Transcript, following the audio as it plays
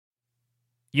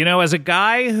You know, as a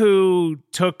guy who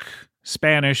took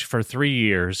Spanish for 3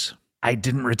 years, I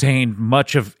didn't retain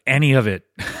much of any of it.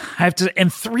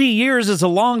 And 3 years is a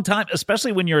long time,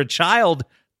 especially when you're a child.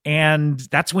 And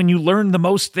that's when you learn the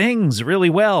most things really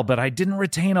well. But I didn't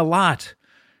retain a lot.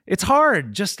 It's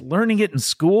hard just learning it in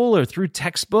school or through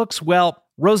textbooks. Well,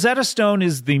 Rosetta Stone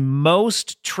is the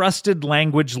most trusted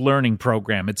language learning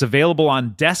program. It's available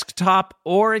on desktop,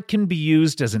 or it can be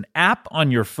used as an app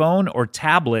on your phone or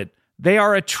tablet. They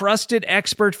are a trusted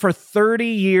expert for 30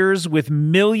 years with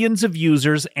millions of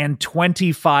users and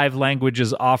 25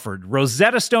 languages offered.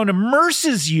 Rosetta Stone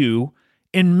immerses you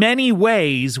in many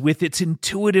ways with its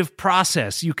intuitive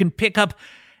process. You can pick up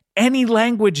any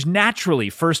language naturally,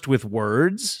 first with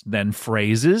words, then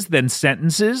phrases, then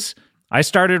sentences. I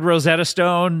started Rosetta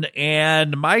Stone,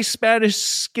 and my Spanish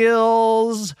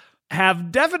skills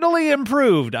have definitely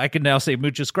improved. I can now say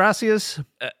muchas gracias.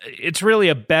 It's really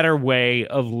a better way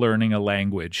of learning a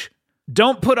language.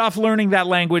 Don't put off learning that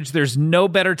language. There's no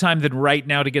better time than right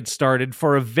now to get started.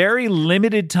 For a very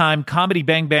limited time, Comedy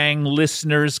Bang Bang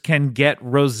listeners can get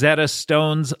Rosetta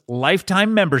Stone's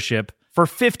lifetime membership for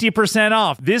 50%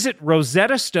 off. Visit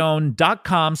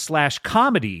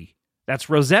rosettastone.com/comedy. That's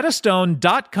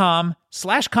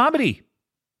rosettastone.com/comedy.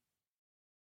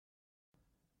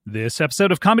 This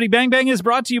episode of Comedy Bang Bang is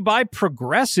brought to you by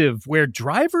Progressive, where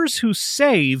drivers who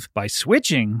save by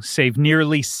switching save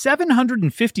nearly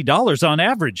 $750 on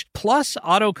average. Plus,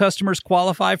 auto customers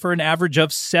qualify for an average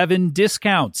of 7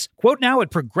 discounts. Quote now at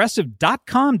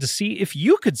Progressive.com to see if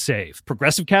you could save.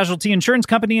 Progressive Casualty Insurance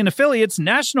Company and Affiliates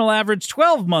national average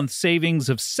 12-month savings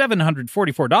of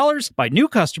 $744 by new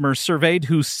customers surveyed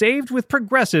who saved with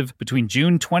Progressive between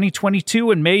June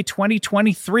 2022 and May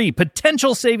 2023.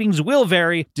 Potential savings will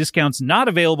vary. Discounts not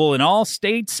available in all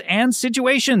states and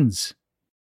situations.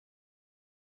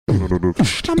 Comedy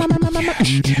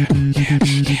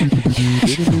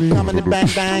bang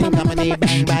bang, comedy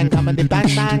bang bang, comedy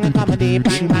bang bang, comedy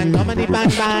bang bang, comedy bang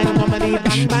bang, comedy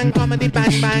bang bang, comedy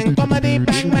bang bang, comedy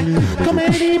bang bang,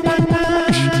 comedy bang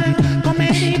bang,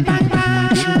 comedy bang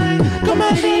bang,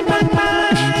 comedy bang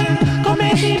bang,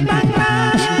 comedy bang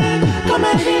bang,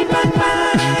 comedy bang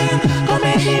bang,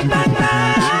 comedy bang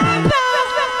bang.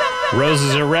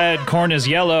 Roses are red, corn is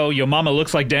yellow, your mama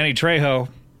looks like Danny Trejo.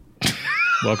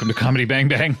 Welcome to Comedy Bang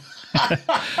Bang.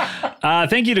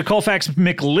 Thank you to Colfax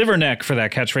McLiverneck for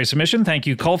that catchphrase submission. Thank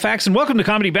you, Colfax. And welcome to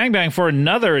Comedy Bang Bang for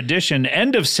another edition,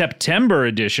 end of September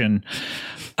edition.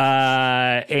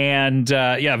 Very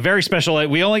special.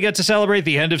 We only get to celebrate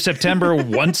the end of September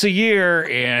once a year,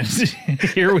 and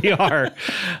here we are.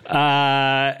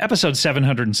 Episode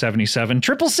 777,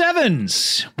 Triple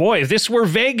Sevens. Boy, if this were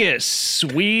Vegas,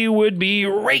 we would be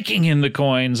raking in the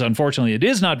coins. Unfortunately, it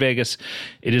is not Vegas.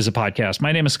 It is a podcast.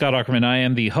 My name is Scott Aukerman. I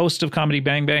am the host of Comedy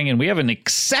Bang Bang, and we have an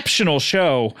exceptional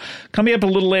show. Coming up a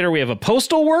little later, we have a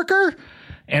postal worker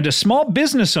and a small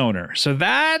business owner. So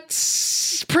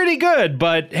that's pretty good.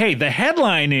 But hey, the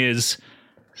headline is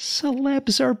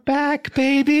celebs are back,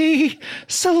 baby.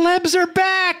 Celebs are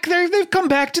back. They've come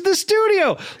back to the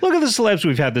studio. Look at the celebs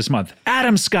we've had this month.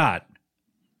 Adam Scott,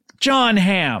 John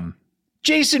Hamm,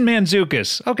 Jason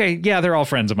Mantzoukas. Okay, yeah, they're all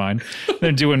friends of mine.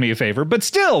 They're doing me a favor. But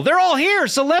still, they're all here.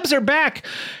 Celebs are back.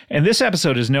 And this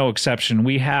episode is no exception.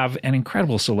 We have an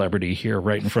incredible celebrity here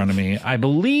right in front of me. I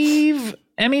believe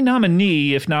Emmy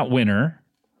nominee, if not winner.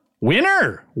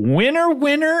 Winner,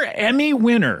 Emmy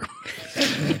winner.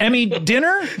 Emmy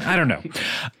dinner? I don't know.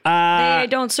 They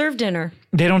don't serve dinner.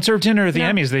 They don't serve dinner at the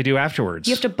Emmys. They do afterwards.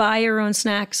 You have to buy your own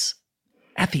snacks.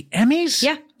 At the Emmys?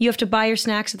 Yeah, you have to buy your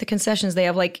snacks at the concessions. They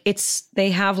have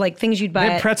things you'd buy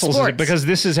they have pretzels, at sports. Because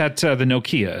this is at the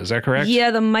Nokia, is that correct?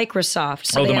 Yeah, the Microsoft.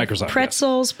 So the they have Microsoft.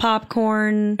 pretzels,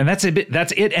 popcorn. And that's it.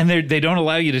 And they don't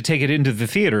allow you to take it into the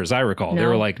theater, as I recall. No. They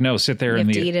were like, no, sit there you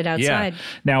have to eat it outside. Yeah.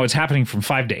 Now it's happening from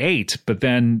 5 to 8, but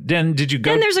then did you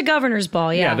go? Then there's a governor's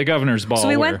ball, yeah. Yeah, the governor's ball. So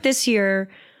we went this year.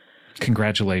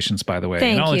 Congratulations, by the way.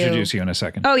 Thank and I'll you. introduce you in a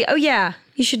second. Oh yeah.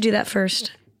 You should do that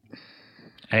first.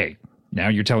 Hey. Now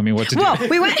you're telling me what to do. Well,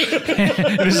 we went.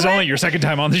 This is only your second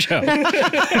time on the show.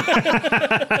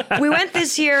 We went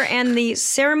this year, and the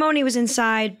ceremony was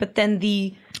inside, but then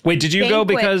the Wait, did you go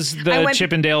because the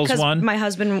Chippendales because won? My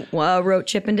husband wrote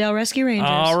Chippendale Rescue Rangers.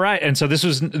 All right, and so this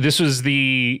was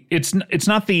the it's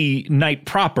not the night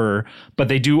proper, but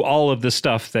they do all of the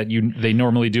stuff that they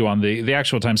normally do on the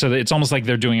actual time. So it's almost like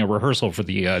they're doing a rehearsal for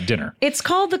the dinner. It's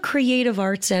called the Creative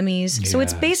Arts Emmys, so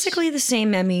it's basically the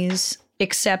same Emmys,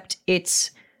 except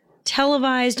it's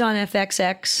televised on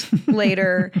FXX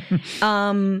later.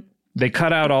 They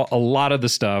cut out a lot of the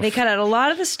stuff.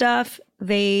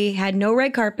 They had no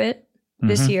red carpet.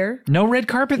 this year. No red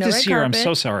carpet No this red year. carpet. I'm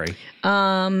so sorry.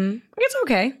 It's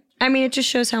okay. I mean, it just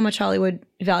shows how much Hollywood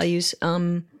values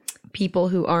people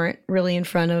who aren't really in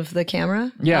front of the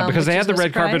camera. Yeah, because they which had is the no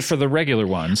red carpet surprise. for the regular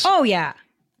ones. Oh, yeah.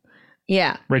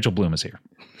 Yeah. Rachel Bloom is here.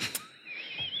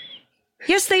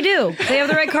 Yes, they do. They have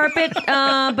the red carpet,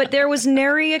 but there was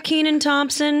nary a Kenan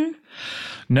Thompson.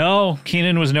 No,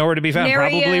 Keenan was nowhere to be found. Nary,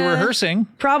 Probably rehearsing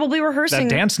Probably rehearsing.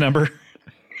 that dance number.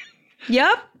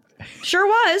 Yep. Sure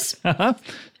was.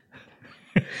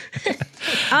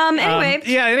 Anyway.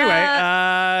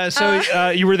 So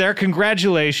you were there.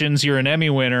 Congratulations. You're an Emmy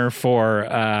winner for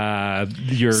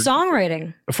your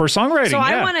Songwriting. songwriting. So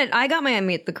yeah. I got my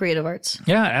Emmy at the Creative Arts.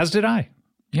 Yeah, as did I.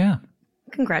 Yeah.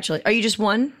 Congratulations. Are you just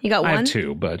one? You got one? I have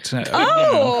two, but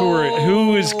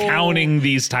who is counting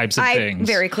these types of things?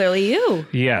 Very clearly you.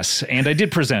 Yes, and I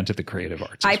did present at the Creative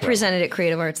Arts. I as well. presented at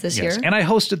Creative Arts this Yes, year. and I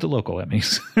hosted the local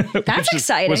Emmys. That's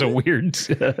exciting. Was a weird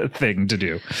thing to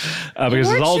do because Award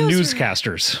it's all shows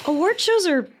newscasters. Award shows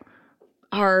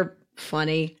are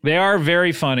funny. They are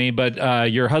very funny,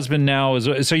 but your husband now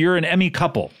is so you're an Emmy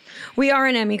couple. We are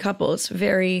an Emmy couple. It's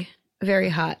very, very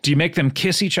hot. Do you make them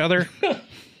kiss each other?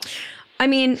 I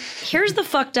mean, here's the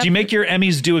fucked up. Do you make your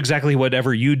Emmys do exactly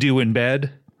whatever you do in bed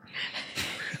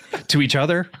to each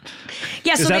other?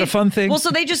 Yeah, Is that a fun thing? Well, so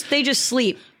they just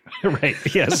sleep. Right.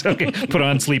 Yes. Okay. Put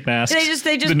on sleep masks. They just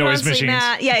the put noise on sleep machines.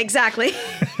 mat. Yeah, exactly.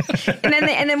 and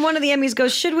then one of the Emmys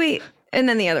goes, "Should we?" And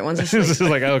then the other one's asleep. This is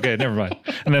like, okay, never mind.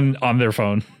 And then on their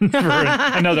phone for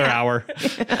another hour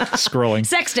scrolling.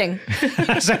 Sexting.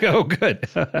 It's like, oh, good.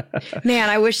 Man,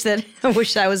 I wish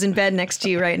I was in bed next to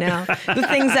you right now. The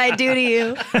things I do to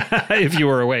you. If you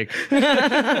were awake.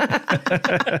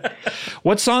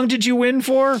 What song did you win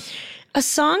for? A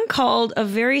song called, a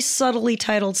very subtly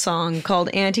titled song called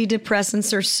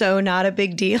Antidepressants Are So Not a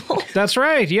Big Deal. That's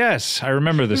right. Yes. I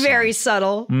remember this Very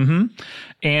song. subtle.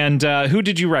 And who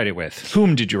did you write it with?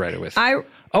 Whom did you write it with?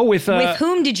 With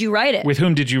whom did you write it? With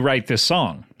whom did you write this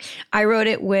song? I wrote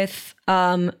it with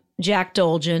Jack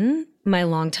Dolgen, my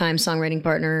longtime songwriting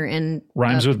partner and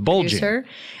Rhymes with bulging. producer.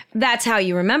 That's how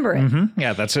you remember it.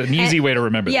 Yeah, that's an easy way to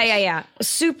remember this. Yeah.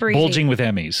 Super easy. Bulging with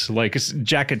Emmys. Like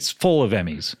jackets full of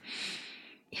Emmys.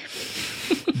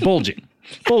 Bulging.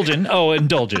 Oh,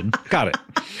 indulgent. Got it.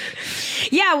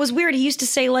 Yeah, it was weird. He used to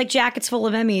say like jackets full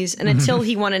of Emmys, and until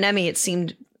he won an Emmy, it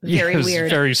seemed very It was weird. a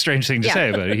very strange thing to Yeah.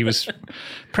 say, but he was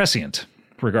prescient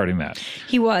regarding that.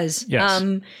 He was. Yes.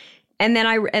 And then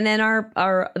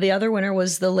our the other winner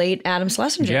was the late Adam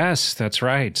Schlesinger. Yes, that's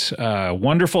right.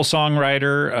 Wonderful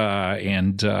songwriter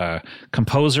and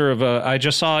composer of. I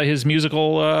just saw his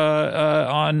musical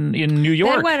in New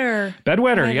York.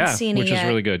 Bedwetter. I yeah, haven't seen it which is yet.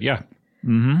 really good. Yeah.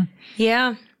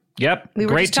 Yeah. Yep. We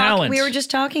were Great just talent. we were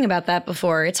just talking about that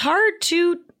before. It's hard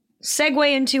to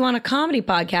segue into on a comedy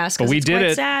podcast But because we it's did quite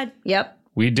it. sad. Yep.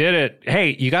 We did it.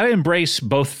 Hey, you got to embrace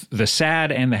both the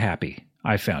sad and the happy.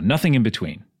 I found nothing in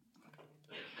between.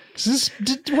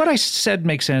 Did what I said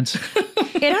make sense?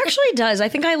 It actually does. I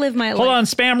think I live my Hold life. on,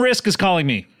 Spam Risk is calling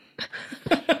me.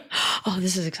 Oh,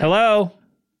 this is exciting. Hello?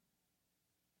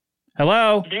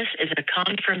 Hello? This is a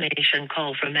confirmation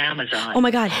call from Amazon. Oh my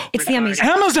God. It's the Emmys.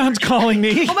 Amazon's calling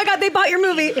me. Oh my God, they bought your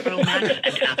movie. Pro Max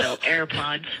and Apple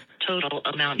AirPods. Total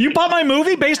amount. You bought my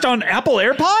movie based on Apple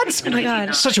AirPods? Oh my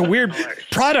God. Such a weird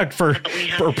product or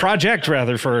project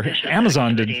rather for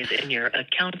Amazon to. in your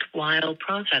account while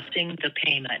processing the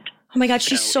payment. Oh my God,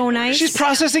 she's so nice. She's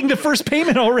processing the first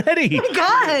payment already.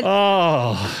 God.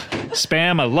 Oh,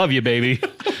 Spam, I love you, baby.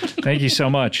 Thank you so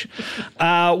much.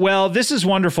 Well, this is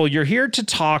wonderful. You're here to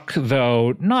talk,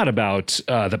 though, not about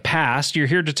the past. You're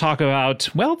here to talk about,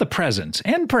 well, the present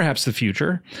and perhaps the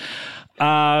future.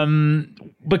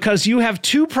 Because you have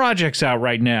two projects out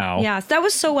right now. Yeah, that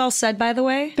was so well said, by the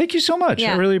way. Thank you so much.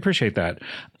 Yeah. I really appreciate that.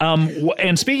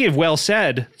 And speaking of well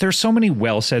said, there's so many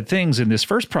well said things in this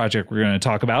first project we're going to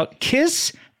talk about.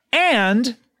 Kiss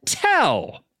and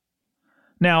Tell.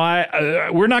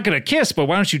 Now, we're not going to kiss, but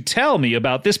why don't you tell me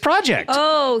about this project?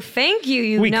 Oh, thank you,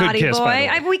 you We could naughty kiss, boy. by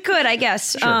the way. We could, I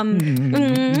guess.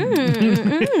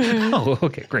 Oh,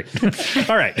 okay, great.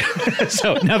 All right.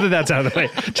 So now that that's out of the way,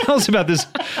 tell us about this.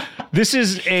 This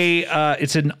is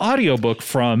it's an audiobook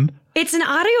from It's an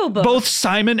audiobook. both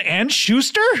Simon and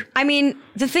Schuster? I mean,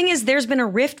 the thing is, there's been a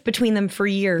rift between them for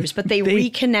years, but they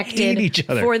reconnected hate each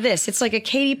other. for this. It's like a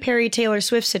Katy Perry, Taylor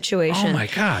Swift situation. Oh my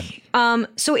God.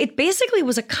 So it basically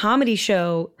was a comedy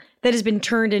show that has been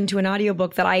turned into an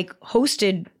audiobook that I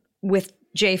hosted with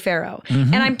Jay Farrow.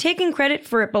 Mm-hmm. And I'm taking credit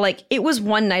for it, but like it was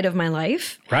one night of my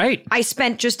life. Right. I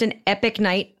spent just an epic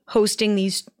night hosting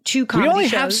these two comedy We only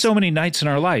shows. have so many nights in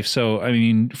our life. So, I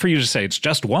mean, for you to say it's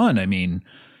just one, I mean,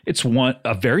 It's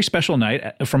a very special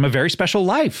night from a very special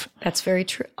life. That's very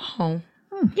true. Oh,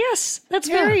 yes, that's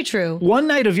very true. One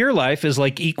night of your life is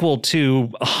like equal to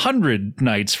 100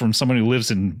 nights from someone who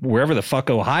lives in wherever the fuck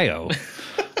Ohio.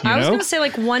 I was going to say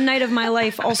like one night of my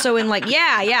life also in like,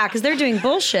 because they're doing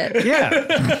bullshit.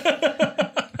 Yeah.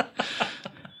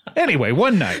 Anyway,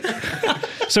 one night.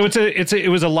 So it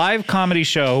was a live comedy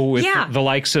show with the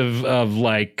likes of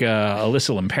like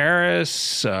Alyssa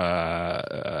Limperis,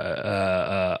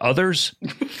 others.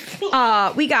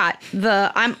 We got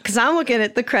because I'm looking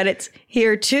at the credits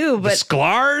here too, but the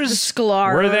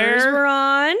Sklars were there. Were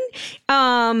on.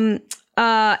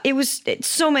 It's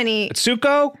so many.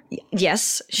 Tsuko?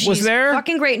 Yes. She's was there?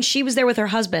 Fucking great. And she was there with her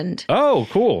husband. Oh,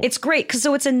 cool. It's great.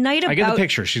 So it's a night about. I get the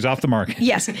picture. She's off the market.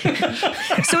 Yes. So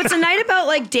it's a night about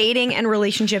like dating and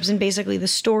relationships. And basically the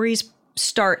stories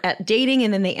start at dating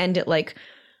and then they end at like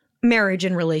marriage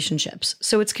and relationships.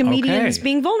 So it's comedians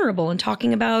being vulnerable and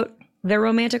talking about their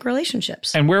romantic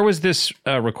relationships. And where was this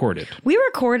recorded? We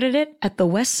recorded it at the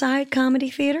West Side Comedy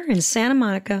Theater in Santa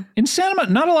Monica. In Santa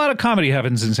Monica? Not a lot of comedy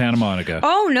happens in Santa Monica.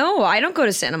 Oh, no. I don't go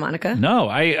to Santa Monica. No.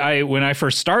 I when I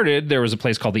first started, there was a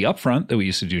place called the Upfront that we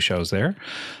used to do shows there.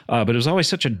 But it was always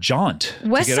such a jaunt.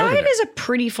 West Side is a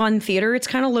pretty fun theater. It's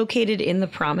kind of located in the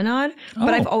Promenade.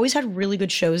 But I've always had really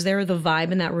good shows there. The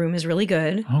vibe in that room is really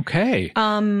good. Okay.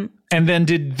 And then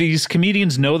did these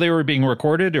comedians know they were being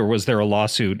recorded, or was there a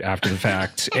lawsuit after the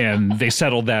fact and they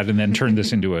settled that and then turned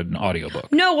this into an audiobook?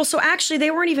 No, well, so actually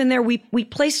they weren't even there. We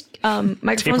placed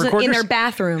microphones in their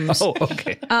bathrooms. Oh,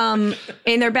 okay.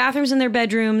 In their bathrooms, in their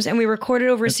bedrooms, and we recorded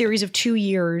over a series of 2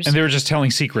 years. And they were just telling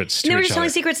secrets to each other. They were just telling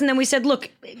secrets, and then we said, look,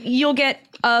 you'll get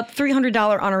a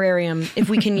 $300 honorarium if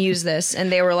we can use this. And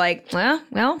they were like, well.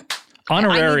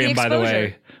 Honorarium, by the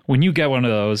way. When you get one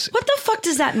of those, what the fuck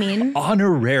does that mean?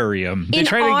 Honorarium.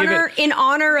 In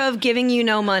honor of giving you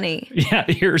no money. Yeah,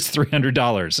 here's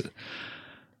 $300.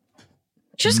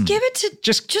 Just give it to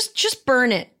just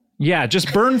burn it. Yeah,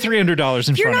 just burn $300 in front of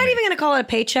me. You're not even going to call it a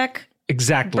paycheck.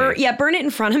 Exactly. Burn it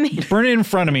in front of me. Burn it in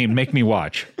front of me and make me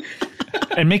watch.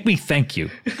 And make me thank you.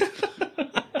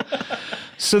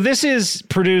 So this is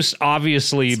produced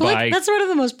obviously by... that's one of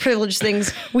the most privileged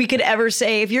things we could ever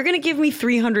say. If you're going to give me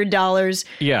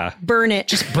 $300, burn it.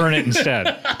 Just burn it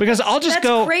instead. Because I'll just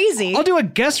That's crazy. I'll do a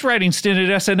guest writing stint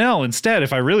at SNL instead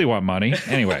if I really want money.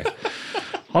 Anyway,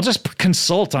 I'll just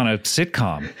consult on a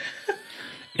sitcom.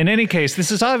 In any case, this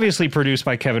is obviously produced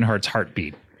by Kevin Hart's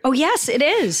Heartbeat. Oh, yes, it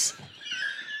is.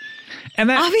 And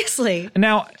that, obviously.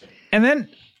 Now, and then...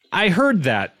 I heard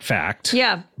that fact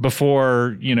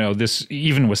before, this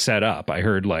even was set up. I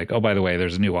heard like, oh, by the way,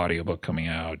 there's a new audiobook coming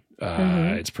out.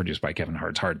 It's produced by Kevin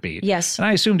Hart's Heartbeat. Yes. And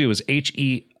I assumed it was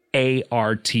HEARTBEAT,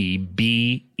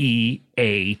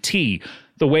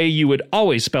 the way you would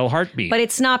always spell heartbeat. But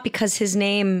it's not, because his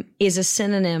name is a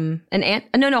synonym.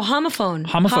 Homophone.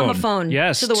 Homophone.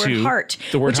 Yes. To the word heart.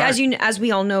 The word which, heart. as we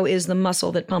all know, is the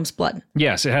muscle that pumps blood.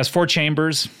 Yes. It has 4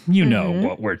 chambers. You know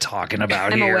what we're talking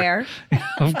about here. I'm aware.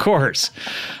 Of course.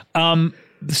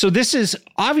 So this is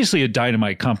obviously a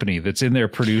dynamite company that's in there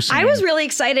producing. I was really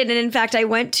excited. And in fact, I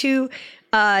went to...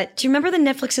 do you remember the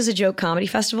Netflix is a Joke Comedy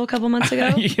Festival a couple months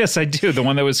ago? Yes, I do. The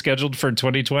one that was scheduled for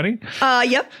 2020?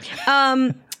 Yep.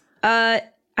 I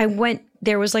went,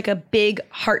 there was like a big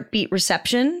Heartbeat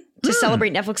reception to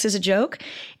celebrate Netflix is a Joke.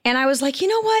 And I was like, you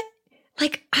know what?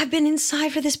 Like, I've been inside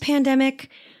for this pandemic.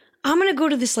 I'm going to go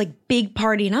to this like big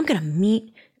party and I'm going to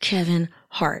meet Kevin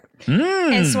Hart.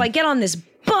 And so I get on this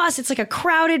bus. It's like a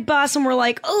crowded bus. And we're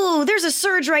like, oh, there's a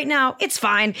surge right now. It's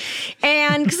fine.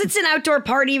 And because it's an outdoor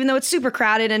party, even though it's super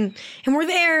crowded. And we're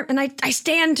there. And I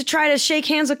stand to try to shake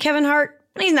hands with Kevin Hart.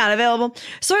 And he's not available.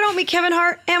 So I don't meet Kevin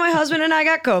Hart, and my husband and I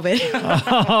got COVID.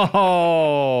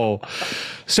 Oh.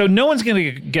 So no one's going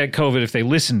to get COVID if they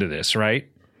listen to this, right?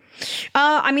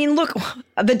 I mean, look,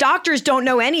 the doctors don't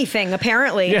know anything,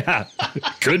 apparently. Yeah,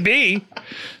 could be.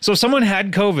 So if someone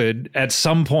had COVID at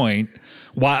some point,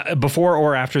 before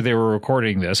or after they were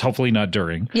recording this, hopefully not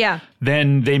during. Yeah.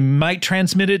 Then they might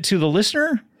transmit it to the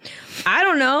listener? I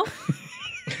don't know.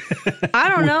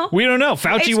 We don't know.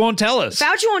 Fauci won't tell us.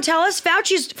 Fauci won't tell us.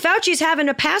 Fauci's having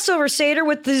a Passover Seder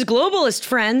with his globalist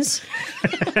friends.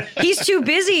 He's too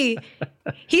busy.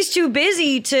 He's too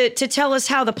busy to tell us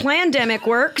how the plandemic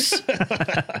works.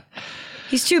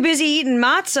 He's too busy eating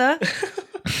matzah.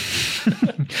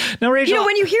 Now, Rachel,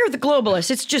 when you hear the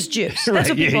globalists, it's just Jews. That's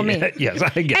what people mean. Yes, I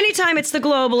get it. Anytime it's the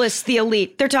globalists, the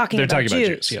elite, they're talking about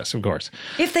Jews. Yes, of course.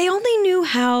 If they only knew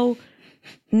how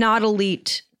not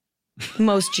elite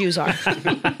most Jews are.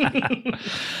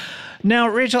 Now,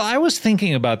 Rachel, I was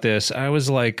thinking about this. I was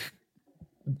like,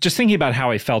 just thinking about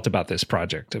how I felt about this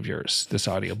project of yours, this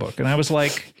audiobook. And I was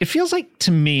like, it feels like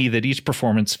to me that each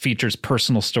performance features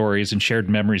personal stories and shared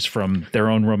memories from their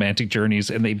own romantic journeys,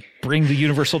 and they bring the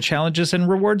universal challenges and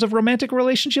rewards of romantic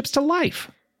relationships to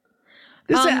life.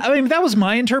 That was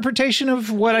my interpretation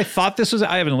of what I thought this was.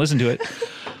 I haven't listened to it.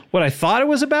 What I thought it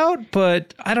was about,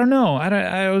 but I don't know.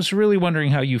 I was really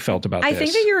wondering how you felt about this. I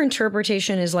think that your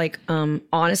interpretation is like,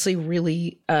 honestly,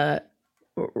 really,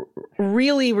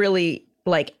 really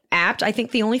like apt. I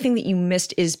think the only thing that you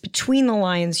missed is between the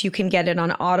lines. You can get it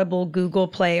on Audible, Google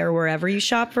Play, or wherever you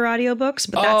shop for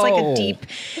audiobooks. But that's like a deep,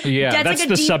 that's like a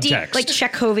the deep, subtext, like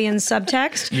Chekhovian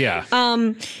subtext. Yeah.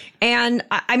 And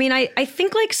I mean, I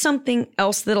think like something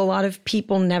else that a lot of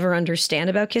people never understand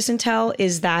about Kiss and Tell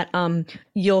is that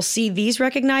you'll see these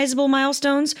recognizable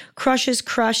milestones: crushes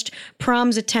crushed,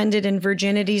 proms attended, and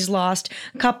virginities lost,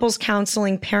 couples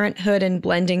counseling, parenthood, and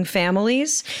blending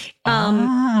families.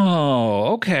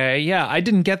 Okay. Yeah, I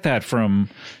didn't get that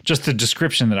from just the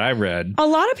description that I read. A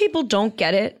lot of people don't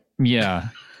get it. Yeah.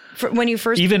 When you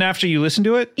first, even after you listen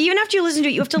to it, you have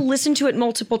to listen to it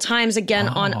multiple times again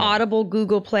on Audible,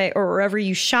 Google Play, or wherever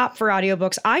you shop for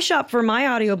audiobooks. I shop for my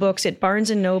audiobooks at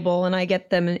Barnes and Noble, and I get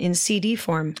them in CD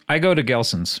form. I go to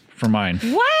Gelson's for mine.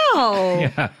 Wow.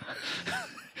 Yeah.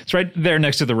 It's right there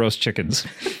next to the roast chickens.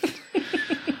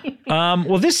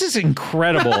 Well, this is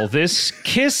incredible. This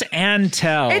Kiss and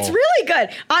Tell. It's really good.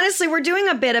 Honestly, we're doing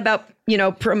a bit about,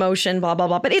 promotion, blah, blah,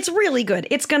 blah, but it's really good.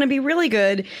 It's going to be really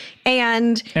good.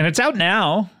 And it's out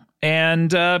now,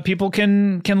 and people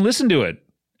can listen to it,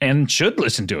 and should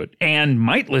listen to it, and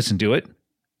might listen to it,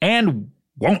 and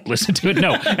won't listen to it.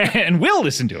 No, and will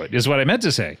listen to it is what I meant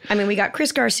to say. I mean, we got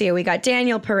Chris Garcia, we got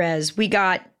Daniel Perez, we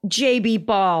got JB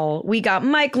Ball, we got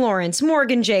Mike Lawrence,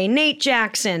 Morgan J, Nate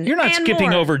Jackson. You're not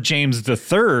skipping over James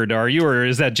III, are you? Or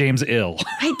is that James Ill?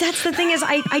 That's the thing is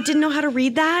I didn't know how to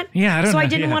read that. Yeah, I don't know. So I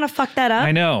didn't want to fuck that up.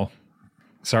 I know.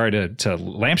 Sorry to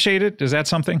lampshade it. Is that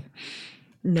something?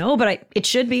 No, but it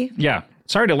should be. Yeah.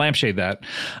 Sorry to lampshade that.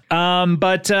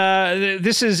 But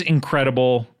this is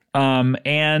incredible.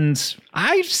 And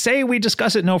I say we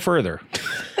discuss it no further.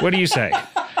 What do you say?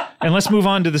 And let's move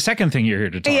on to the second thing you're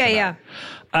here to talk about. Yeah.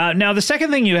 Now, the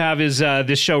second thing you have is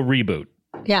this show Reboot.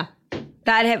 Yeah.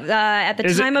 That at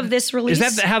the time of this release.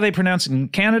 Is that how they pronounce it in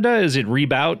Canada? Is it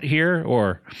Reboot here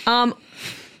or?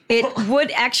 It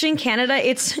would actually in Canada.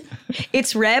 It's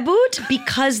Reboot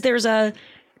because there's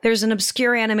an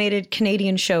obscure animated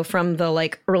Canadian show from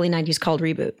the early 90s called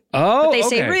Reboot. Oh, but they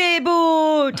say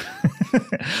Reboot.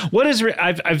 What is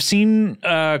I've seen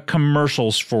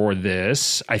commercials for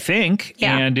this, I think,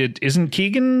 and it isn't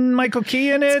Keegan Michael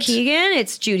Key in it. It's Keegan,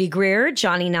 it's Judy Greer,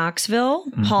 Johnny Knoxville,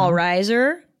 Paul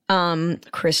Reiser,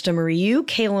 Krista Mariu,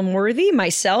 Calum Worthy,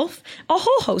 myself, a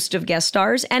whole host of guest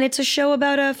stars, and it's a show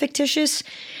about a fictitious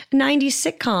 90s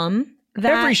sitcom.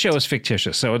 Every show is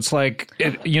fictitious, so it's like,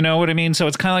 you know what I mean? So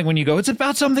it's kind of like when you go, it's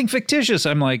about something fictitious.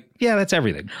 I'm like, yeah, that's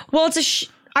everything. Well, it's a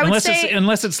unless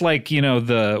it's like,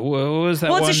 what was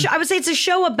that one? I would say it's a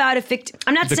show about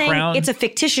I'm not saying Crown? It's a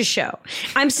fictitious show.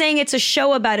 I'm saying it's a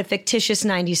show about a fictitious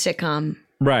 90s sitcom.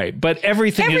 Right, but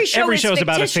every show is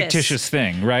about a fictitious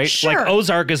thing, right? Sure. Like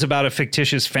Ozark is about a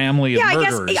fictitious family of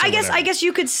murderers. I guess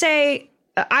you could say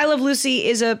I Love Lucy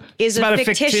is a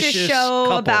fictitious show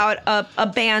couple. about a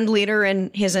band leader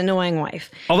and his annoying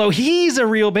wife. Although he's a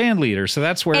real band leader, so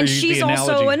that's where she's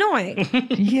also annoying.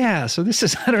 Yeah, so this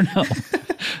is, I don't know.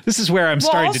 This is where I'm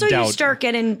starting to doubt. Also, you start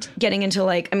getting into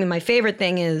my favorite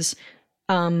thing is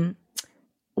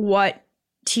what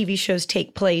TV shows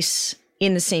take place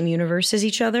in the same universe as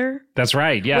each other. That's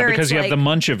right. Yeah, because you have the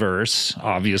Munchiverse,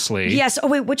 obviously. Yes. Oh,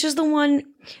 wait, which is the one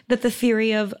that the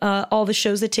theory of all the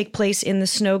shows that take place in the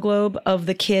snow globe of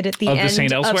the kid at the end of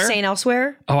St.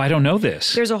 Elsewhere? Oh, I don't know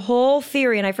this. There's a whole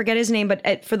theory, and I forget his name,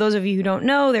 but for those of you who don't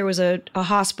know, there was a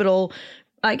hospital,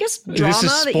 I guess,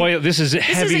 drama. This is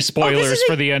heavy spoilers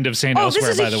for the end of St.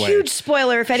 Elsewhere, by the way. This is a huge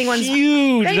spoiler if anyone's...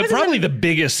 Huge. Probably the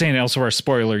biggest St. Elsewhere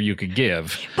spoiler you could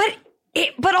give.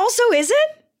 But also, is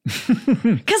it?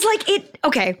 Because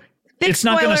okay, it's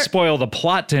not going to spoil the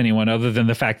plot to anyone other than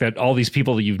the fact that all these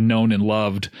people that you've known and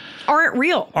loved aren't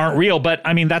real. But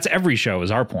I mean, that's every show is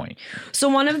our point. So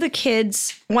one of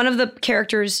the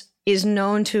characters is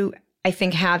known to, I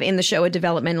think, have in the show a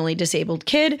developmentally disabled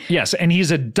kid. Yes, and he's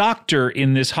a doctor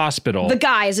in this hospital. The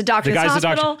guy is a doctor in this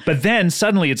hospital. But then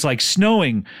suddenly it's like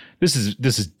snowing This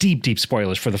is deep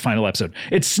spoilers for the final episode.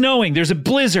 It's snowing. There's a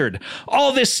blizzard.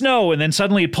 All this snow, and then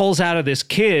suddenly it pulls out of this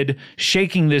kid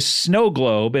shaking this snow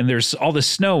globe, and there's all this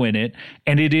snow in it,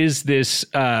 and it is this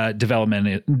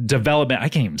development. I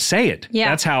can't even say it. Yeah.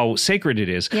 That's how sacred it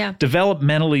is. Yeah.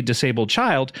 Developmentally disabled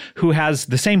child who has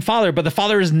the same father, but the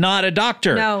father is not a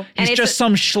doctor. No. He's And just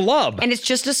some schlub. And it's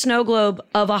just a snow globe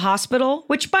of a hospital,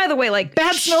 which, by the way, like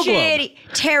Bad snow globe.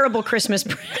 terrible Christmas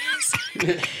present.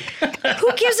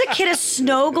 Who gives a kid a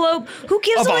snow globe? Who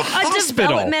gives Of a like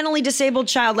hospital. a developmentally disabled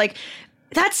child? Like,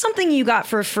 that's something you got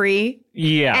for free.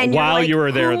 Yeah, And you're while like, you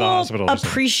were there who at the will hospital. or something.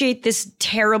 appreciate this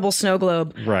terrible snow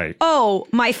globe. Right. Oh,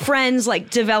 my friend's like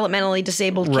developmentally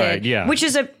disabled kid. Right, yeah. Which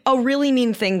is a really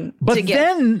mean thing But to get.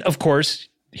 then, of course,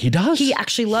 he does. He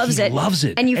actually loves He it. loves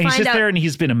it. And you he find sits out there and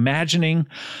he's been imagining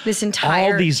this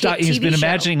entire all these. hit He's TV been show.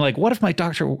 imagining, like, what if my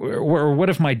doctor, or what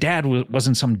if my dad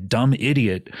wasn't some dumb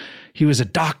idiot? He was a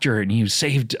doctor and he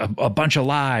saved a bunch of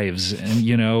lives, and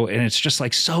and it's just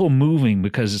like so moving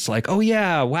because it's like, oh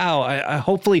yeah, wow. I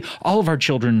hopefully all of our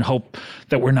children hope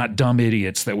that we're not dumb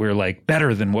idiots, that we're like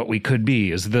better than what we could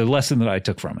be. Is the lesson that I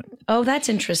took from it. Oh, that's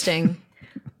interesting.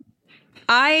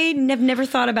 I have never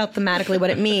thought about thematically what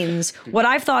it means. What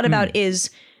I've thought about is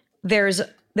there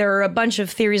are a bunch of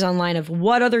theories online of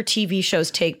what other TV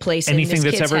shows take place Anything in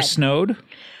this that's kid's ever head. snowed.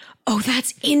 Oh,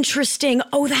 that's interesting.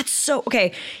 Oh, that's so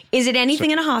okay. Is it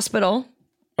anything in a hospital?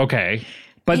 Okay.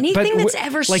 But Anything that's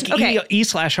ever like okay.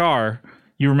 E/R.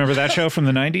 You remember that show from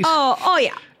the 90s? Oh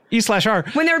yeah. E/R.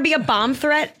 When there would be a bomb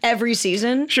threat every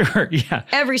season. Sure, yeah.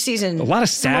 Every season. A lot of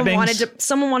stabbings.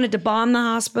 Someone wanted to bomb the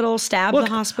hospital, stab the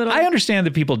hospital. I understand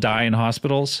that people die in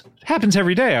hospitals. Happens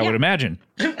every day, I would imagine.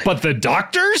 But the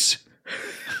doctors?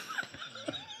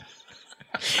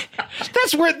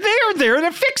 That's where they're there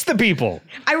to fix the people.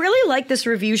 I really like this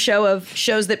review show of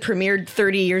shows that premiered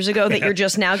 30 years ago that you're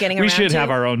just now getting around We to. should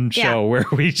have our own show Yeah. where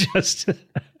we just...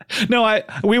 No,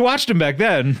 we watched them back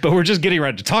then, but we're just getting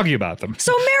around to talking about them.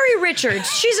 So Mary Richards,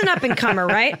 she's an up-and-comer,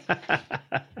 right?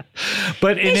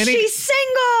 But in Is she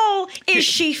single? Is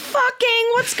she fucking?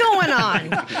 What's going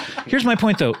on? Here's my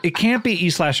point, though. It can't be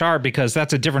E/R because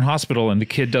that's a different hospital and the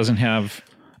kid doesn't have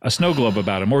a snow globe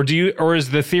about him. Or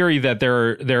is the theory that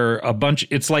there are a bunch?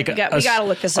 It's like we gotta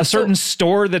look this a up. certain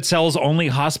store that sells only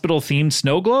hospital-themed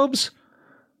snow globes?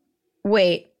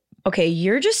 Wait. Okay,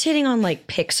 you're just hitting on like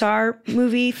Pixar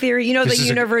movie theory. You know, This the is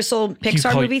Universal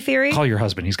Pixar movie theory? Call your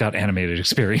husband. He's got animated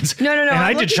experience. No, And I'm I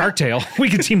did looking Shark Tale. We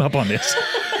could team up on this.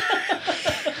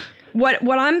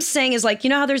 What I'm saying is like, you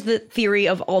know how there's the theory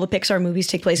of all the Pixar movies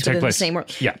take place within the place. same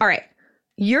world? Yeah. All right.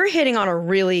 You're hitting on a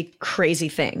really crazy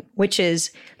thing, which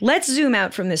is let's zoom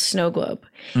out from this snow globe.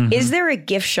 Mm-hmm. Is there a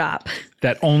gift shop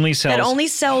That only sells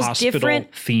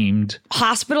different themed.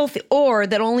 or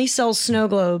that only sells snow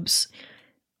globes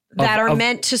that are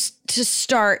meant to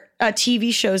start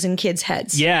TV shows in kids'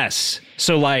 heads? Yes.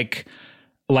 So like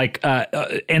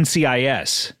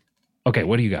NCIS. Okay,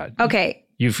 what do you got? Okay.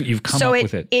 You've come So up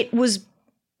with it. It was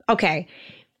okay.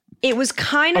 It was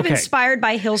kind of Okay. inspired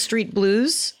by Hill Street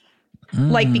Blues,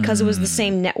 like because it was the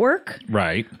same network.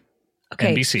 Right.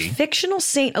 Okay. NBC. Fictional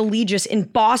Saint Eligius in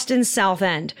Boston South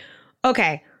End.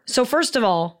 Okay. So first of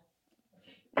all,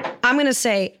 I'm going to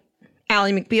say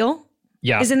Ally McBeal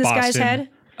Yeah. is in this guy's Boston. head.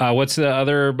 What's the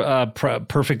other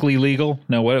Perfectly Legal?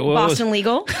 No, what Boston was,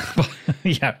 Legal.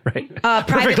 Yeah, right. Private-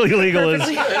 Perfectly Legal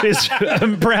is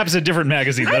perhaps a different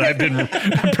magazine that I've been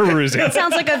perusing.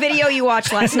 Sounds like a video you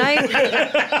watched last night.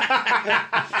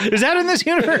 Is that in this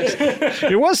universe?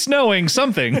 It was snowing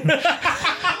something.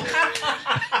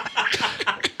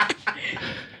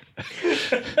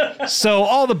 So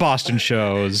all the Boston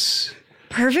shows.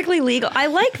 Perfectly Legal. I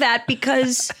like that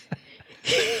because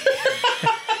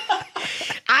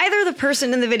either the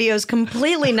person in the video is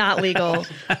completely not legal,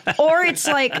 or it's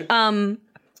like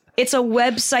it's a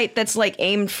website that's like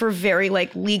aimed for very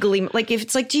like legally, like if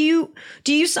it's like, do you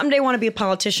someday want to be a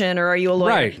politician or are you a lawyer?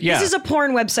 Right, yeah. This is a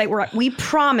porn website where we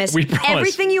promise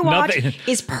everything you watch nothing-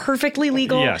 is perfectly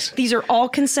legal. Yes. These are all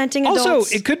consenting adults.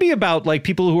 Also, it could be about like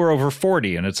people who are over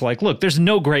 40 and it's like, look, there's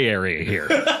no gray area here.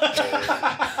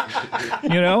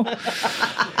 You know?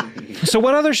 So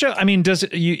what other show? I mean,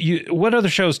 what other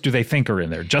shows do they think are in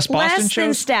there? Just Boston less than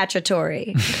shows?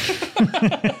 statutory.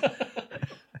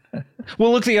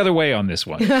 We'll look the other way on this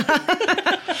one.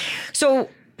 So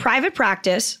Private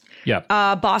Practice, Yep.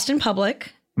 Boston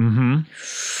Public. I'm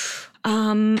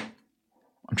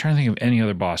trying to think of any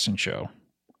other Boston show.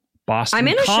 Boston I'm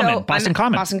in a Common. show. Boston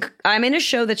Common. I'm in a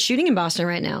show that's shooting in Boston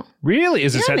right now. Really?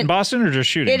 Is it set I'm in in- Boston or just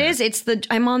shooting? It there? is.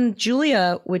 I'm on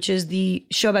Julia, which is the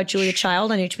show about Julia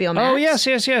Child on HBO Max. Oh, yes.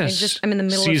 I'm in the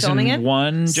middle of Season filming it.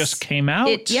 1 just came out.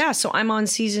 So I'm on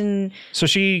season So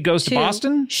she goes 2. to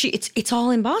Boston? It's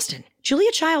all in Boston.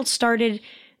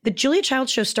 The Julia Child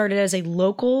show started as a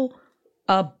local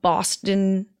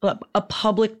Boston, a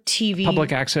public TV.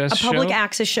 Public access A public show?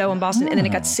 access show in Boston. And then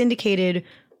it got syndicated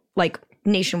like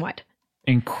nationwide.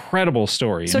 Incredible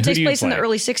story. So And it who takes do you place in the play?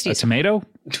 early A 60s. tomato?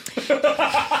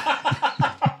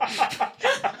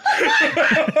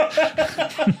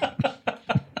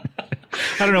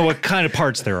 I don't know what kind of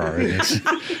parts there are in this.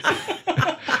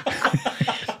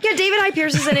 Yeah, David Hyde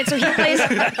Pierce is in it, so he plays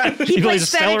plays a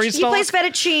celery he stalk? plays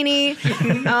fettuccine.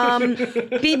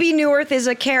 BB Newirth is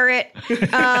a carrot. It's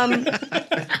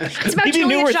about Even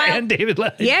Julia Newirth Child. and David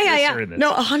Letterman. Yeah. Are in this.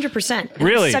 No, 100%.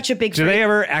 Really? It's such a big. Do they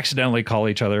ever accidentally call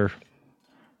each other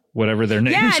whatever their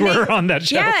names and were they- on that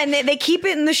show? Yeah, and they keep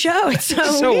it in the show. It's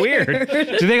So weird.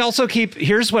 Do they also keep?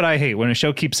 Here's what I hate: when a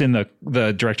show keeps in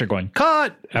the director going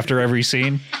 "cut" after every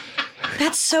scene.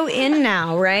 That's so in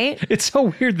now, right? It's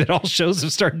so weird that all shows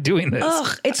have started doing this.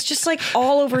 Ugh, it's just like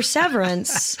all over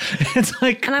Severance, It's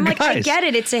like, and I'm like, I guys, get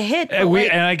it, it's a hit. But And, like,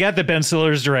 and I get that Ben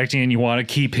Stiller's directing, and you want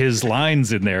to keep his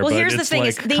lines in there. well, but here's the it's thing: like,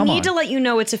 is they come need to on. let you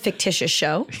know it's a fictitious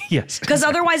show. Yes, Because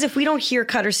otherwise, if we don't hear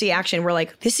cut or see action, we're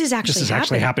like, this is actually this is happening.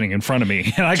 actually happening in front of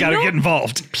me, and I got to know- get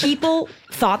involved. People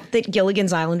thought that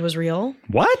Gilligan's Island was real.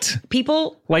 What?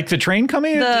 People, Like the train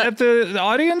coming at the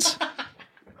audience,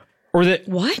 or the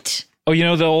what? oh, you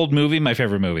know the old movie, my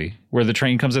favorite movie, where the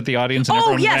train comes at the audience and Oh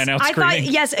everyone yes, ran out I thought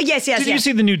screaming. yes. Did you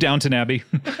see the new Downton Abbey?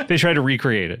 They tried to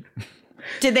recreate it.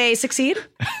 Did they succeed?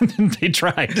 They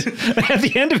tried. At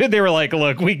the end of it, they were like,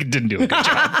 look, we didn't do a good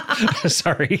job.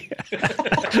 Sorry.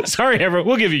 Sorry, everyone.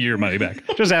 We'll give you your money back.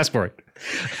 Just ask for it.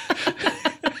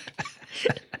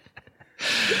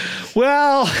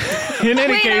 Well, in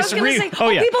any Wait, I case, was gonna say, oh,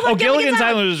 yeah. people thought Gilligan's Gilligan's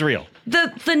Island is real.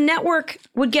 The network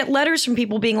would get letters from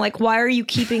people being like, "Why are you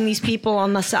keeping these people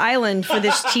on this island for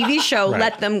this TV show?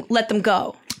 Right. Let them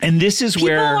go." And this is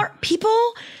where People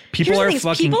People here's the are thing is,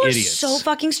 fucking people idiots. are so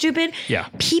fucking stupid. Yeah.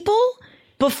 People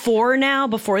before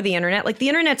the internet, like the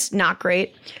internet's not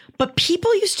great, but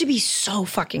people used to be so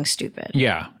fucking stupid.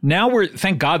 yeah. Now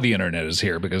thank God the internet is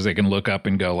here because they can look up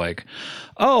and go like,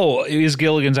 oh, is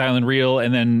Gilligan's Island real?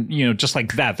 And then, just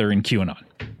like that, they're in QAnon.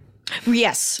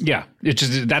 Yes. Yeah.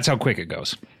 That's how quick it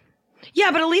goes.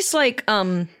 Yeah, but at least like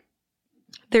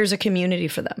there's a community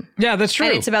for them. Yeah, that's true.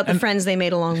 And it's about the friends they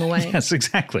made along the way. Yes,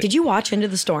 exactly. Did you watch Into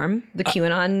the Storm, the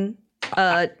QAnon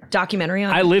documentary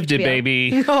on I lived it, HBO?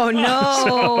 baby. Oh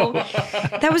no.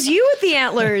 That was you with the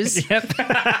antlers. Yep.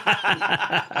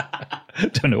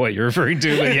 Don't know what you're referring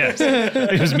to, but yes,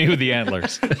 it was me with the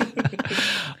antlers.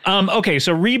 Okay,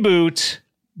 so Reboot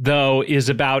though is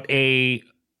about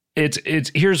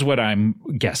it's here's what I'm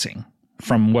guessing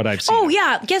from what I've seen. Oh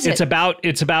yeah, guess It's it.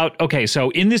 about okay,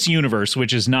 so in this universe,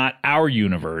 which is not our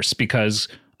universe, because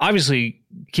obviously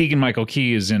Keegan-Michael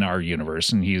Key is in our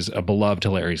universe and he's a beloved,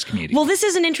 hilarious comedian. Well, this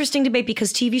is an interesting debate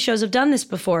because TV shows have done this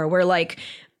before where like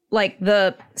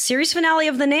the series finale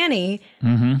of The Nanny,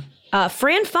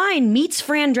 Fran Fine meets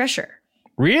Fran Drescher.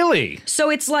 Really? So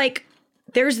it's like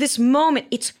there's this moment,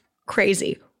 it's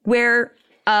crazy, where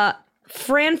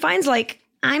Fran Fine's like,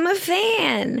 I'm a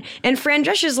fan. And Fran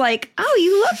Drescher's like, oh,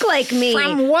 you look like me.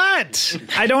 From what?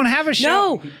 I don't have a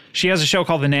show. No. She has a show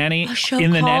called The Nanny show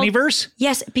in the called- Nannyverse?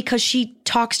 Yes, because she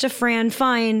talks to Fran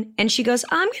Fine and she goes,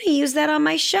 I'm going to use that on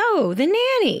my show, The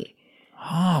Nanny.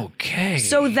 Okay.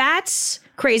 So that's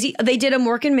crazy. They did a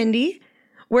Mork and Mindy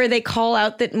where they call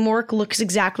out that Mork looks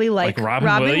exactly like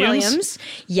Robin Williams?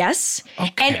 Yes.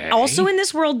 Okay. And also in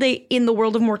this world, in the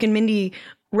world of Mork and Mindy,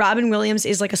 Robin Williams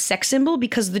is like a sex symbol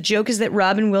because the joke is that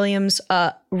Robin Williams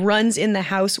runs in the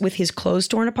house with his clothes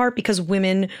torn apart because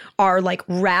women are like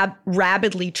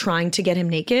rabidly trying to get him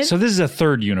naked. So this is a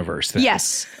third universe then?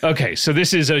 Yes. Okay, so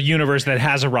this is a universe that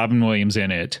has a Robin Williams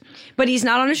in it. But he's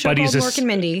not on a show But called he's Mork and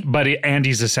Mindy. and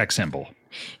he's a sex symbol.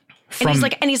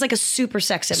 And he's like a super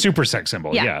sex symbol. Super sex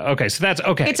symbol. Yeah. Yeah. Okay, so that's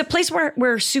okay. It's a place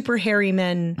where super hairy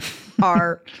men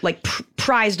are like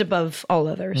prized above all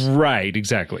others. Right,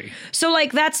 exactly. So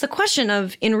like that's the question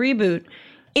of in Reboot.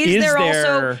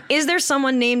 Is there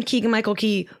someone named Keegan-Michael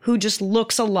Key who just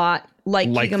looks a lot like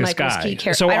Like this Keegan-Michael guy. Key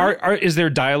character? So is there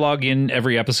dialogue in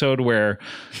every episode where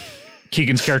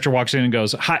Keegan's character walks in and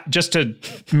goes, hi, just to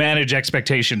manage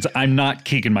expectations, I'm not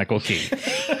Keegan-Michael Key.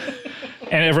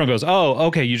 And everyone goes, oh,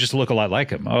 okay, you just look a lot like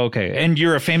him. Okay. And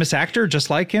you're a famous actor just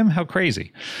like him? How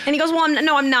crazy. And he goes, well,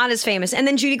 I'm not as famous. And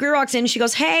then Judy Greer walks in. She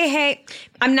goes, hey,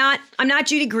 I'm not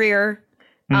Judy Greer.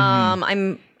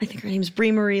 I think her name's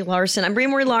Brie Marie Larson. I'm Brie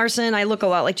Marie Larson. I look a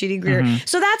lot like Judy Greer.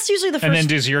 So that's usually the first. And then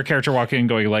does your character walk in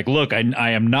going like, look,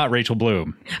 I am not Rachel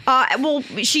Bloom. Well,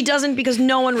 she doesn't because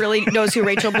no one really knows who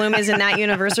Rachel Bloom is in that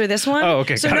universe or this one. Oh,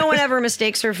 okay, So got no it. one ever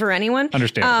mistakes her for anyone.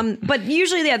 Understandable. But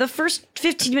usually, the first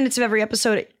 15 minutes of every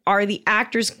episode are the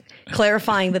actors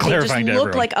clarifying that they Clarifying to just look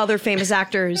everyone. like other famous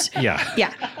actors. Yeah.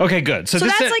 Yeah. Okay, good. So,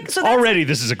 this that's already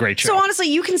this is a great show. So honestly,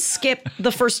 you can skip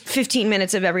the first 15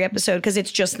 minutes of every episode because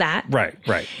it's just that. Right.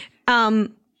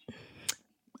 And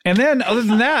then other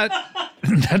than that,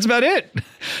 that's about it.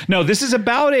 No, this is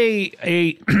about a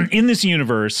in this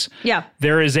universe. Yeah.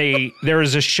 There is a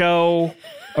show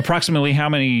approximately how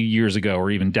many years ago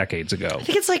or even decades ago? I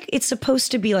think it's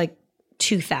supposed to be like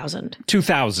 2000.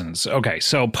 2000s. Okay.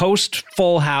 So post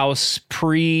Full House,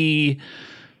 pre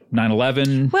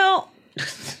 9/11. Well,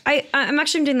 I'm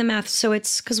actually doing the math. So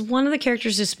it's because one of the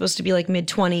characters is supposed to be like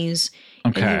mid-20s.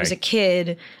 And he Okay. was a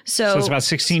kid. So it's about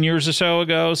 16 years or so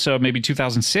ago. So maybe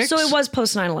 2006. So it was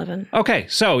post 9/11. Okay.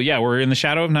 So yeah, we're in the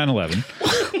shadow of 9/11.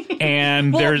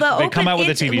 And they come out with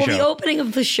a TV show. The opening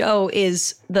of the show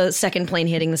is the second plane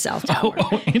hitting the South Tower.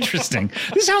 Oh, interesting.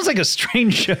 This sounds like a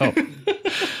strange show,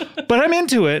 but I'm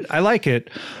into it. I like it.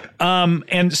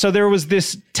 And so there was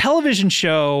this television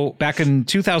show back in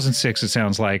 2006. It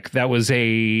sounds like that was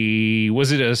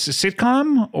was it a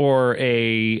sitcom or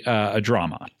a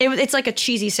drama? It's like a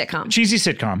cheesy sitcom. Cheesy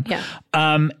sitcom. Yeah.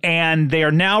 And they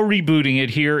are now rebooting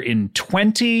it here in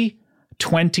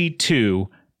 2022.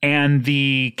 And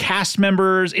the cast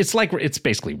members, it's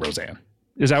basically Roseanne.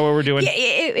 Is that what we're doing?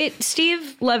 Yeah,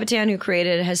 Steve Levitan, who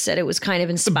created it, has said it was kind of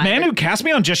inspired. Man who cast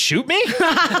me on Just Shoot Me?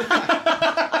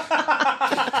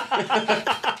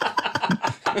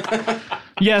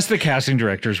 Yes, the casting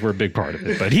directors were a big part of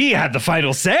it, but he had the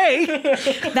final say.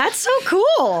 That's so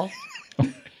cool.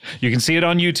 You can see it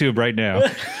on YouTube right now.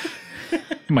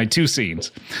 My two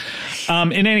scenes.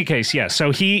 In any case, yes.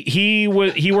 So he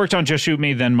worked on Just Shoot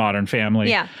Me, then Modern Family.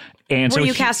 Yeah. And Were so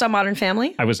you cast on Modern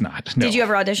Family? I was not. No. Did you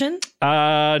ever audition?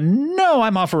 No,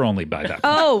 I'm offer only by that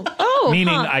point.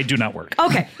 Meaning I do not work.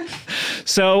 Okay.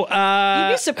 So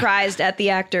You'd be surprised at the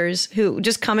actors who,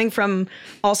 just coming from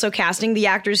also casting, the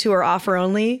actors who are offer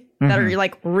only that are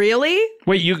like, really?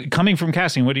 wait, you coming from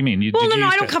casting? What do you mean? Well, no,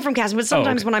 I don't come from casting, but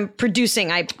sometimes okay. when I'm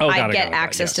producing, I got it, get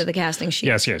access to the casting sheet.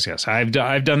 Yes. I've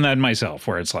done that myself,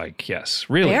 where it's like, yes,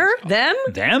 really,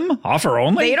 Them? offer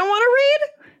only. They don't want to read?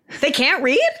 They can't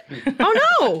read? Oh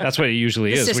no! That's what it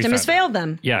usually is. The system has failed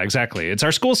them. Yeah, exactly. It's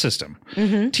our school system.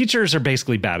 Teachers are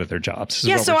basically bad at their jobs.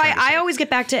 Yeah, so I always get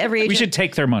back to every agent. We should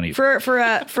take their money. For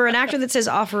an actor that says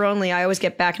offer only, I always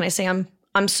get back and I say, I'm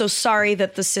so sorry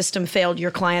that the system failed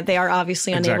your client. They are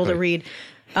obviously unable to read.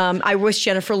 I wish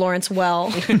Jennifer Lawrence well.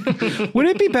 Would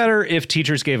it be better if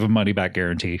teachers gave a money back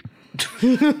guarantee?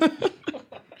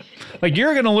 Like,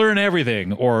 you're going to learn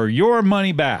everything or your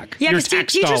money back. Yeah, your because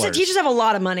tax dollars. teachers have a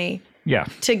lot of money Yeah.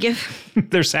 to give.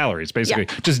 Their salaries, basically.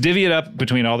 Yeah. Just divvy it up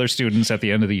between all their students at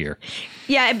the end of the year.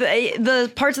 Yeah, but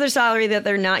the parts of their salary that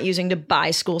they're not using to buy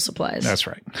school supplies. That's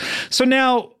right. So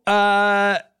now,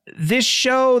 this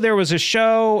show, there was a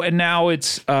show, and now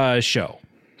it's a show.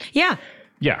 Yeah.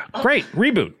 Yeah. Great.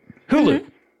 Reboot. Hulu.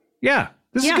 Yeah.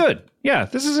 This is Yeah. good. Yeah.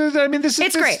 This is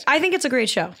It's great. I think it's a great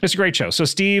show. It's a great show. So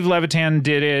Steve Levitan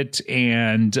did it,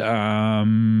 and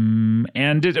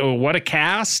what a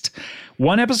cast!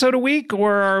 1 episode a week,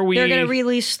 or are we? They're going to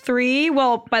release 3.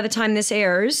 Well, by the time this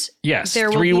airs, Yes,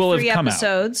 there 3 will will be 3 have come out.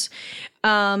 episodes.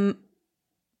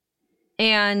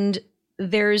 And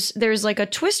there's like a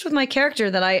twist with my character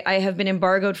that I have been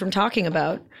embargoed from talking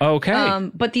about.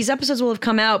 Okay. But these episodes will have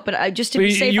come out. But just to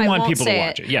be safe, you I want won't people to say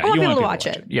watch it. Yeah, I want you people want to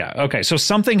watch it. Yeah. Okay. So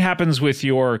something happens with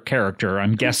your character.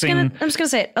 I'm guessing. I'm just gonna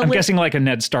say it. I'm guessing like a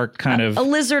Ned Stark kind of. A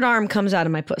lizard arm comes out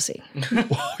of my pussy.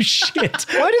 Oh shit!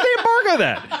 Why did they embargo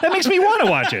that? That makes me want to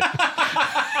watch it.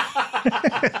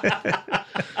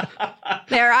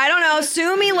 There, I don't know.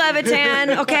 Sue me, Levitan.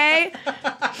 Okay.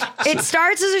 It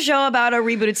starts as a show about a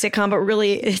rebooted sitcom, but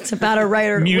really, it's about a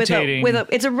writer Mutating.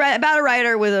 about a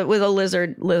writer with a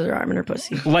lizard arm in her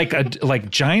pussy. Like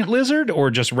giant lizard or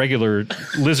just regular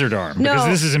lizard arm? No. Because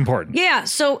this is important. Yeah.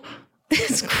 So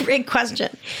it's a great question.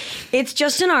 It's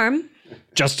just an arm,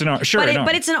 Just an arm. Sure. I know.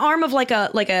 but it's an arm of like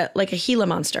a Gila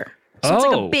monster. So it's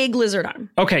like Oh. a big lizard arm.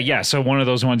 Okay, yeah. So one of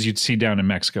those ones you'd see down in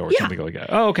Mexico or something like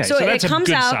that. Oh, okay. So, that's it a comes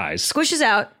good out, size. squishes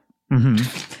out.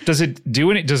 Does it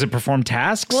do any? Does it perform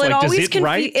tasks? Well, like, does it it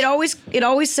write? It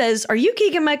always says, "Are you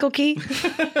Keegan Michael Key?"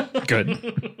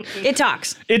 Good. It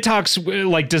talks. It talks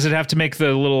like. Does it have to make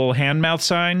the little hand mouth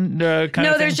sign kind of thing?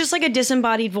 No, there's just like a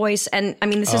disembodied voice, and I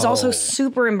mean, this is also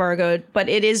super embargoed, but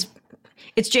it is.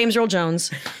 It's James Earl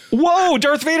Jones. Whoa,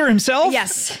 Darth Vader himself?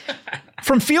 Yes.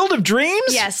 From Field of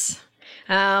Dreams? Yes.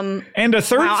 And a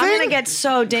third Wow, thing? I'm going to get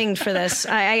so dinged for this.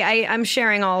 I'm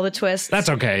sharing all the twists. That's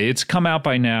okay. It's come out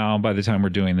by now by the time we're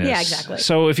doing this. Yeah, exactly.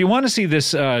 So if you want to see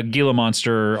this Gila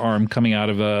monster arm coming out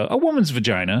of a woman's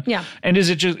vagina. Yeah. And is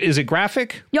it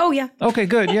graphic? Oh, yeah. Okay,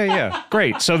 good. Yeah.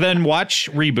 Great. So then watch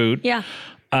Reboot. Yeah.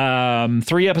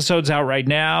 3 episodes out right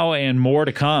now and more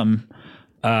to come.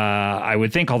 I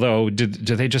would think, although, do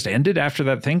they just end it after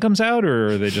that thing comes out, or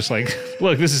are they just like,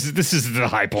 look, this is the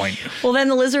high point? Well, then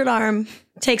the lizard arm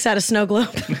takes out a snow globe.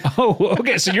 Oh,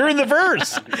 okay. So you're in the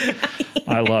verse.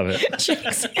 I love it.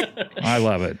 I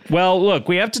love it. Well, look,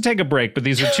 we have to take a break, but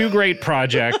these are 2 great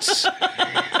projects,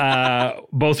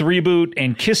 both Reboot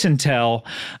and Kiss and Tell.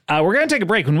 We're going to take a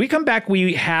break. When we come back,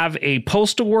 we have a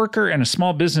postal worker and a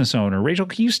small business owner. Rachel,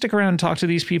 can you stick around and talk to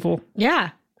these people?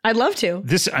 Yeah, I'd love to.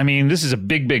 This is a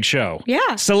big show. Yeah.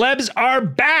 Celebs are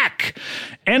back.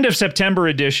 End of September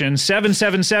edition,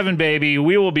 777, baby.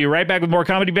 We will be right back with more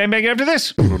Comedy Bang Bang after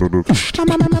this.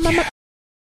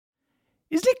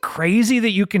 Isn't it crazy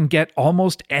that you can get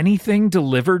almost anything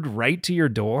delivered right to your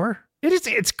door?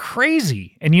 It's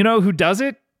crazy. And you know who does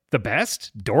it the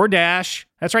best? DoorDash.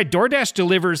 That's right. DoorDash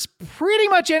delivers pretty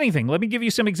much anything. Let me give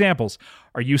you some examples.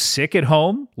 Are you sick at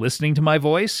home listening to my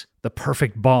voice? The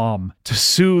perfect balm to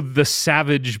soothe the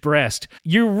savage breast.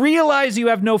 You realize you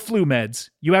have no flu meds.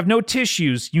 You have no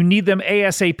tissues. You need them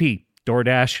ASAP.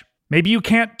 DoorDash. Maybe you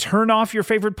can't turn off your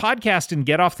favorite podcast and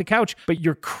get off the couch, but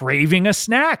you're craving a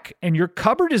snack and your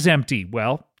cupboard is empty.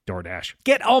 Well, DoorDash.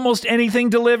 Get almost anything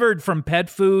delivered, from pet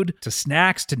food to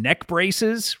snacks to neck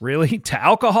braces, really, to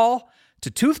alcohol, to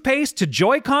toothpaste, to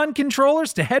Joy-Con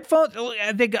controllers, to headphones.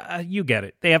 You get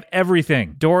it. They have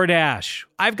everything. DoorDash.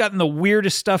 I've gotten the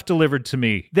weirdest stuff delivered to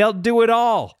me. They'll do it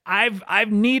all.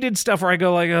 I've needed stuff where I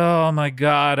go like, oh my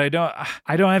God, I don't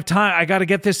have time. I got to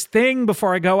get this thing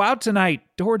before I go out tonight.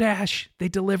 DoorDash. They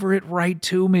deliver it right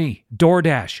to me.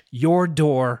 DoorDash. Your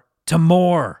door to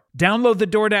more. Download the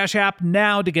DoorDash app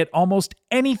now to get almost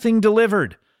anything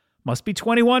delivered. Must be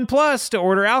 21 plus to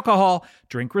order alcohol.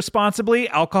 Drink responsibly.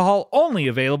 Alcohol only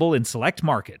available in select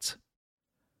markets.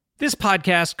 This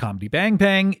podcast, Comedy Bang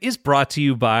Bang, is brought to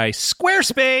you by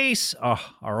Squarespace,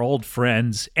 our old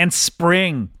friends, and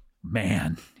Spring.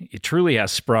 Man, it truly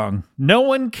has sprung. No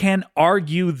one can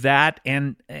argue that.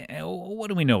 And what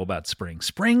do we know about spring?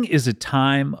 Spring is a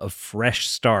time of fresh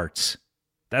starts.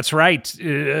 That's right.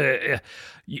 You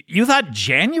thought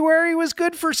January was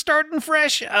good for starting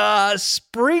fresh?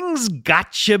 Spring's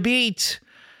gotcha beat.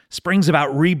 Spring's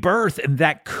about rebirth, and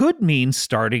that could mean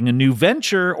starting a new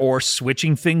venture or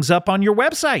switching things up on your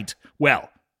website. Well,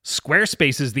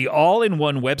 Squarespace is the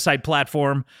all-in-one website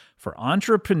platform for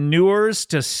entrepreneurs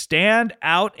to stand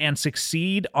out and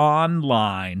succeed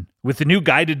online. With the new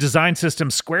guided design system,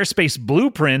 Squarespace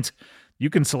Blueprint, you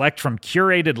can select from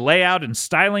curated layout and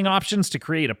styling options to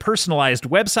create a personalized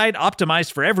website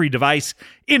optimized for every device,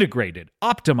 integrated,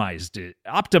 optimized.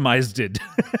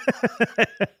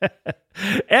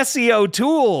 SEO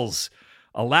tools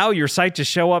allow your site to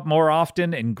show up more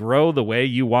often and grow the way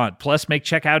you want. Plus, make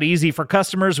checkout easy for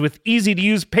customers with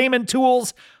easy-to-use payment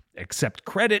tools. Accept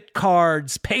credit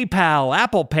cards, PayPal,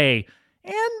 Apple Pay,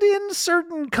 and in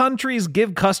certain countries,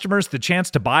 give customers the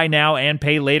chance to buy now and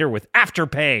pay later with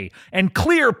Afterpay and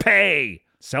ClearPay.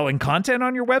 Selling content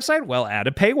on your website? Well, add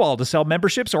a paywall to sell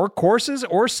memberships or courses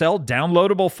or sell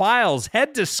downloadable files.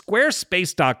 Head to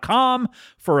squarespace.com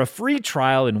for a free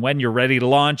trial, and when you're ready to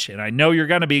launch, and I know you're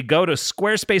going to be, go to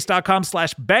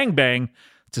squarespace.com/bangbang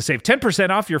to save 10%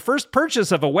 off your first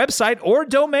purchase of a website or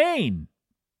domain.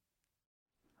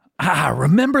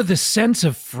 Remember the sense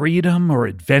of freedom or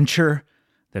adventure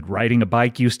that riding a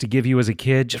bike used to give you as a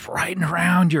kid? Just riding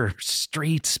around your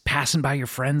streets, passing by your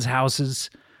friends'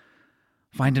 houses,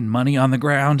 finding money on the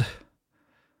ground.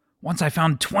 Once I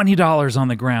found $20 on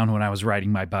the ground when I was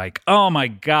riding my bike. Oh my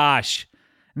gosh.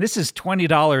 And this is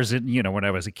 $20 when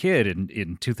I was a kid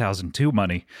in 2002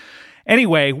 money.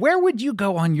 Anyway, where would you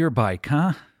go on your bike,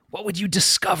 huh? What would you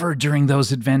discover during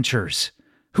those adventures?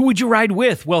 Who would you ride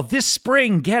with? Well, this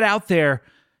spring, get out there,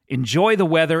 enjoy the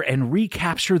weather, and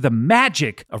recapture the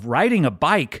magic of riding a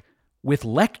bike with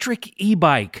Lectric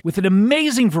e-Bike. With an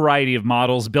amazing variety of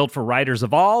models built for riders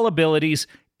of all abilities,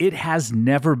 it has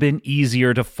never been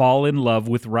easier to fall in love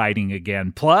with riding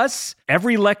again. Plus,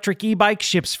 every Lectric e-Bike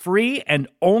ships free and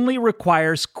only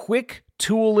requires quick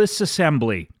toolless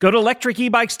assembly. Go to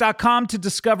electricebikes.com to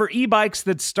discover e-bikes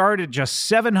that start at just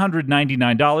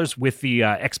 $799 with the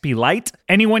XP Lite.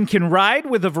 Anyone can ride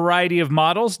with a variety of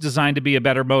models designed to be a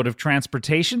better mode of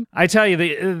transportation. I tell you,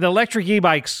 the electric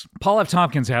e-bikes, Paul F.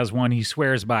 Tompkins has one. He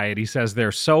swears by it. He says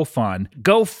they're so fun.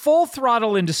 Go full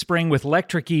throttle into spring with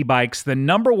electric e-bikes, the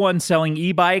 #1 selling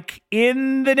e-bike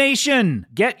in the nation.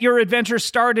 Get your adventure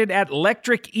started at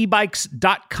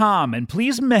electricebikes.com. And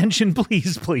please mention,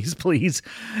 please,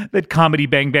 that Comedy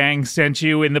Bang Bang sent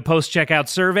you in the post-checkout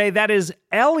survey. That is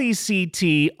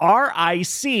LECTRIC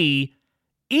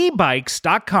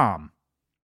ebikes.com.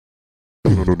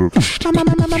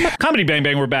 Comedy Bang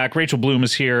Bang, we're back. Rachel Bloom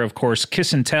is here, of course.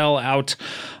 Kiss and Tell out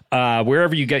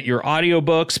wherever you get your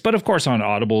audiobooks, but of course on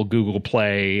Audible, Google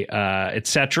Play,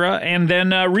 etc. And then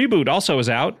Reboot also is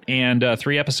out, and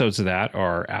 3 episodes of that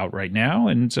are out right now.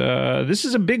 And this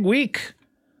is a big week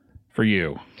for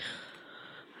you.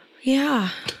 Yeah.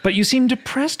 But you seem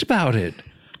depressed about it.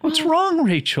 What's wrong,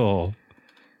 Rachel?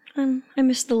 I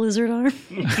missed the lizard arm.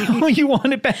 Oh, you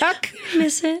want it back?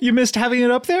 Miss it. You missed having it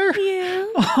up there? Yeah.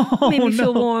 Oh, Made me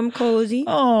feel no. warm, cozy.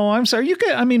 Oh, I'm sorry. You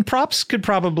could. I mean, Props could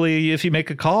probably, if you make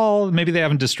a call, maybe they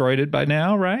haven't destroyed it by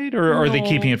now, right? Or are they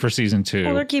keeping it for season 2?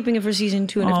 Well, they're keeping it for season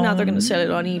 2, and if not, they're going to sell it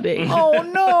on eBay. Oh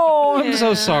no! I'm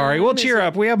so sorry. Well, cheer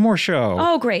up. We have more show.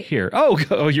 Oh, great. Here.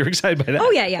 Oh, you're excited by that? Oh,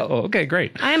 yeah. Oh, okay,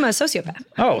 great. I am a sociopath.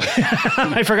 Oh,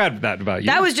 I forgot that about you.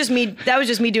 That was just me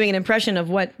doing an impression of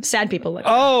what sad people look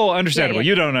like. Oh, understandable. Yeah.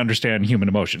 You don't understand human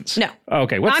emotions. No.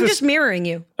 Okay. I'm just mirroring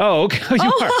you. Oh, okay.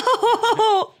 You are.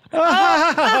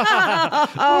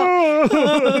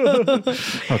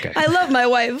 Okay. I love my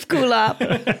wife, Kulop.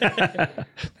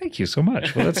 Thank you so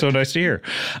much. Well, that's so nice to hear.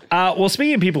 Well,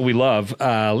 speaking of people we love,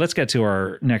 let's get to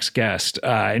our next guest.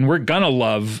 And we're going to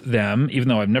love them, even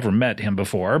though I've never met him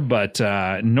before, but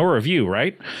nor have you,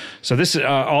 right? So this,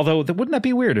 although, wouldn't that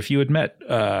be weird if you had met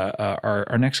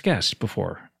our next guest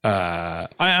before?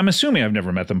 I'm assuming I've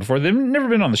never met them before. They've never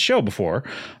been on the show before.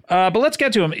 But let's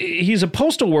get to him. He's a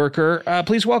postal worker.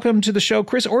 Please welcome to the show,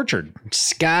 Chris Orchard.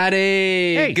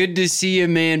 Scotty, Hey. good to see you,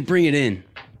 man. Bring it in.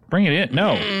 Bring it in.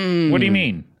 No. What do you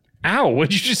mean? Ow,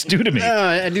 what'd you just do to me?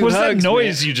 I do What's hugs, that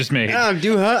noise man. you just made? I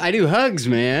do hugs,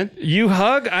 man. You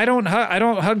hug? I don't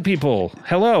hug people.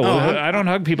 Hello. I don't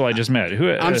hug people I just met.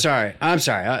 Who? I'm sorry.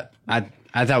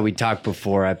 I thought we talked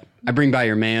before. I bring by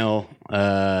your mail.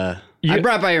 I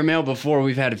brought by your mail before.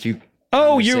 We've had a few.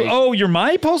 You're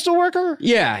my postal worker?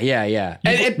 Yeah.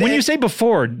 When you say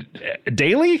before,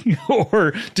 daily?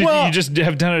 Or did Well- you just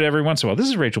have done it every once in a while? This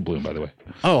is Rachel Bloom, by the way.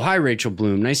 Oh, hi, Rachel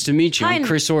Bloom. Nice to meet you. I'm Hi.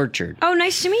 Chris Orchard. Oh,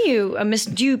 nice to meet you.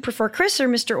 Do you prefer Chris or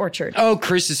Mr. Orchard? Oh,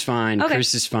 Chris is fine. Okay.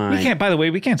 Chris is fine.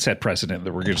 We can't set precedent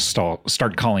that we're going to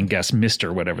start calling guests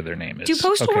Mr. whatever their name is. Do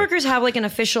postal Okay. workers have like an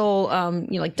official,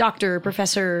 like doctor,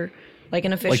 professor, like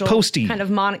an official postie. kind of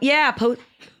Yeah, Or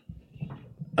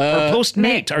postmate.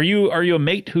 mate. Are you a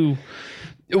mate who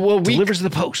Well, delivers the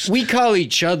post? we call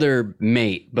each other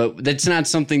mate, but that's not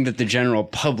something that the general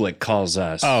public calls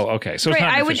us. Oh, okay. So it's Right,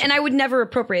 not I would, official. and I would never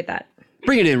appropriate that.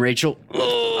 Bring it in, Rachel.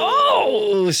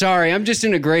 Oh, sorry. I'm just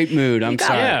in a great mood. I'm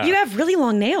sorry. Yeah. You have really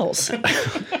long nails.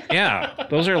 Yeah,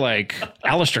 those are like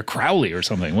Aleister Crowley or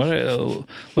something. What?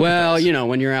 Well, you know,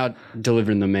 when you're out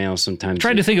delivering the mail, sometimes.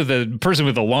 Trying to think of the person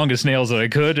with the longest nails that I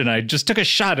could, and I just took a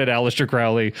shot at Aleister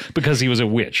Crowley because he was a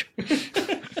witch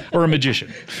or a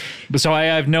magician. So I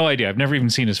have no idea. I've never even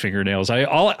seen his fingernails.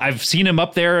 I've seen him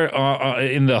up there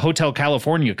in the Hotel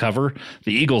California cover,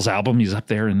 the Eagles album. He's up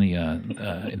there in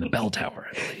the bell tower,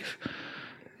 I believe.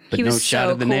 but He no was shot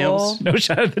so of the cool. nails. No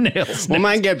shot of the nails. Well,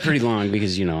 mine get pretty long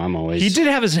because, you know, I'm always. He did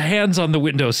have his hands on the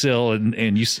windowsill,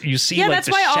 and you see Yeah, like that's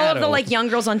the why all shadow. of the like young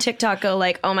girls on TikTok go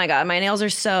like, "Oh my god, my nails are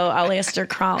so Aleister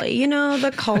Crowley." You know,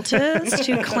 the cultist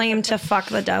who claimed to fuck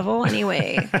the devil.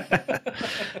 Anyway,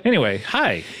 Anyway,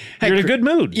 hi. You're in a good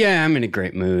mood. Yeah, I'm in a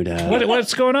great mood.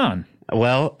 What's going on?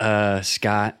 Well,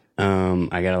 Scott,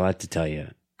 I got a lot to tell you.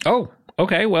 Oh,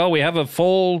 okay. Well, we have a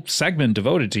full segment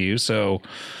devoted to you, so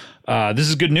this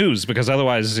is good news because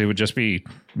otherwise it would just be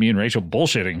me and Rachel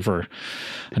bullshitting for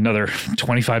another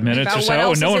 25 minutes About or so. what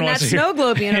else and no is one in wants that to hear. snow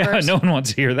globe universe. Yeah, no one wants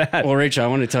to hear that. Well, Rachel, I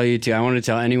want to tell you too. I want to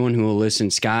tell anyone who will listen,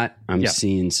 Scott, I'm Yeah.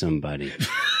 seeing somebody.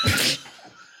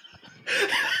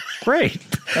 Great.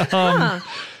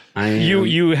 I am,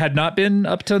 You had not been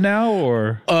up till now,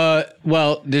 or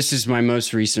well, this is my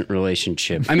most recent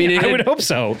relationship. I mean, I would hope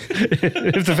so.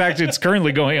 If the fact it's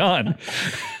currently going on.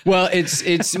 well,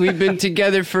 it's we've been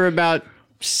together for about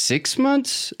 6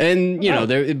 months, and you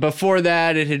know, before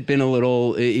that, it had been a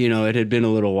little,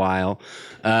 while.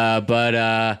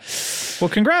 Well,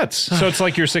 congrats. So it's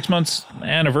like your 6 months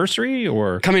anniversary,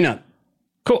 or Coming up.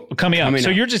 Cool. Coming up. Coming So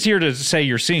up. you're just here to say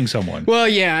you're seeing someone. Well,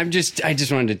 yeah, I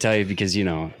just wanted to tell you because,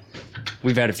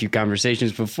 we've had a few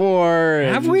conversations before.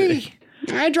 Have we?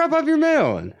 I drop off your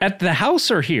mail. At the house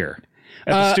or here?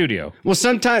 At the studio? Well,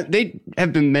 sometimes they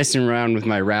have been messing around with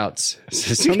my routes.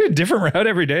 So You get a different route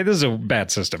every day? This is a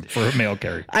bad system for a mail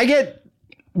carrier.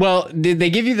 they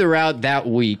give you the route that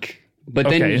week, but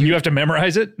Okay, then and you have to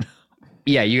memorize it?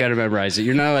 yeah, you got to memorize it.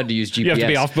 You're not allowed to use GPS. You have to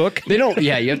be off book? They don't.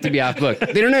 Yeah, you have to be off book.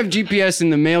 They don't have GPS in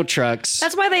the mail trucks.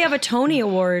 That's why they have a Tony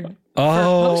Award for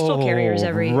postal carriers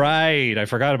every. Right. I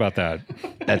forgot about that.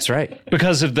 That's right.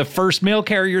 Because of the first mail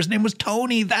carrier's name was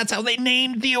Tony. That's how they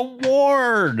named the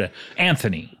award.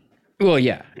 Anthony. Well,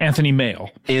 yeah, Anthony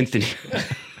Mail. Anthony.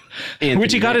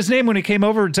 Which he got his name when he came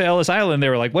over to Ellis Island. They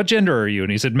were like, "What gender are you?"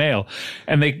 And he said, "Male."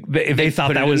 And they thought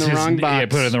put that it was in the his. wrong box. Yeah,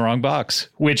 put it in the wrong box.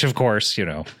 Which, of course,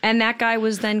 And that guy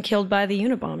was then killed by the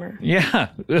Unabomber. Yeah,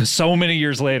 so many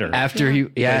years later. After at He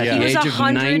the was age of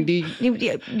 100. 90. Yeah.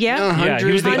 Yeah, he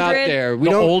was the- about 100. there. We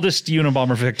The don't. oldest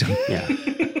Unabomber victim. Yeah.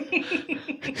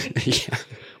 Yeah.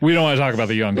 We don't want to talk about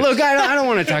the youngest. Look, I don't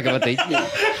want to talk about the.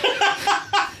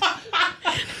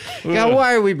 God,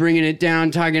 why are we bringing it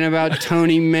down? Talking about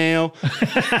Tony Mail.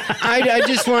 I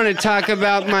just want to talk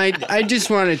about my. I just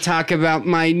want to talk about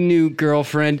my new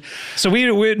girlfriend. So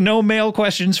we no mail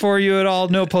questions for you at all.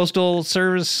 No postal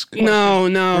service. No.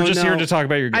 We're just no. here to talk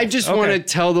about your. I just want to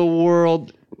tell the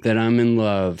world that I'm in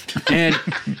love, and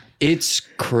it's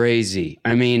crazy.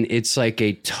 I mean, it's like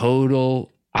a total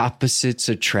opposites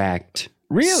attract.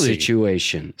 Really?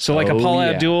 Situation. So like a Oh, Paul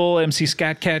yeah. MC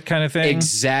Scat Cat kind of thing.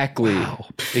 Exactly.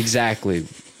 Exactly.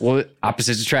 Well,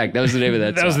 opposites attract. That was the name of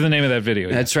that. That was song. the name of that video.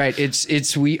 That's right.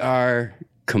 It's we are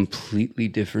completely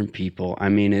different people. I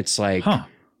mean, it's like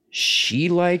she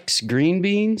likes green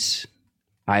beans,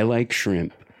 I like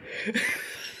shrimp.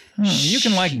 You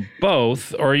can like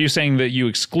both, or are you saying that you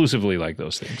exclusively like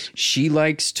those things? She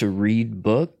likes to read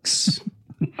books.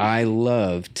 I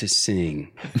love to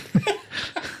sing.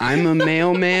 I'm a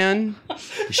mailman.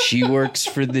 She works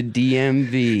for the DMV.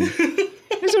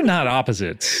 These are not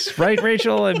opposites, right,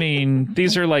 Rachel? I mean,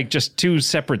 these are like just two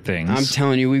separate things. I'm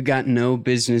telling you, we've got no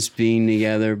business being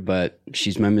together, but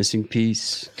she's my missing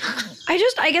piece. I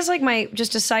guess like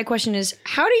just a side question is,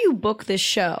 how do you book this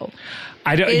show?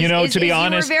 I don't, to be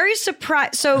honest, you were very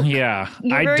surprised. So yeah,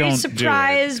 you're I very don't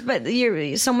surprised, but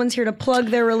someone's here to plug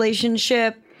their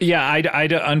relationship. Yeah,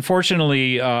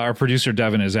 unfortunately, our producer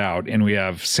Devin is out, and we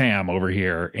have Sam over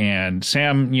here. And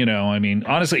Sam, I mean,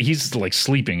 honestly, he's like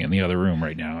sleeping in the other room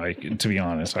right now. To be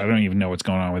honest, I don't even know what's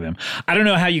going on with him. I don't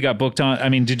know how you got booked on. I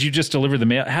mean, did you just deliver the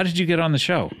mail? How did you get on the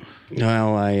show?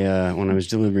 Well, when I was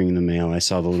delivering the mail, I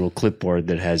saw the little clipboard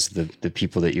that has the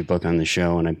people that you book on the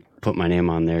show, and I put my name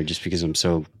on there just because I'm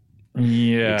so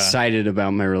excited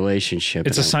about my relationship.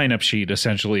 It's a sign-up sheet,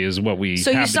 essentially, is what we.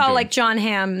 So you have saw been doing. like John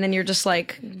Hamm, and then you're just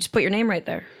like, just put your name right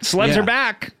there. Celebs Yeah. are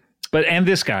back, and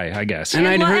this guy, I guess. And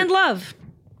I'd heard, And love.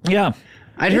 Yeah.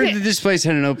 I'd heard that this place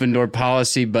had an open door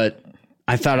policy, but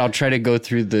I thought I'll try to go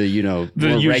through the The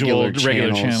more usual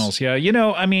regular channels. Yeah.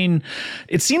 I mean,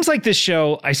 it seems like this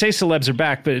show, I say celebs are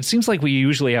back, but it seems like we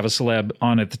usually have a celeb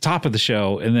on at the top of the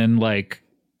show. And then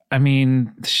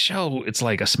the show, it's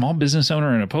like a small business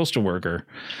owner and a postal worker.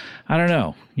 I don't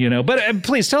know, but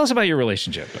please tell us about your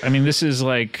relationship. I mean, this is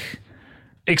like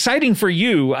exciting for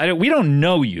you. We don't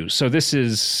know you. So this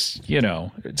is,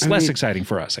 it's less exciting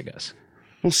for us, I guess.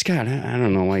 Well, Scott, I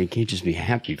don't know why you can't just be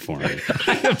happy for me.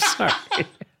 I'm sorry.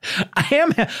 I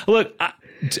am. Look,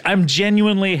 I'm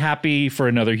genuinely happy for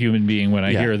another human being when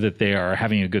I hear that they are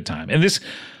having a good time. And this,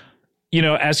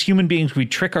 as human beings, we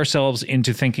trick ourselves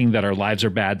into thinking that our lives are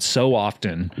bad so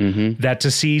often that to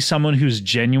see someone who's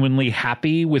genuinely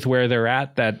happy with where they're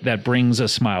at, that brings a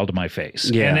smile to my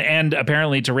face. Yeah. And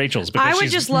apparently to Rachel's, because I would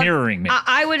she's just love mirroring me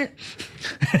I would.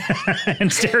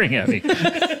 and staring at me.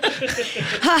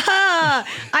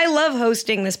 I love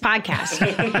hosting this podcast.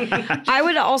 I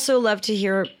would also love to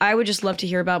hear. I would just love to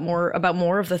hear about more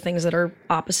of the things that are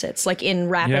opposites, like in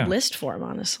rapid list form.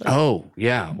 Honestly. Oh,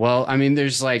 yeah. Well, I mean,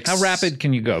 there's like... How rapid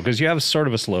can you go? Because you have sort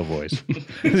of a slow voice.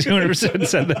 Has you ever said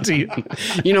that to you?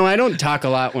 I don't talk a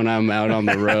lot when I'm out on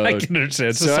the road. I can understand.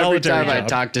 It's a So every solitary time I job.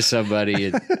 talk to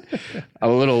somebody, a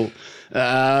little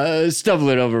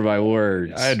stumbling over my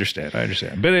words. I understand.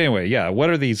 But anyway, yeah. What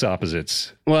are these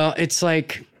opposites? Well, it's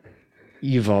like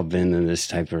you've all been in this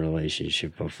type of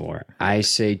relationship before. I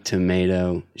say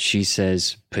tomato, she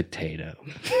says potato.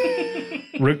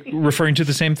 Referring to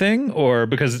the same thing, or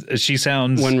because she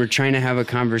sounds? When we're trying to have a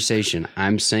conversation,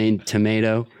 I'm saying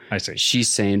tomato. I see. She's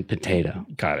saying potato.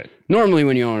 Got it. Normally,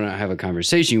 when you want to have a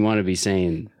conversation, you want to be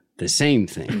saying the same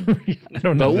thing. I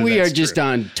don't know. But that we are that's just true.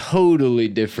 on totally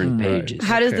different pages.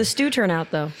 How does the stew turn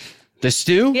out, though? The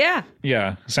stew? Yeah.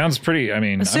 Yeah, sounds pretty. I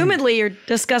mean, Assumedly, you're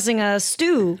discussing a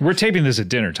stew. we're taping this at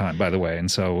dinner time, by the way, and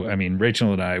so I mean,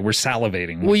 Rachel and I we're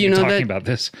salivating. Well, you know talking that- about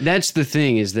this. That's the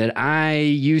thing, is that I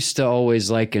used to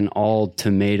always like an all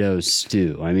tomato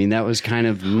stew. I mean, that was kind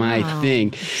of my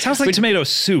thing. Sounds like tomato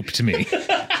soup to me. Is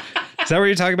that what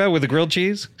you're talking about with the grilled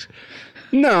cheese?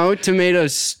 No, tomato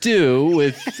stew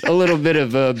with a little bit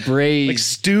of a braised. Like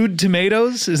stewed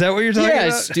tomatoes? Is that what you're talking yeah,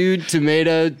 about? stewed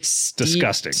tomato. steeped.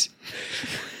 Disgusting.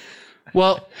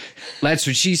 Well, that's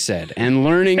what she said. And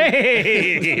learning.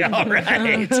 Hey, all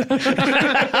right.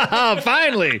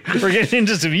 Finally, we're getting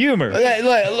into some humor.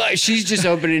 Look, she's just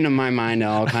opening my mind to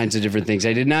all kinds of different things.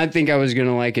 I did not think I was going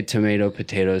to like a tomato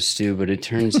potato stew, but it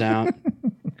turns out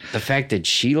the fact that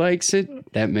she likes it,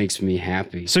 that makes me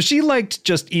happy. So she liked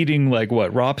just eating like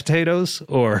what, raw potatoes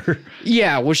or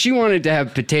Yeah, well, she wanted to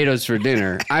have potatoes for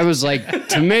dinner. I was like,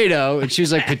 tomato, and she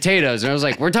was like, potatoes. And I was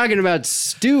like, we're talking about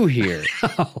stew here.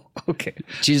 Oh, okay.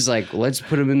 She's like, let's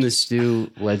put them in the stew.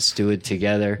 Let's do it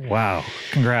together. Wow.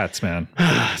 Congrats, man.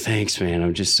 Thanks, man.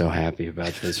 I'm just so happy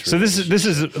about this. So this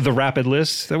is the rapid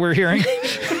list that we're hearing.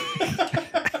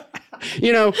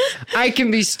 You know, I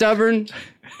can be stubborn.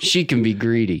 She can be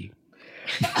greedy.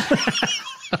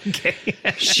 Okay.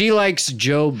 She likes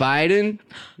Joe Biden.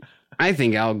 I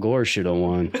think Al Gore should have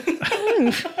won.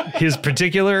 His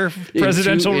particular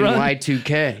presidential in run.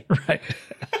 Y2K. Right.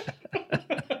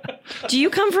 Do you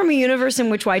come from a universe in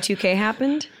which Y2K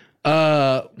happened?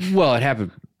 Well, it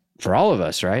happened for all of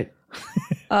us, right?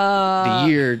 The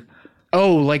year.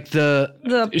 Oh, like the.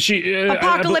 The She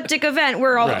apocalyptic event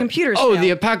where all the Right. computers Oh, failed.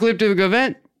 the apocalyptic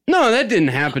event? No, that didn't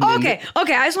happen. Okay.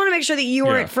 I just want to make sure that you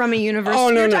weren't Yeah. from a universe. Oh,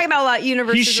 We no, were no. talking about a lot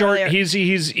universes He's short. earlier. He's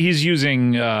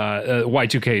using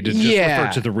Y2K to just Yeah.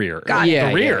 refer to the rear. Got it. Yeah,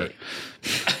 the rear. yeah.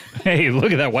 Hey,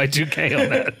 look at that Y2K on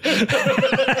that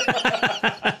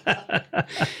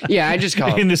Yeah, I just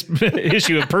call in it. this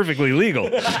issue of Perfectly Legal.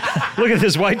 Look at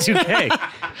this Y2K.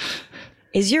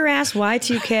 Is your ass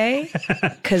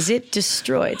Y2K? Because it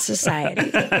destroyed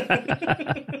society.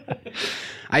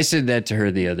 I said that to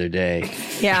her the other day.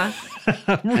 Yeah.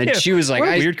 And she was like, What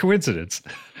a weird coincidence.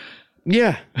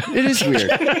 Yeah, it is weird.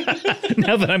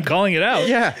 Now that I'm calling it out.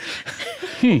 Yeah.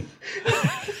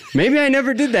 Maybe I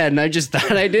never did that, and I just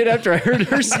thought I did after I heard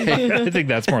her say it. I think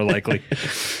that's more likely.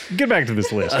 Get back to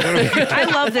this list. I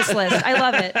love this list. I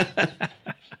love it.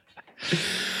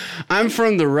 I'm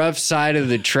from the rough side of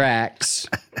the tracks.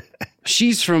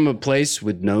 She's from a place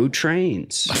with no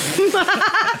trains.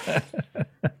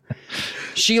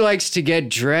 She likes to get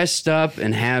dressed up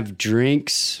and have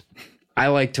drinks. I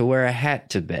like to wear a hat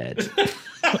to bed.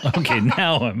 Okay,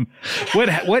 now I'm.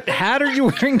 What hat are you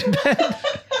wearing to bed?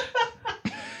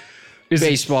 Is it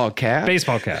Baseball cap.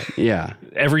 baseball cap Yeah.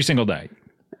 every single night.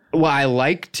 Well, I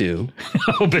like to.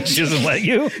 Oh, but she doesn't let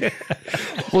you.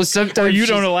 Well, sometimes You she's-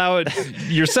 don't allow it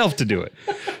yourself to do it.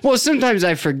 Well, sometimes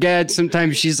I forget.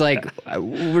 Sometimes she's like,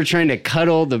 we're trying to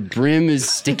cuddle. The brim is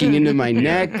sticking into my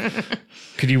neck.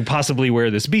 Could you possibly wear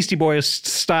this Beastie Boys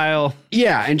style?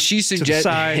 Yeah, and she suggested.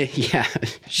 side. Yeah,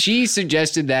 she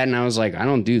suggested that, and I was like, I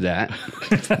don't do that.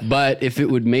 But if it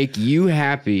would make you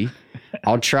happy,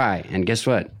 I'll try. And guess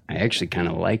what? I actually kind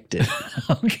of liked it.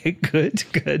 Okay, good.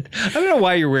 I don't know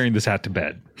why you're wearing this hat to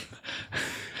bed.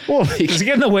 Well, Does it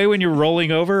get in the way when you're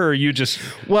rolling over, or are you just?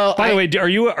 Well, by the way, are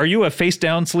you a face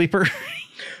down sleeper?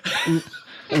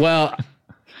 well,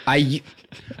 I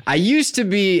used to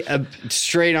be a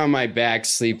straight on my back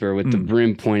sleeper with the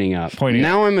brim pointing up.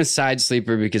 Now I'm a side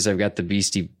sleeper because I've got the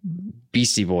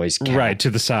Beastie Boys cap. Right, to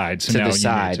the side. So To now the you need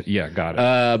side. yeah, got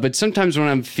it. But sometimes when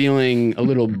I'm feeling a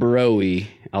little broy,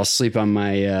 I'll sleep on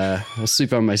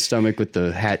my stomach with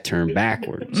the hat turned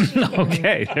backwards.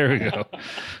 Okay, there we go.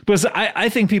 But I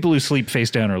think people who sleep face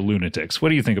down are lunatics. What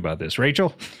do you think about this,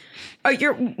 Rachel?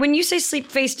 When you say sleep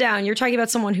face down, you're talking about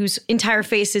someone whose entire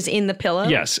face is in the pillow?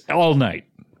 Yes, all night,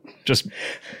 just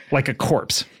like a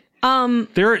corpse.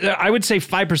 I would say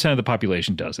 5% of the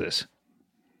population does this.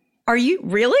 Are you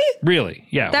really? Really?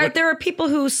 Yeah. There are people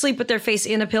who sleep with their face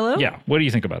in a pillow? Yeah. What do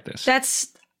you think about this?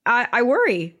 I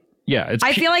worry. Yeah, it's.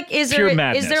 I feel like is pure there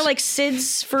madness. like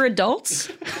SIDS for adults?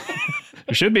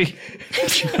 There should be.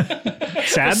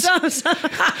 Sads?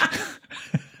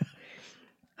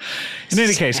 In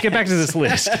any case, get back to this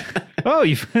list. Oh,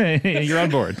 you're on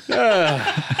board.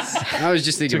 I was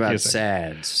just thinking Took you about a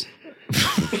second. SADS.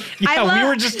 Yeah, we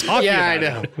were just talking Yeah, about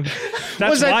I know. it. That's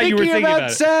Was I why you were thinking thinking about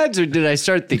about it. SADS, or did I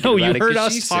start thinking No, about you it? heard 'cause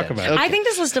us she talk said about it. I think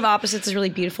this list of opposites is really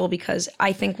beautiful because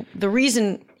I think the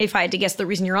reason, if I had to guess the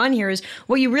reason you're on here is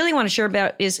what you really want to share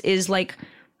about is like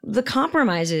the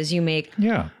compromises you make.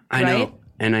 Yeah. I Right? know.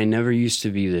 And I never used to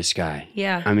be this guy.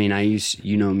 Yeah. I mean,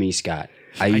 you know me, Scott.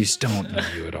 I don't know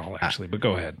you at all, actually, but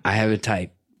go ahead. I have a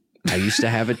type. I used to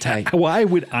have a type. Why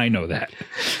would I know that?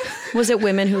 Was it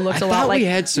women who looked I a lot thought like we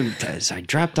had some. I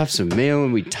dropped off some mail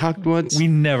and we talked once.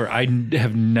 I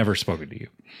have never spoken to you.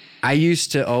 I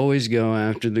used to always go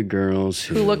after the girls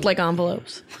who looked like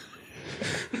envelopes?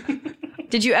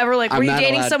 Did you ever were I'm you not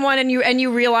dating allowed- someone and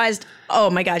you realized, oh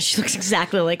my god, she looks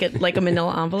exactly like a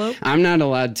manila envelope? I'm not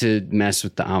allowed to mess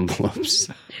with the envelopes.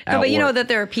 No, but you know work. that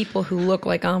there are people who look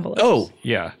like envelopes. Oh,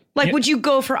 Yeah. Like, would you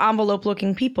go for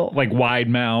envelope-looking people? Like wide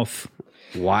mouth.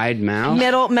 wide mouth.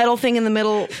 Metal thing in the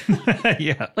middle,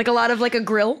 Yeah. like a lot of like a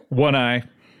grill. One eye.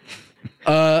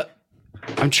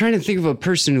 I'm trying to think of a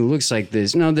person who looks like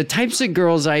this. No, the types of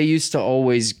girls I used to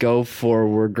always go for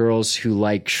were girls who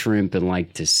like shrimp and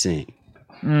like to sing.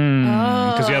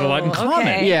 Because you had a lot in common.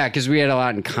 okay. Yeah, because we had a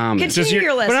lot in common. Continue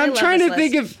your list. But I I'm love trying this to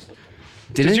think list. of.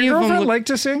 Did Does any your of them girlfriend look- like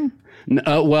to sing?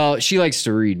 Well, she likes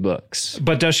to read books.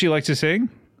 But does she like to sing?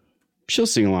 She'll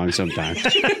sing along sometimes.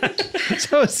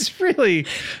 So it's really.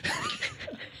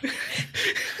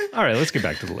 All right, let's get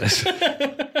back to the list.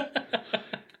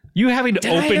 You having to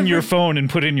open your phone and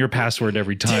put in your password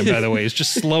every time, by the way, is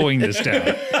just slowing this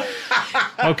down.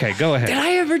 Okay, go ahead. Did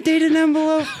I ever date an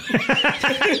envelope?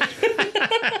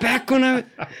 Back when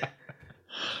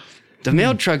the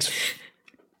mail trucks.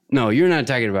 No, you're not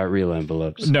talking about real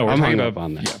envelopes. No, we're I'm talking hung about up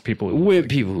on that. Yeah, people who With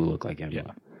people who look like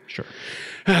envelopes. Sure.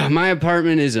 My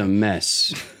apartment is a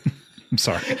mess. I'm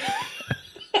sorry.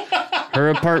 Her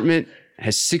apartment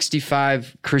has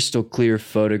 65 crystal clear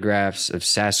photographs of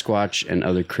Sasquatch and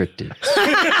other cryptids.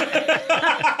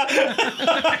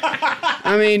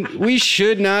 I mean, we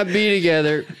should not be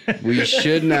together. We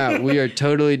should not. We are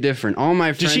totally different. All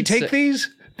my friends. Did she take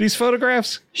these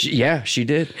photographs? Yeah, she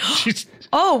did. She's,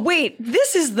 Oh wait,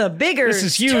 this is the bigger. this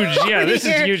is huge. Yeah, this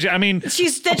is huge. I mean, She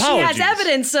has apologies.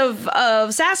 evidence of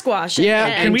Sasquatch.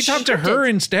 Yeah, Can we talk to her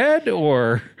instead,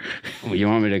 or Well, you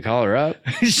want me to call her up?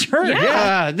 sure?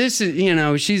 Yeah. This is,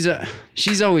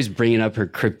 she's always bringing up her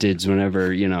cryptids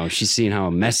whenever, she's seeing how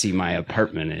messy my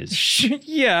apartment is.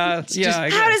 Yeah. Yeah. I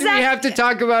How guess. does Do we that have to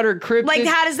talk about her cryptids? like?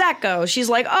 How does that go? She's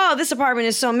like, oh, this apartment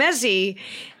is so messy.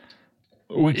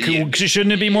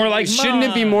 Shouldn't it be more like? Shouldn't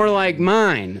it be more like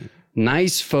mine?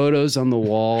 Nice photos on the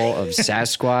wall of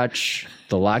Sasquatch,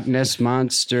 the Loch Ness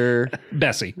Monster,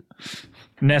 Bessie?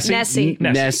 Nessie. Nessie.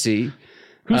 Nessie.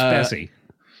 Who's Bessie?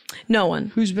 No one.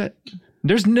 Who's bet?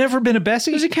 There's never been a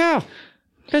Bessie. There's a cow.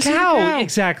 There's a cow. cow.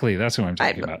 Exactly. That's what I'm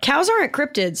talking about. Cows aren't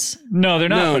cryptids. No, they're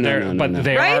not. No, but no, they're, no, no, but no.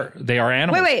 they Right? are. They are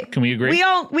animals. Wait. Can we agree?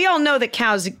 We all know that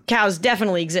cows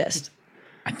definitely exist.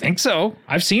 I think so.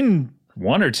 I've seen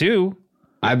one or two.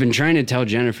 I've been trying to tell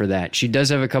Jennifer that. She does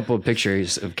have a couple of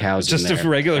pictures of cows Just in of there.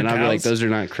 regular and I'll be like, cows? those are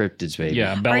not cryptids, baby.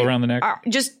 Yeah, bell Right? around the neck.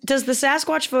 Does the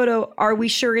Sasquatch photo? Are we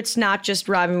sure it's not just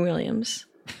Robin Williams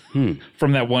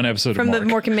From that one episode from of the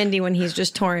Mork and Mindy when he's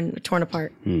just torn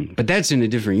apart? But that's in a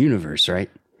different universe, right?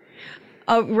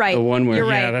 Oh, right. The one where- You're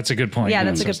right. Yeah, that's a good point. Yeah,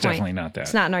 that's So a good it's point. definitely not that.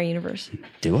 It's not in our universe.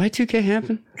 Do Y2K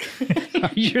happen?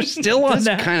 You're still on Does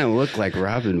that. kind of look like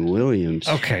Robin Williams.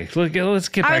 Okay, let's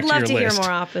get I back would love to to your hear list.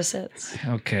 more opposites.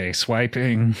 Okay,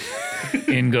 swiping.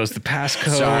 In goes the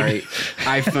passcode. Sorry,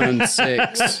 iPhone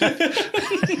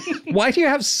 6. Why do you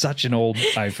have such an old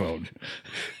iPhone?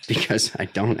 Because I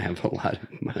don't have a lot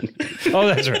of money. Oh,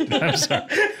 that's right. I'm sorry.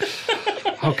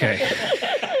 Okay.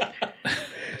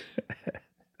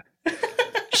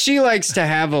 She likes to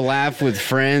have a laugh with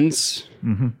friends.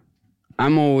 Mm-hmm.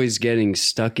 I'm always getting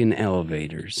stuck in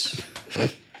elevators.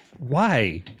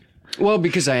 Why? Well,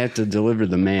 because I have to deliver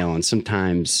the mail, and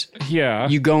sometimes Yeah.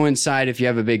 you go inside. If you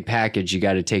have a big package, you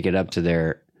got to take it up to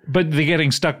their. But the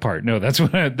getting stuck part. No, that's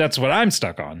what I'm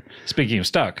stuck on. Speaking of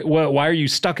stuck, why are you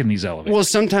stuck in these elevators? Well,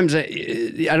 sometimes I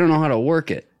don't know how to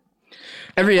work it.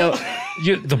 Every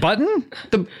The button?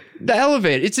 the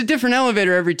elevator. It's a different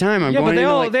elevator every time. I'm Yeah, going but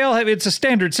into they all have. It's a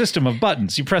standard system of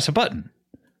buttons. You press a button.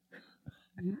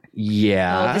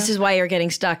 Yeah. Oh, this is why you're getting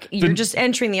stuck. You're just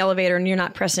entering the elevator and you're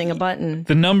not pressing a button.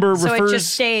 The number So refers. it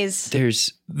just stays.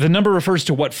 There's. The number refers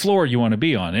to what floor you want to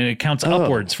be on, and it counts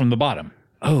upwards from the bottom.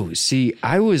 Oh, see,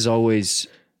 I would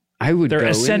They're go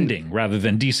ascending rather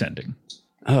than descending.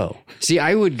 See,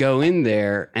 I would go in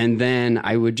there and then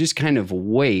I would just kind of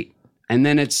wait. And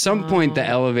then at some point, the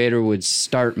elevator would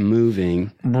start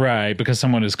moving. Right, because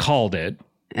someone has called it.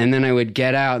 And then I would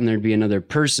get out and there'd be another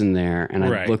person there. And I'd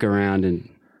Right. look around and,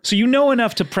 So you know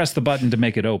enough to press the button to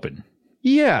make it open.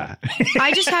 yeah.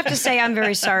 I just have to say I'm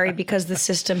very sorry because the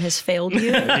system has failed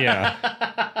you. Yeah.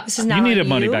 This is not You need a on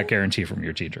money you. back guarantee from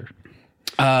your teacher.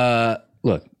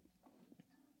 Look,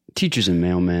 Teachers and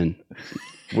mailmen,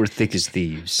 we're thick as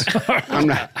thieves. I'm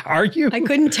not. Are you? I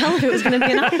couldn't tell if it was going to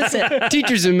be an opposite.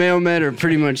 Teachers and mailmen are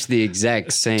pretty much the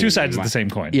exact same. Two sides of the same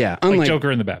coin. Yeah, like unlike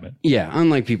Joker and the Batman. Yeah,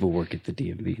 unlike people work at the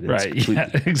DMV. That's Right. Yeah,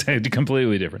 exactly.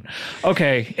 Completely different.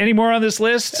 Okay. Any more on this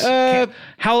list?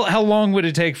 How long would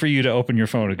it take for you to open your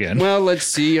phone again? Well, let's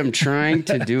see. I'm trying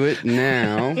to do it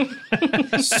now.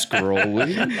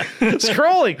 Scrolling.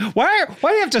 Scrolling. Why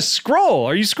do you have to scroll?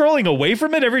 Are you scrolling away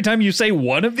from it every time you say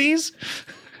one of these?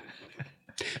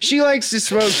 She likes to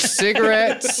smoke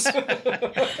cigarettes.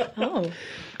 Oh.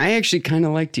 I actually kind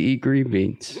of like to eat green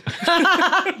beans.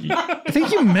 I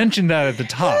think you mentioned that at the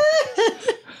top.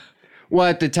 Well,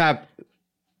 at the top,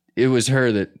 it was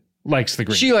her that Likes the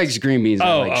green. she likes green beans.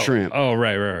 I like shrimp. Oh,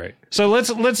 right. So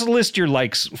let's list your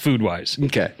likes food wise.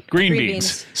 Okay, Green Green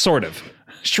beans, beans. sort of.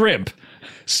 Shrimp,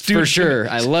 stewed for sure.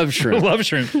 I love shrimp. love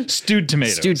shrimp. Stewed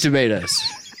tomatoes. Stewed tomatoes.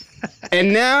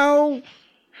 And now,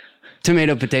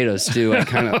 tomato potato stew. I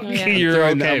kind of You're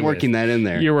okay. I'm working that in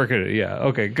there. You're working it. Yeah.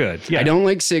 Okay. Good. Yeah. I don't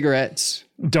like cigarettes.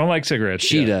 don't like cigarettes.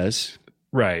 She yeah. does.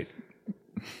 Right.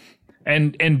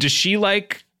 And does she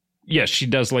like? Yes, she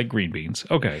does like green beans.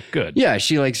 Okay, good. Yeah,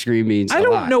 she likes green beans. I a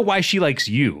don't lot. know why she likes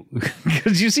you,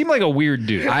 because you seem like a weird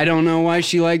dude. I don't know why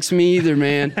she likes me either,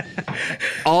 man.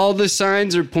 All the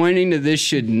signs are pointing to this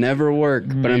should never work,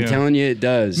 but I'm Yeah. telling you it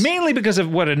does. Mainly because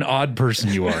of what an odd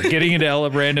person you are, getting into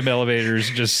random elevators,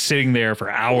 just sitting there for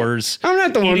hours. I'm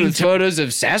not the one eating with photos of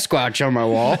Sasquatch on my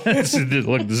wall.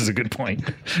 Look, this is a good point.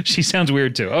 She sounds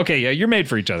weird too. Okay, yeah, you're made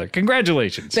for each other.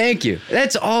 Congratulations. Thank you.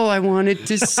 That's all I wanted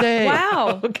to say.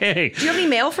 Wow. Okay. Do you have any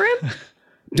mail for him?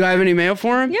 Do I have any mail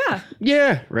for him? Yeah.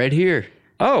 Yeah, right here.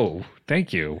 Oh,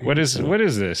 thank you. What is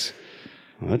this?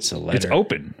 Well, that's a letter. It's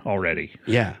open already.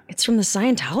 Yeah. It's from the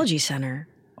Scientology Center.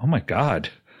 Oh my God.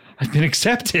 I've been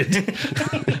accepted.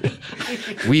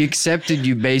 We accepted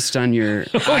you based on your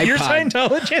iPod. You're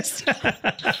Scientologist?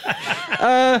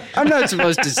 I'm not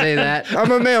supposed to say that.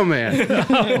 I'm a mailman.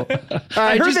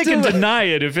 I heard just they can do it. deny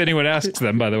it if anyone asks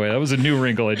them, by the way. That was a new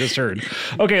wrinkle I just heard.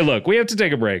 Okay, look, we have to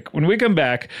take a break. When we come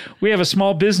back, we have a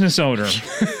small business owner.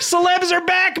 Celebs are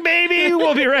back, baby!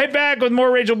 We'll be right back with more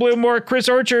Rachel Bloom, more Chris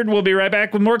Orchard. We'll be right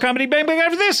back with more Comedy Bang Bang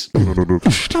after this.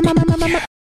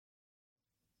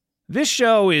 This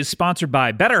show is sponsored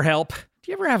by BetterHelp.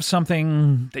 Do you ever have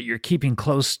something that you're keeping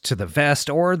close to the vest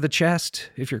or the chest?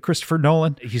 If you're Christopher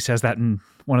Nolan, he says that in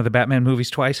one of the Batman movies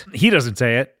twice. He doesn't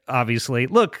say it, obviously.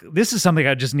 Look, this is something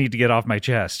I just need to get off my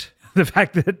chest. The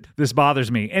fact that this bothers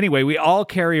me. Anyway, we all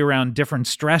carry around different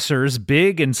stressors,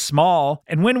 big and small,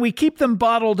 and when we keep them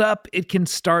bottled up, it can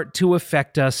start to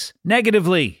affect us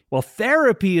negatively. Well,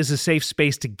 therapy is a safe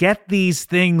space to get these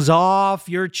things off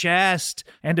your chest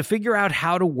and to figure out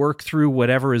how to work through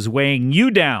whatever is weighing you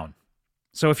down.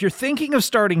 So if you're thinking of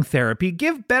starting therapy,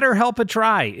 give BetterHelp a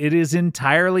try. It is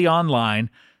entirely online,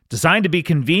 designed to be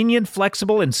convenient,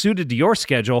 flexible, and suited to your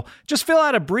schedule. Just fill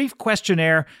out a brief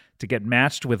questionnaire to get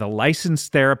matched with a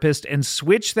licensed therapist and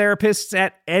switch therapists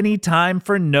at any time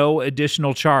for no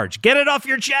additional charge. Get it off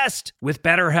your chest with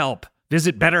BetterHelp.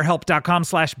 Visit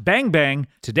BetterHelp.com/bangbang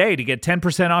today to get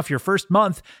 10% off your first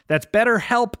month. That's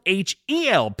BetterHelp,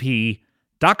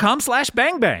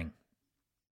 HELP.com/bangbang.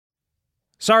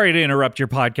 Sorry to interrupt your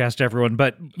podcast, everyone,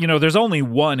 but, there's only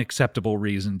one acceptable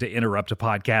reason to interrupt a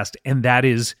podcast, and that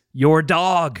is your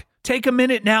dog. Take a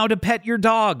minute now to pet your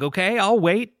dog, okay? I'll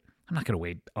wait. I'm not going to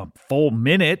wait a full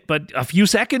minute, but a few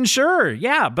seconds, sure.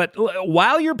 Yeah, but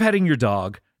while you're petting your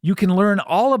dog, you can learn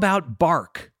all about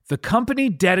Bark, the company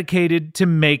dedicated to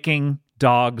making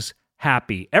dogs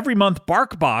happy. Every month,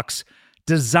 BarkBox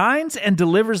designs and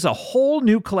delivers a whole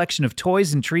new collection of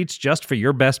toys and treats just for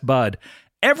your best bud.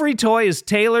 Every toy is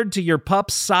tailored to your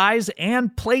pup's size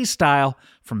and play style,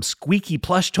 from squeaky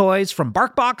plush toys from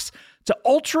BarkBox to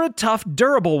ultra-tough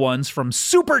durable ones from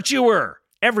Super Chewer.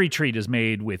 Every treat is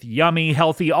made with yummy,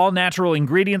 healthy, all-natural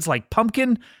ingredients like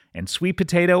pumpkin and sweet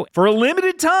potato. For a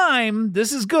limited time,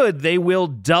 this is good, they will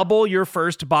double your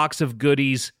first box of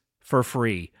goodies for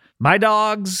free. My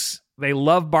dogs, they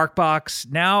love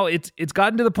BarkBox. Now it's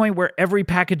gotten to the point where every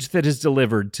package that is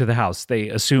delivered to the house, they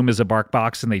assume is a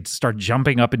BarkBox, and they start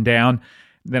jumping up and down.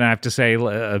 Then I have to say,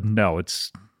 no,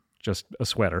 it's just a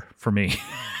sweater for me.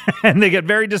 And they get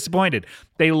very disappointed.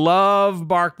 They love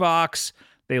BarkBox.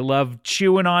 They love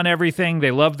chewing on everything.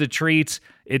 They love the treats.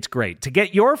 It's great. To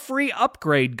get your free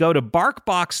upgrade, go to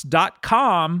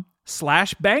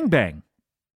BarkBox.com/bangbang.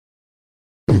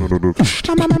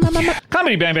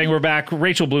 Comedy Bang Bang, we're back.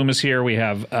 Rachel Bloom is here. We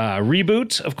have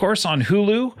Reboot, of course, on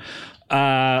Hulu,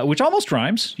 which almost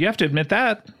rhymes. You have to admit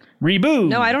that. Reboot.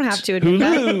 No, I don't have to admit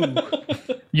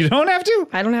Hulu. You don't have to?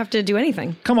 I don't have to do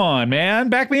anything. Come on, man.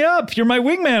 Back me up. You're my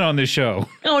wingman on this show.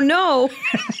 Oh, no.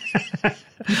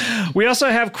 We also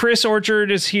have Chris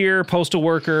Orchard is here, postal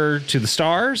worker to the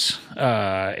stars.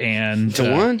 And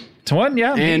To one? To one,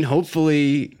 yeah. And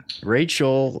hopefully,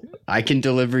 Rachel, I can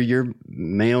deliver your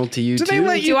mail to you Do too. they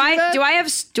let you Do I that? have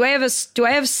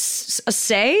a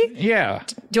say? Yeah.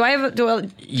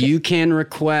 You can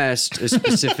request a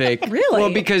specific. Really?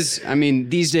 Well, because I mean,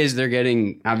 these days they're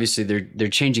getting obviously they're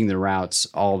changing the routes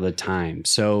all the time,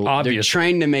 so they're Obviously.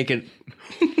 trying to make it.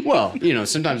 Well,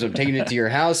 sometimes I'm taking it to your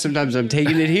house, sometimes I'm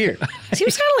taking it here.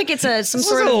 Seems kind of like it's some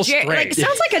sort a little of strange. it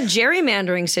sounds like a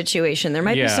gerrymandering situation. There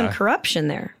might be Yeah. some corruption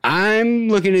there. I'm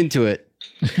looking into it.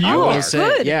 You Oh, are.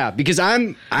 good. Yeah, because I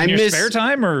In your miss spare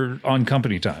time or on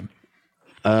company time?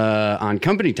 on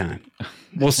company time.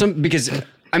 Well, sometimes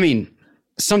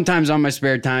on my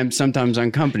spare time, sometimes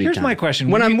on company Here's time. my question.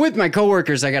 When When I'm with my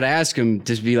coworkers, I got to ask them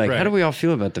to be like, Right. how do we all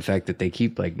feel about the fact that they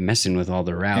keep like messing with all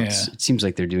the routes? Yeah. It seems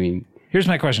like they're doing. Here's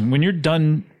my question. When you're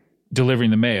done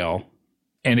delivering the mail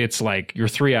and it's like you're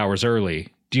 3 hours early,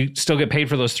 do you still get paid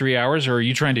for those 3 hours, or are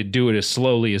you trying to do it as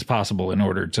slowly as possible in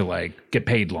order to like get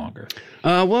paid longer?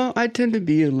 Well, I tend to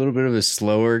be a little bit of a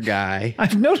slower guy.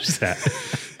 I've noticed that.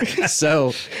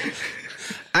 So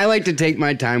I like to take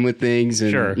my time with things,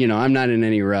 and Sure. I'm not in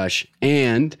any rush.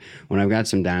 And when I've got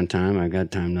some downtime, I've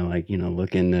got time to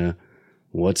look into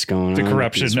what's going on. with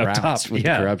corruption these up routes, top. with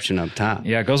Yeah. the corruption up top.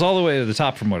 Yeah, it goes all the way to the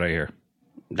top from what I hear.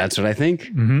 That's what I think.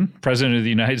 President of the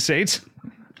United States.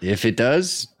 If it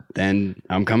does, then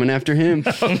I'm coming after him.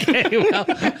 Okay, well,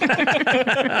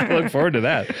 I look forward to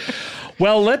that.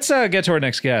 Well, let's get to our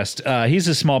next guest. He's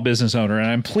a small business owner, and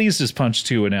I'm pleased as punch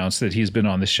to announce that he's been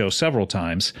on this show several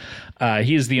times.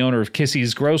 He is the owner of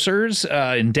Kissy's Grocers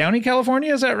in Downey,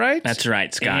 California. Is that right? That's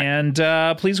right, Scott.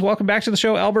 And please welcome back to the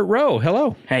show, Albert Rowe.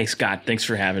 Hello. Hey, Scott, thanks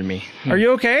for having me. Are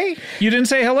you okay? You didn't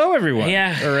say hello, everyone.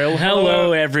 Yeah. Or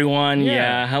hello, everyone. Yeah.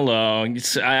 Yeah, hello.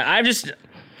 I've just...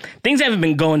 Things haven't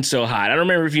been going so hot. I don't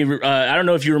remember if you... I don't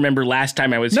know if you remember last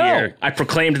time I was No. here. I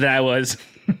proclaimed that I was...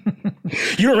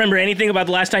 You don't remember anything about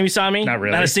the last time you saw me? Not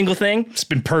really. Not a single thing? It's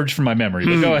been purged from my memory,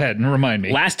 but go ahead and remind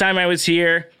me. Last time I was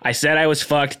here, I said I was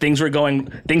fucked. Things were going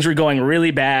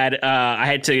really bad. I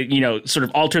had to, sort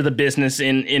of alter the business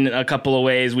in a couple of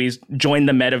ways. We joined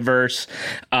the metaverse.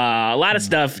 A lot of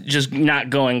stuff just not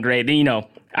going great.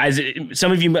 As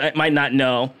some of you might not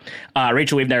know,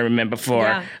 Rachel, we've never met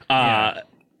before. Yeah.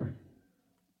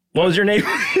 What was your name?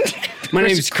 My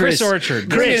name's Chris. Orchard.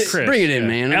 Bring Chris. it in,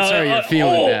 man. I'm sorry you're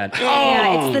feeling bad.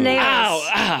 Yeah, it's the nails.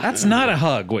 Ow. That's not a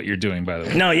hug, what you're doing, by the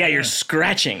way. No, yeah, you're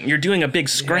scratching. You're doing a big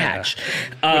scratch.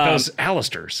 With those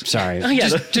Alistairs. Sorry. yeah,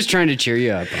 just trying to cheer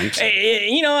you up.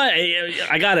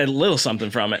 I got a little something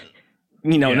from it.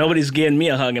 Nobody's given me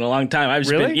a hug in a long time. I've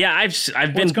Really? been,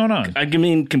 I've been. What's going on? I've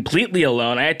been completely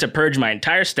alone. I had to purge my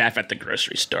entire staff at the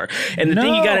grocery store. And the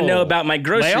thing you got to know about my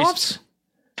grocery Layoffs?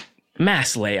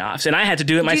 mass layoffs, and I had to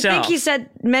do it Do you myself. think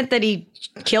he meant that he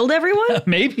killed everyone?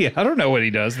 Maybe. I don't know what he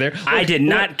does there. I did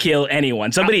not kill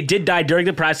anyone. Somebody did die during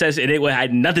the process, and it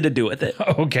had nothing to do with it.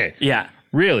 Okay. Yeah.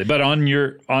 Really? But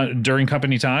during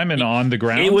company time and on the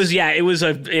ground? It was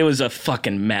a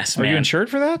fucking mess, Are man. you insured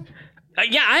for that?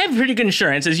 Yeah, I have pretty good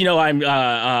insurance. As you know,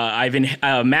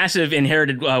 I've massive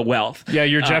inherited wealth. Yeah,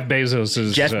 you're Jeff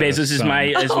Bezos'. Jeff Bezos is son.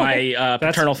 my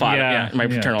paternal father. Yeah, my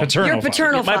paternal. Your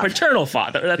paternal My father. paternal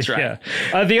father. That's right.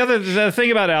 Yeah. The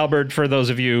thing about Albert, for those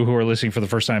of you who are listening for the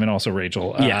first time, and also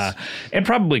Rachel, Yes. and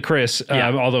probably Chris,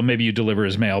 although maybe you deliver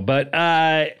his mail, but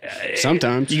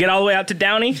Sometimes You get all the way out to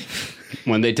Downey.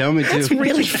 when they tell me That's to.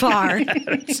 really far.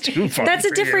 it's too far. That's a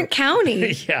for you. different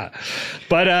county. Yeah.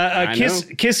 But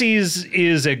Kissy's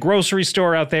is a grocery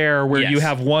store out there where Yes. you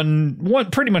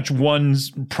have pretty much one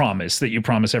promise that you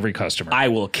promise every customer. I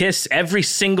will kiss every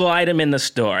single item in the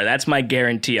store. That's my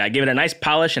guarantee. I give it a nice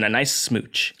polish and a nice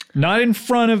smooch. Not in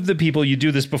front of the people. You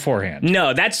do this beforehand.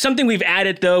 No, that's something we've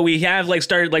added though. We have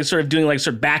started sort of doing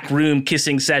back room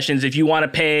kissing sessions if you want to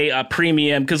pay a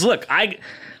premium. Because look,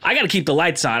 I got to keep the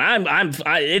lights on.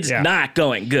 It's not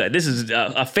going good. This is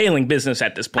a failing business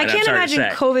at this point. I can't I'm sorry imagine to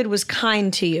say. COVID was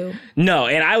kind to you. No,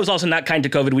 and I was also not kind to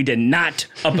COVID. We did not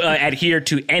adhere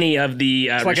to any of the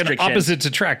It's like an restrictions. opposite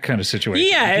to track kind of situation.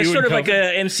 Yeah, it's You sort and of like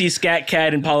COVID. a MC Scat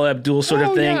Cat and Paula Abdul sort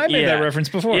of thing. Yeah, I made that reference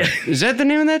before. Yeah. Is that the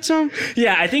name of that song?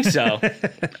 Yeah, I think so.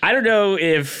 I don't know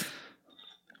if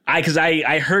because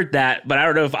I heard that, but I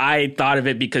don't know if I thought of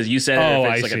it because you said it. Oh, or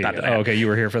I if it's see. a thought that I had. Okay, you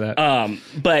were here for that.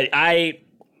 But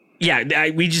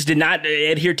we just did not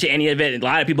adhere to any of it. A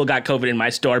lot of people got COVID in my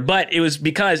store, but it was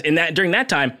because during that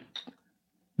time,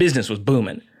 business was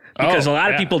booming. because a lot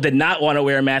of yeah. people did not want to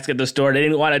wear a mask at the store. They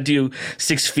didn't want to do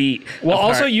 6 feet. Well,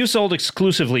 apart. also you sold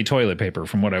exclusively toilet paper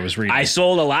from what I was reading. I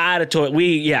sold a lot of toilet.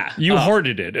 You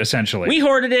hoarded it essentially. We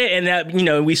hoarded it, and that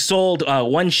we sold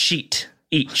 1 sheet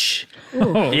each.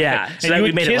 Oh, Yeah, okay. so and that you we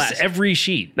would made it kiss last. every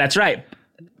sheet. That's right.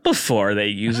 Before they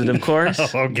use it, of course.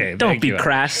 Okay, Don't thank be you.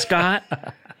 crass, Scott.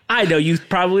 I know you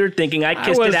probably were thinking I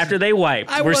kissed was- it after they wiped.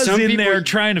 I Were was some in people- there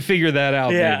trying to figure that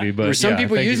out, Yeah. maybe. But Were some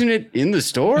people using it in the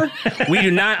store? We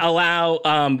do not allow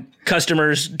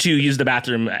customers to use the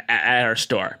bathroom at our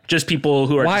store. Just people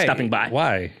who are Why? stopping by.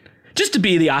 Why? Just to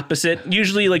be the opposite.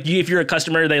 Usually, if you're a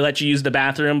customer, they let you use the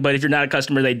bathroom. But if you're not a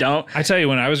customer, they don't. I tell you,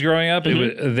 when I was growing up,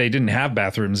 Mm-hmm. they didn't have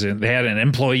bathrooms. They had an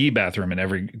employee bathroom in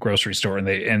every grocery store,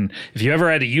 and if you ever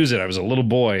had to use it, I was a little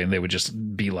boy, and they would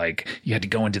just be like, you had to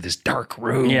go into this dark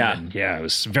room. Yeah. and it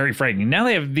was very frightening. Now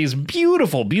they have these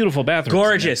beautiful, beautiful bathrooms,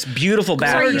 Gorgeous, beautiful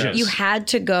Sorry, bathrooms. you had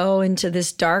to go into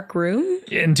this dark room.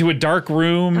 into a dark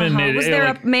room, and Was there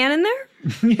a man in there?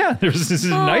 yeah, there was this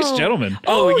nice gentleman.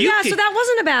 Oh, you yeah. can- So that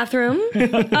wasn't a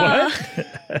bathroom.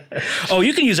 Oh,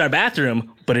 you can use our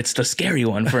bathroom, but it's the scary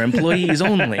one for employees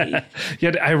only.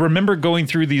 Yeah, I remember going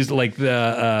through these like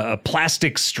the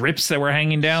plastic strips that were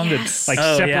hanging down Yes. that like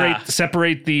Oh, yeah.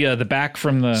 separate the back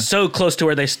from the. So close to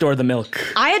where they store the milk.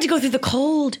 I had to go through the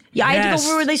cold. Yeah, I had to Yes. go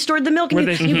over where they stored the milk, and Where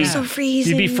you'd they- be yeah. so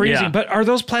freezing. You'd be freezing. Yeah. But are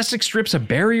those plastic strips a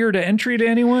barrier to entry to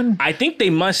anyone? I think they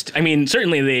must. I mean,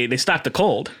 certainly they stop the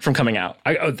cold from coming out.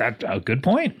 Good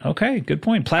point. Okay, good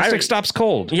point. Plastic stops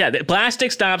cold. Yeah, the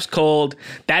plastic stops cold.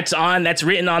 That's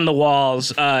written on the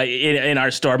walls in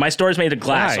our store. My store is made of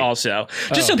glass, Why? also,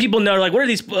 just so people know, like, what are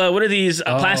these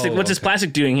plastic? What's this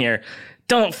plastic doing here?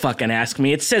 Don't fucking ask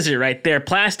me. It says it right there.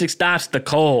 Plastic stops the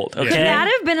cold. Okay. Could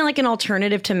that have been like an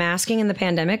alternative to masking in the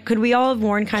pandemic? Could we all have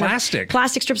worn kind Plastic. of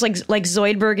plastic strips like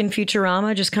Zoidberg and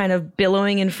Futurama, just kind of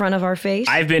billowing in front of our face?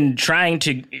 I've been trying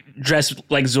to dress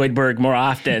like Zoidberg more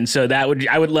often, so I would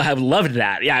have loved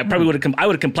that. Yeah, I probably would have. I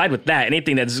would have complied with that.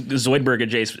 Anything that's Zoidberg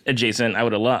adjacent, I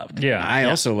would have loved. Yeah. I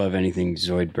also love anything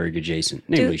Zoidberg adjacent,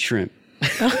 namely shrimp.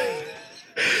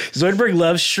 Zoidberg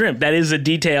loves shrimp. That is a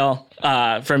detail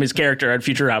from his character on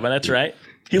Futurama. That's right.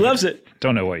 He loves it.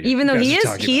 Don't know what you Even though guys he are is,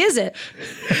 talking he about. is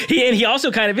it. He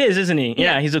also kind of is, isn't he?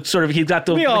 Yeah, he's a sort of. He's got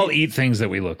the. We all eat things that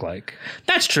we look like.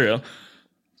 That's true.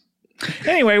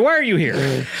 Anyway, why are you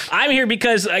here? I'm here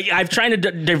because I'm trying to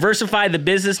diversify the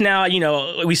business now. You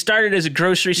know, we started as a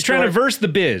grocery store. Trying to verse the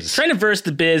biz. Trying to verse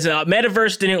the biz.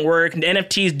 Metaverse didn't work.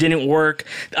 NFTs didn't work.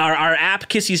 Our app,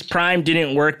 Kisses Prime,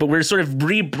 didn't work. But we're sort of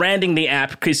rebranding the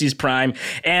app, Kisses Prime.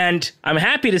 And I'm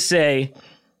happy to say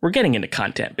we're getting into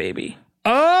content, baby.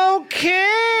 Okay.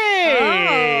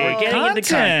 We're getting into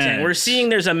content. We're seeing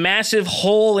there's a massive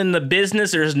hole in the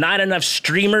business. There's not enough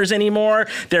streamers anymore.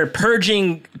 They're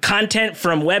purging content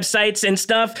from websites and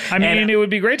stuff. I mean, And- it would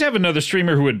be great to have another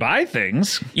streamer who would buy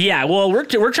things. yeah, well, we're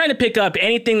trying to pick up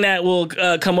anything that will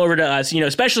come over to us,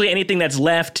 especially anything that's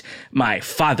left my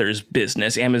father's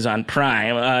business, Amazon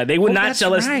Prime. They would not that's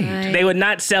sell us. right. They would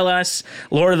not sell us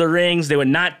Lord of the Rings. They would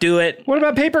not do it. What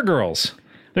about Paper Girls?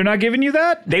 They're not giving you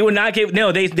that? They would not give.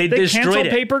 No, they They destroyed canceled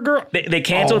it. Paper Girl? They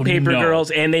canceled Oh, Paper no.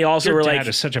 Girls, and they also Your were dad like,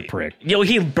 is such a prick.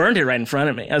 he burned it right in front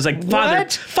of me. I was like,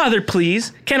 What? Father,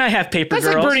 please, can I have Paper That's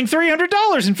Girls? like burning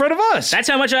 $300 in front of us. That's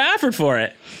how much I offered for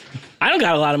it. I don't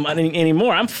got a lot of money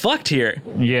anymore. I'm fucked here.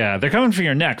 Yeah, they're coming for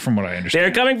your neck, from what I understand.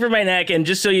 They're coming for my neck, and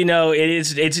just so you know,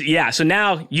 it's. So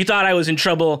now you thought I was in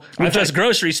trouble with just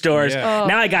grocery stores. Yeah.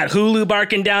 Now I got Hulu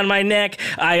barking down my neck.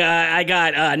 I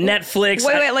got Netflix.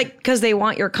 Wait, like because they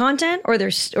want your content, or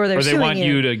they're or they suing want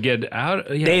you. you to get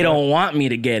out. Yeah. They don't want me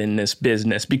to get in this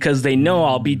business because they know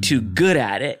I'll be too good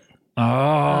at it.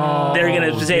 Oh. They're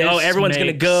gonna say, "Oh, this everyone's gonna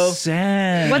makes go."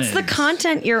 sense. What's the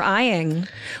content you're eyeing?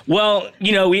 Well,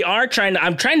 we are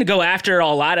I'm trying to go after a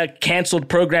lot of canceled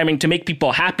programming to make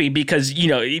people happy because,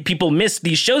 people miss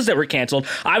these shows that were canceled.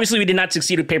 Obviously, we did not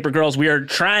succeed with Paper Girls. We are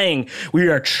trying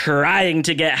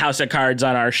to get House of Cards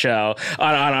on our show,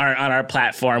 on our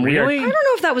platform. Really? I don't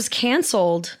know if that was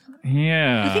canceled.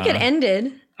 Yeah. I think it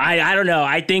ended. I don't know.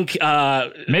 I think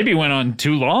Maybe it went on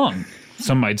too long,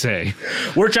 some might say.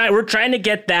 we're trying to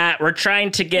get that. We're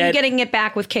trying to You get getting it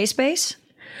back with K-Space?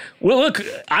 Well, look,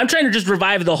 I'm trying to just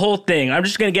revive the whole thing. I'm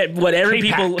just going to get whatever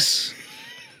people. K-Pax.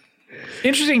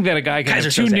 Interesting that a guy can have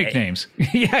Kaiser two Soze. nicknames.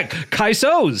 Yeah,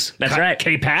 Kaisos. That's right.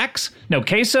 K-Pax? No,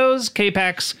 Quesos,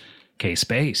 K-Pax, Kate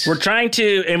Space. We're trying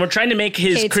to make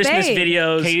his Kate Christmas Spade.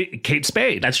 videos. Kate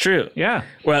Spade. That's true. Yeah.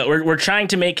 Well, we're trying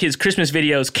to make his Christmas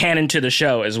videos canon to the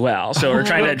show as well. So we're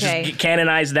trying to okay. just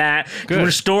canonize that. Good.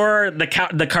 Restore the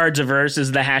Cardsiverse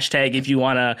is the hashtag if you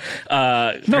want to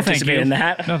No, thank participate you. in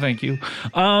that. No, thank you.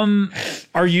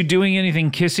 Are you doing anything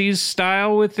Kissy's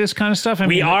style with this kind of stuff? I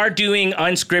We mean, are doing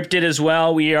unscripted as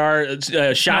well. We are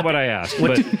not shot. what I asked.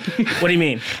 What, But what do you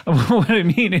mean? what I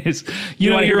mean is, You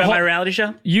know want to hear your about whole, my reality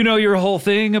show? you know your whole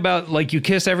thing about like you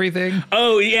kiss everything.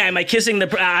 Oh yeah, am I kissing the?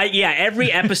 Yeah,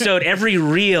 every episode, every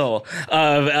reel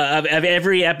of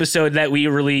every episode that we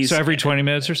release, So every 20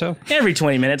 minutes or so. every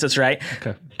 20 minutes. That's right.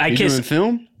 Okay. I You kiss. doing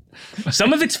film?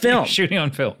 Some of it's film. Shooting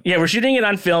on film Yeah, we're shooting it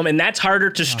on film, and that's harder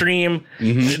to stream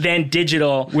than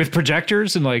digital. with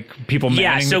projectors and like people manning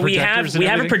Yeah, so the we projectors have and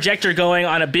a everything? projector going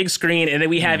on a big screen, and then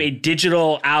we have a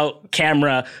digital out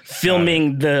camera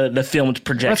filming the filmed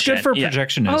projection. That's good for Yeah.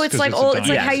 projectionists. Oh, it's 'cause like a old. It's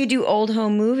like time. how you do old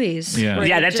home movies. Yeah. where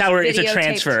Yeah, you that's just how it's a videotaped-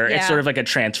 transfer. yeah. It's sort of like a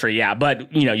transfer, yeah.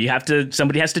 But you have to.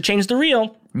 Somebody has to change the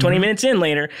reel 20 minutes in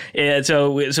later.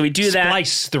 So we do that.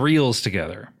 Splice the reels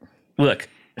together. Look,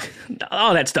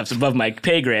 all that stuff's above my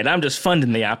pay grade. I'm just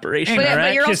funding the operation. But, all right?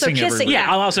 but you're also Kissing kissing. everybody.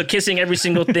 Yeah, I'm also kissing every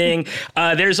single thing.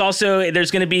 There's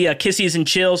going to be a kissies and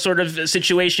chill sort of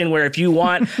situation where if you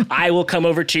want, I will come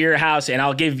over to your house and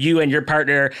I'll give you and your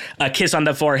partner a kiss on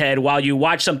the forehead while you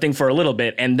watch something for a little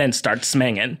bit and then start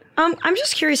smanging. I'm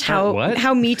just curious what?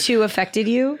 how Me Too affected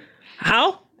you.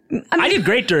 How? I did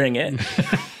great during it.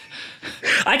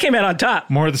 I came out on top.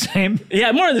 More of the same.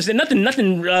 Yeah, more of this.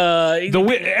 Nothing.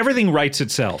 Everything writes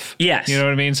itself. Yes. You know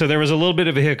what I mean? So there was a little bit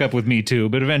of a hiccup with Me Too,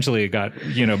 but eventually it got, back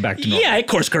to normal. Yeah, I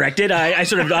course corrected. I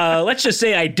sort of let's just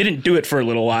say I didn't do it for a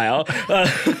little while.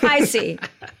 I see.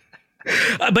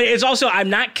 But it's also I'm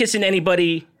not kissing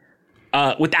anybody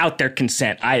without their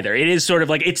consent either. It is sort of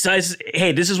like it says,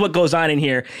 "Hey, this is what goes on in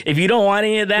here. If you don't want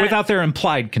any of that, Without their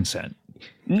implied consent.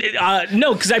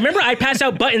 no." Because I remember I passed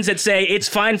out buttons that say, "It's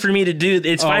fine for me to do.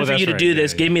 It's fine for that's you to right. do Yeah,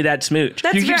 this. yeah. Give me that smooch."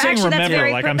 That's You keep very saying actually that's remember,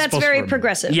 very like I'm that's supposed to very remember.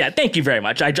 progressive. Yeah, thank you very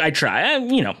much. I try.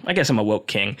 I guess I'm a woke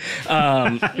king.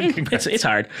 It's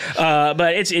hard,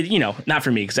 but it's not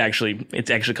for me because it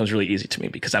actually comes really easy to me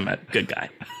because I'm a good guy.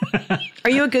 Are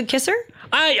you a good kisser?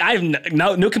 I've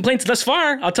no complaints thus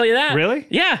far. I'll tell you that. Really?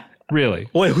 Yeah. Really?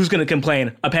 Boy, who's gonna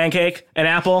complain? A pancake, an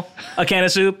apple, a can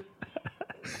of soup.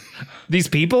 These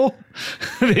people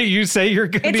that you say you're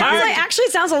going to It be.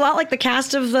 sounds a lot like the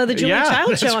cast of the Julia Yeah,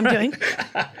 Child that's show I'm doing.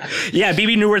 Yeah,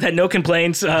 BB Newirth had no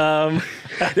complaints. Nobody.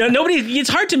 It's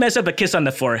hard to mess up a kiss on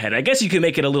the forehead. I guess you could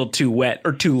make it a little too wet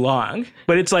or too long,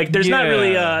 but it's like there's not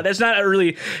really. Yeah. There's not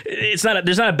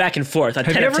a back and forth. Have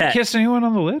you ever kissed anyone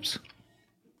on the lips?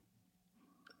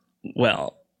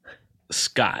 Well,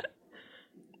 Scott.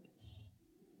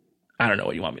 I don't know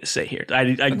what you want me to say here.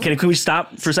 Can we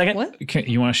stop for a second? What?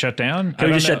 You want to shut down? Can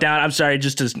we just shut down? I'm sorry,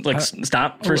 just to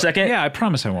stop for a second. Yeah, I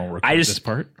promise I won't record this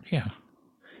part. Yeah.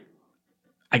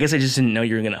 I guess I just didn't know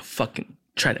you were gonna fucking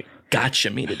try to gotcha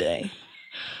me today.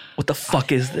 What the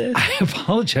fuck is this? I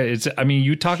apologize. I mean,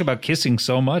 you talk about kissing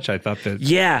so much. I thought that.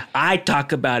 Yeah, I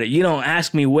talk about it. You don't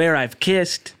ask me where I've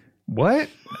kissed. What?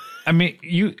 I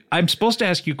mean, I'm supposed to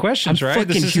ask you questions, I'm right?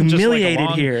 fucking isn't humiliated just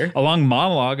like here. a long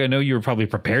monologue. I know you were probably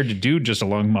prepared to do just a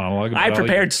long monologue. About I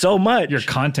prepared so much. your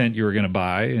content you were going to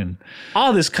buy, and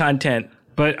all this content.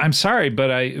 but I'm sorry, but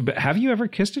have you ever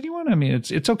kissed anyone? I mean,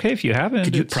 it's okay if you haven't.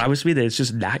 Could you It's- promise me that it's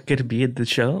just not going to be at the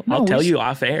show? No, I'll tell we- you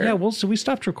off air. Yeah, well, so we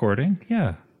stopped recording.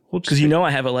 Yeah, because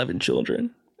I have 11 children.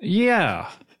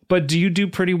 Yeah, but do you do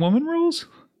Pretty Woman rules?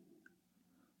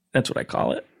 That's what I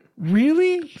call it.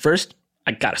 Really? First,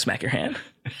 I gotta smack your hand.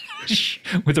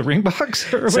 With a ring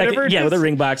box or Second, whatever? it yeah, is? with a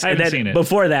ring box. I And haven't then seen it.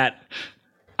 before that,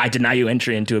 I deny you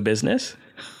entry into a business.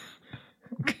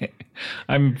 Okay.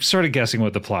 I'm sort of guessing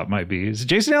what the plot might be. Is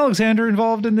Jason Alexander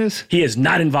involved in this? He is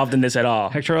not involved in this at all.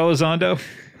 Hector Elizondo?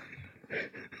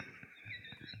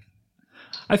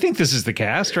 I think this is the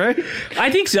cast, right? I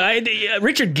think so.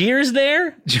 Richard Gere's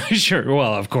there. Sure.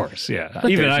 Well, of course. Yeah.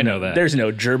 Even I know that. There's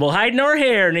no gerbil hide nor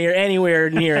hair anywhere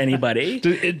near anybody.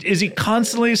 Is he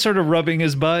constantly sort of rubbing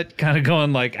his butt, kind of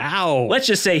going like, ow? Let's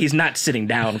just say he's not sitting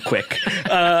down quick.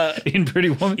 In Pretty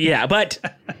Woman? Yeah, but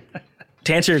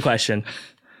to answer your question,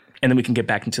 and then we can get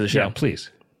back into the show. Yeah, please.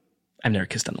 I've never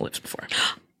kissed on the lips before.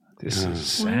 This is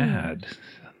sad.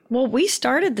 Well, we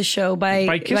started the show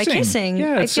by kissing.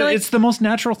 Yeah, I feel like, it's the most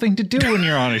natural thing to do when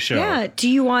you're on a show. yeah. Do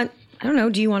you want? I don't know.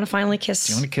 Do you want to finally kiss?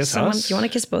 Do you want to kiss someone? us? Do you want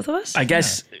to kiss both of us? I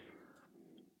guess.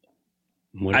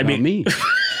 What about me?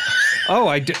 Oh,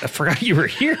 I forgot you were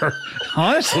here.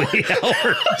 Honestly,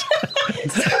 Albert.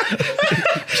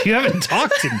 You haven't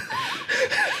talked in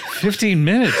 15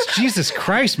 minutes. Jesus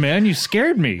Christ, man. You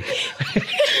scared me.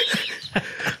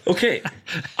 Okay.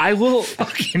 I will.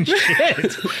 Fucking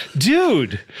shit.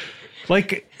 Dude.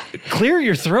 Like, clear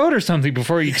your throat or something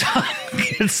before you talk.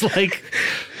 It's like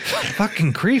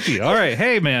fucking creepy. All right.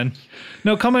 Hey, man.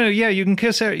 No, come on. Yeah, you can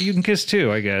kiss. You can kiss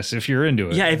too, I guess, if you're into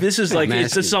it. Yeah, if this is like,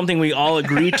 it's just something we all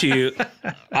agree to,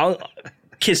 I'll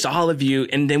kiss all of you,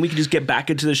 and then we can just get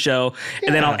back into the show,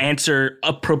 and then I'll answer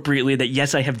appropriately that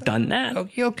yes, I have done that.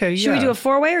 Okay. Should we do a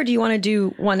 4-way or do you want to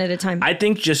do one at a time? I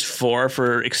think just 4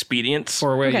 for expedience.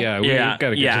 4-way? Okay. Yeah. We've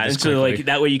got to get to this and so quickly. like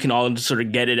that way you can all just sort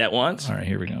of get it at once. All right,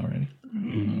 here we go. Ready?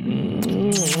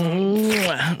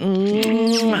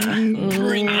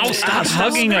 Oh, stop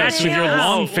hugging us with your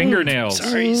long fingernails.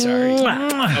 Sorry.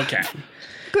 Okay.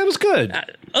 That was good.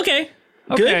 Okay.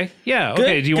 Okay. Good. Yeah. Good.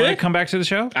 Okay. Do you want to Good. come back to the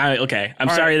show? Okay. I'm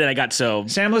sorry that I got so.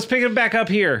 Sam, let's pick it back up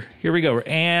here. Here we go.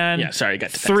 And Yeah. Sorry, I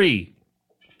got 3,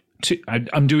 2.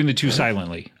 I'm doing the 2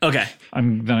 silently. Okay.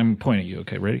 I'm pointing at you.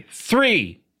 Okay. Ready?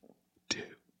 3.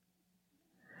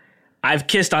 I've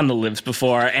kissed on the lips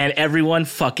before, and everyone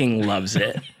fucking loves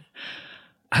it.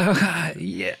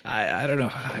 Yeah. I don't know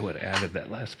how I would have added that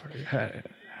last part.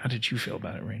 How did you feel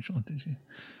about it, Rachel? Did you?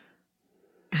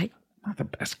 Not the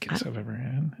best kiss I've ever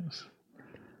had.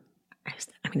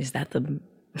 I mean, is that the...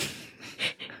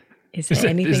 Is there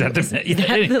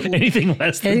anything, anything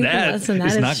less than anything that? less than that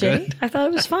is is not shitty? good. I thought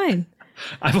it was fine.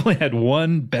 I've only had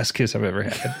one best kiss I've ever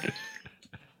had.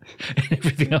 And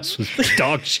everything else was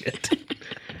dog shit.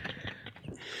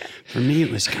 For me,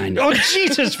 it was kind of. Oh,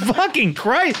 Jesus fucking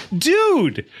Christ.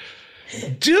 Dude.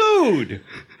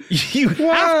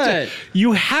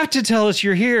 You have to tell us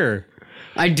you're here.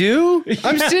 I do?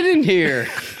 I'm sitting here.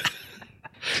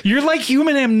 You're like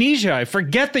human amnesia. I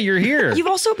forget that you're here. You've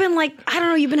also been like, I don't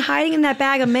know, you've been hiding in that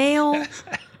bag of mail.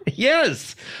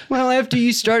 Yes. Well, after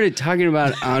you started talking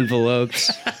about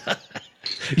envelopes,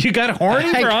 You got horny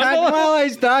for envelopes? I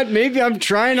thought maybe I'm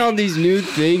trying all these new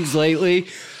things lately.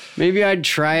 Maybe I'd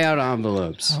try out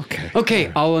envelopes.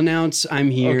 Okay, I'll announce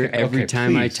I'm here every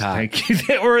time I please. talk. Thank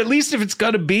you. Or at least if it's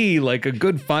got to be like a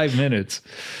good 5 minutes.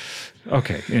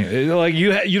 Okay. Anyway, like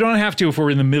you don't have to if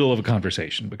we're in the middle of a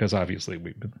conversation because obviously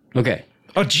we've been. Okay.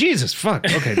 Oh, Jesus, fuck.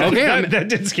 Okay. That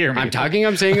did scare me.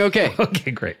 I'm saying okay.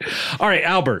 Okay, great. All right,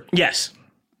 Albert. Yes.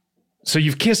 So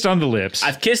you've kissed on the lips.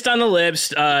 I've kissed on the lips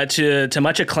to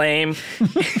much acclaim.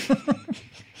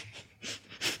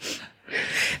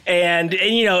 And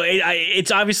you know, it's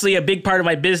obviously a big part of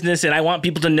my business, and I want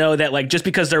people to know that, like, just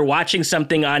because they're watching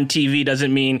something on TV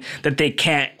doesn't mean that they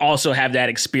can't also have that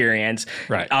experience.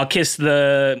 Right. I'll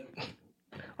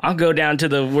go down to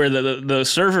the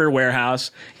server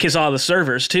warehouse, kiss all the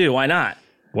servers too. Why not?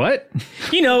 What?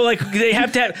 You know, like they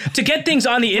have to get things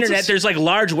on the internet. There's like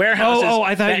large warehouses. Oh,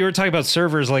 I thought you were talking about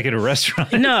servers like at a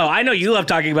restaurant. No, I know you love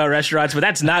talking about restaurants, but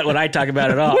that's not what I talk about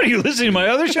at all. What, are you listening to my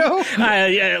other show?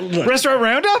 Look, Restaurant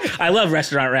Roundup? I love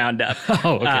Restaurant Roundup.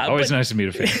 Oh, okay. Always nice to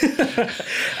meet a fan.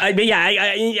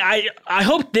 I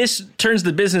hope this turns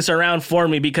the business around for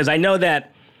me, because I know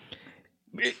that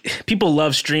people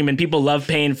love streaming. People love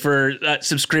paying for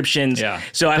subscriptions. Yeah.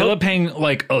 So I love hope paying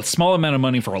like a small amount of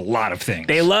money for a lot of things.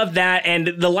 they love that. And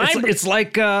the library. It's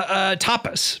like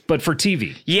tapas, but for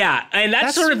TV. Yeah. And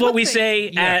that's sort of what we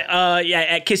say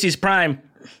at Kissy's Prime.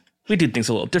 We do things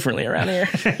a little differently around here.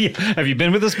 Have you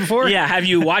been with us before? Yeah. Have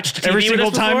you watched TV Every single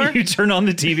with us before? time you turn on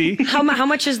the TV? How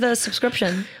much is the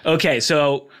subscription? Okay,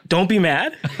 so don't be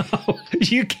mad.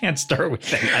 You can't start with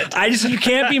that. You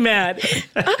can't be mad.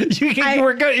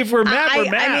 We're good. If we're mad, we're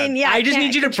mad. I mean, yeah. I just can't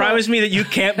need you to control- promise me that you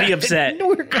can't be upset.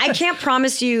 I can't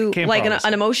promise you Can't like promise.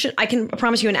 an emotion. I can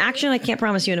promise you an action. I can't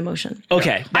promise you an emotion.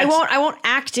 Okay. I won't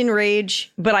act in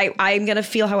rage, but I'm gonna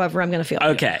feel however I'm gonna feel.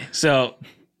 Okay, so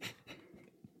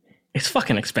it's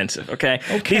fucking expensive. Okay.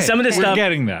 Okay, Some of this we're stuff,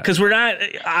 getting that. because we're not.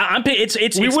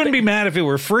 It's. We wouldn't be mad if it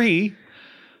were free.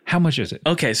 How much is it?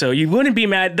 Okay, so you wouldn't be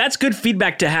mad. That's good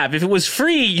feedback to have. If it was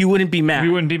free, you wouldn't be mad.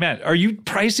 We wouldn't be mad. Are you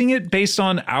pricing it based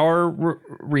on our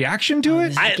reaction to it?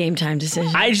 This is a game time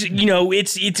decision.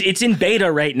 It's in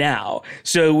beta right now,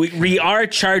 so we are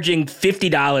charging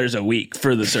 $50 a week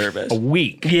for the service. A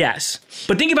week. Yes,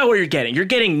 but think about what you're getting. You're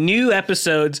getting new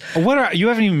episodes You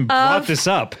haven't even brought this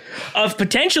up. of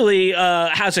potentially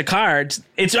House of Cards.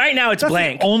 It's right now. It's That's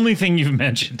blank. the only thing you've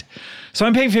mentioned. So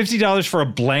I'm paying $50 for a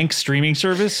blank streaming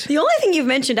service? The only thing you've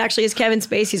mentioned actually is Kevin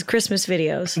Spacey's Christmas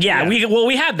videos. Yeah,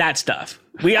 we have that stuff.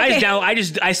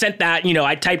 I sent that.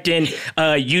 I typed in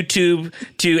YouTube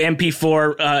to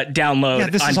MP4 download. Yeah,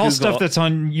 this on is all Google. stuff that's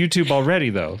on YouTube already,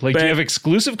 though. Like, do But- you have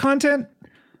exclusive content?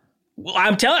 Well,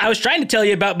 I was trying to tell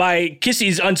you about my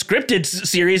Kissy's Unscripted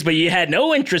series, but you had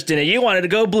no interest in it. You wanted to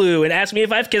go blue and ask me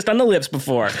if I've kissed on the lips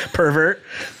before, pervert.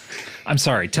 I'm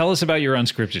sorry. Tell us about your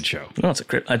unscripted show. Well,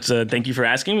 thank you for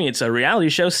asking me. It's a reality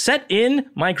show set in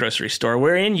my grocery store,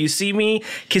 wherein you see me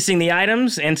kissing the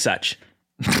items and such.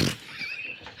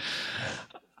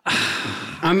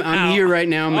 I'm here right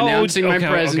now. I'm announcing my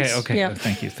presence. Okay. Yeah.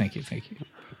 Thank you.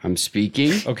 I'm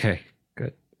speaking. Okay,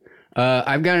 good.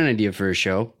 I've got an idea for a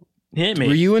show. Hit me.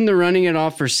 Were you in the running it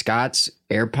off for Scott's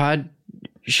AirPod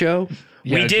show?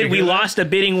 We did. We lost a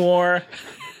bidding war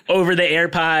over the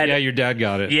AirPod. Yeah, your dad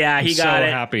got it. Yeah, he got so it.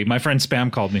 happy. My friend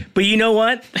Spam called me. But you know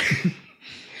what?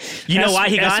 You know why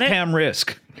he got it? Pam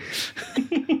Risk.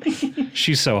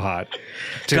 She's so hot.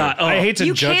 Dude, God, oh. I hate to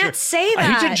You judge her. can't say I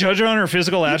hate that. to judge her on her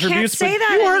physical You attributes, can't say but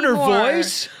that you heard anymore. her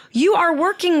voice. You are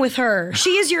working with her.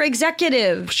 She is your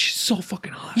executive. She's so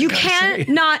fucking hot. You I gotta say.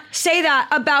 cannot say that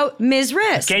about Ms.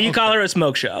 Risk. Can you call her a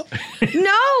smoke show?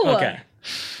 No. Okay.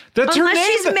 That's her Unless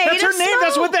name. she's made That's her of name.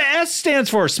 That's smoke. what the S stands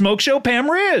for. Smoke Show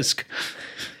Pam Risk.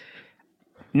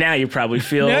 Now you probably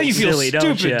feel Now you feel silly, stupid,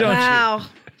 don't you? don't you? Wow.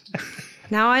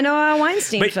 Now I know how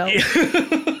Weinstein felt.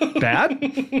 Bad?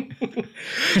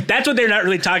 That's what they're not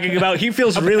really talking about. He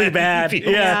feels really bad.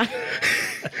 Yeah.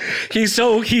 He's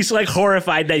like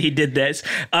horrified that he did this.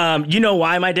 You know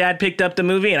why my dad picked up the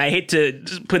movie? And I hate to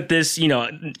put this, type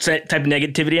of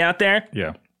negativity out there.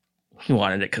 Yeah. He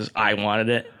wanted it because I wanted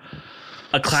it.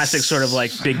 A classic sort of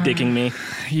like big dicking me.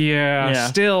 Yeah.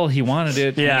 Still, he wanted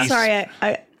it. Yeah. Sorry,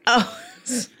 I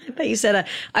thought you said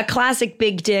a classic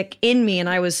big dick in me, and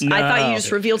I thought you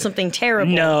just revealed something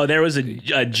terrible. No, there was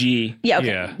a G. Yeah,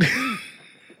 okay. Yeah.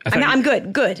 I'm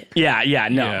good. Good. Yeah,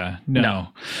 no. Yeah. No.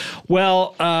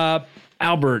 Well,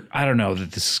 Albert, I don't know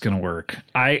that this is going to work.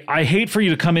 I hate for you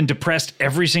to come in depressed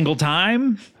every single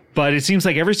time, but it seems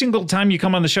like every single time you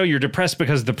come on the show, you're depressed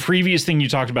because the previous thing you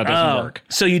talked about doesn't work.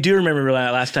 So you do remember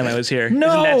last time I was here? No.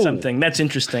 Isn't that something? That's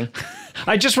interesting.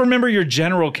 I just remember your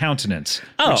general countenance,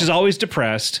 which is always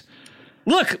depressed.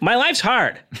 Look, my life's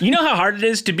hard. You know how hard it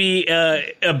is to be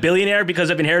a billionaire because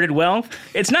I've inherited wealth?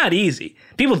 It's not easy.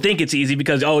 People think it's easy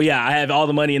because, I have all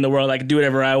the money in the world. I can do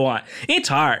whatever I want. It's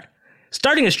hard.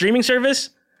 Starting a streaming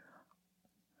service,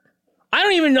 I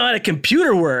don't even know how a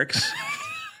computer works.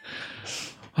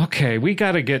 Okay, we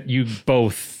got to get you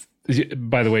both.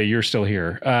 By the way, you're still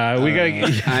here. We got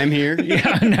to. I'm here.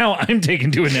 Yeah, now I'm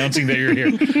taken to announcing that you're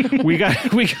here. We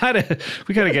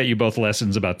gotta get you both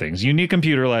lessons about things. You need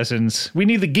computer lessons. We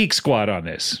need the Geek Squad on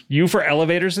this. You for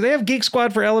elevators. Do they have Geek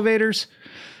Squad for elevators?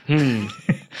 I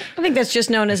think that's just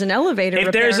known as an elevator.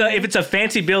 If it's a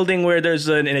fancy building where there's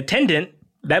an attendant,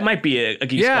 that might be a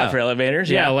geek spot for elevators.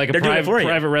 Yeah, like a They're doing it for you.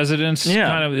 private residence,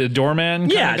 kind of a doorman.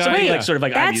 Yeah, kind of something guy. like sort of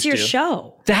like I'm that's used your to.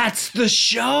 show. That's the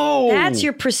show. That's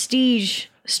your prestige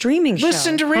streaming show.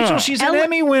 Listen to Rachel. She's an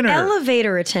Emmy winner.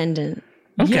 Elevator attendant.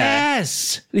 Okay.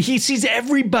 Yes, he sees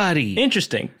everybody.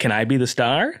 Interesting. Can I be the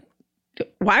star?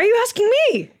 Why are you asking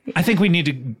me? I think we need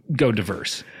to go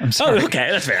diverse. I'm sorry. Oh, okay.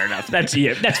 That's fair enough. That's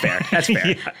fair. That's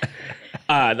fair.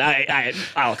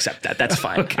 I'll accept that. That's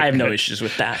fine. I have no issues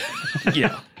with that.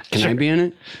 Yeah. Can I be in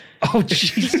it? Oh,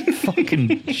 jeez.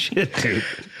 Fucking shit, dude.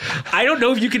 I don't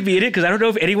know if you can be in it because I don't know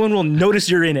if anyone will notice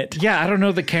you're in it. Yeah, I don't know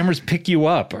if the cameras pick you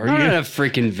up. Are I'm you? not a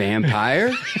freaking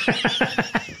vampire.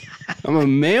 I'm a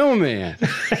mailman.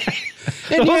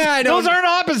 And Those aren't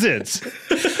opposites.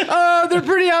 Oh, they're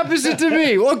pretty opposite to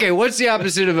me. Okay, what's the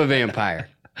opposite of a vampire?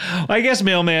 I guess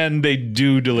mailman, they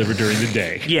do deliver during the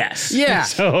day. Yes. Yeah,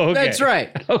 So, okay. that's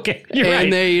right. Okay, you're And right.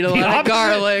 they eat a lot of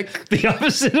garlic. The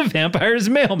opposite of vampire is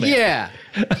mailman. Yeah.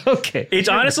 Okay. It's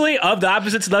honestly, of the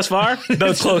opposites thus far,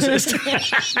 the closest.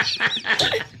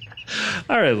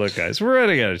 All right, look, guys, we're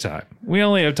running out of time. We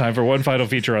only have time for one final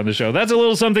feature on the show. That's a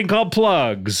little something called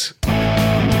plugs.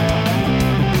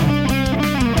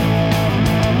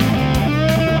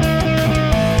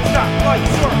 Stoplight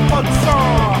short plug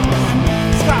song.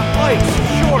 Stoplight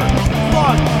short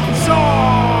plug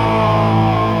song.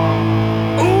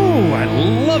 Ooh, I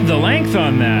love the length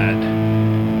on that.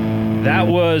 That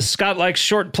was Scott Likes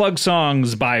Short Plug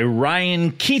Songs by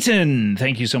Ryan Keaton.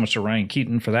 Thank you so much to Ryan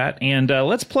Keaton for that. And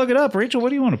let's plug it up. Rachel, what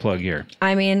do you want to plug here?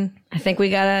 I mean, I think we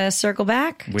got to circle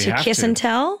back to have Kiss to. and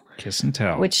Tell, Kiss and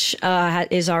Tell. which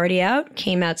is already out.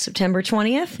 Came out September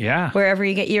 20th. Yeah. Wherever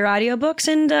you get your audiobooks,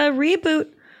 and Reboot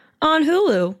on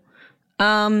Hulu.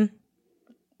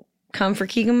 Come for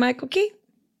Keegan-Michael Key.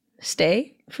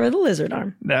 Stay for the Lizard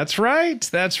Arm. That's right.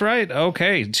 That's right.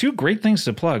 Okay. Two great things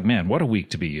to plug. Man, what a week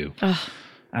to be you. Out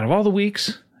of all the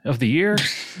weeks of the year,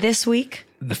 This week,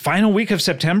 the final week of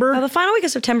September? Well, the final week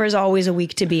of September is always a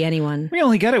week to be anyone. We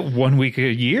only get it 1 week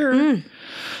a year.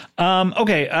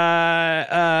 Okay.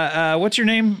 What's your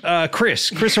name?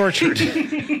 Chris Orchard.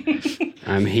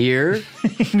 I'm here.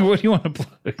 What do you want to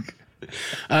plug?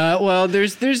 Well,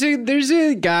 there's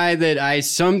a guy that I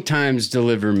sometimes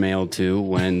deliver mail to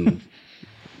when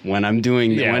I'm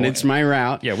doing when it's my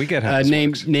route. Yeah, we get how this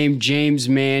works. named James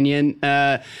Mannion.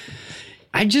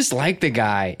 I just like the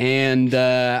guy, and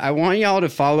I want y'all to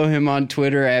follow him on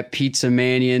Twitter at Pizza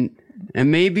Mannion,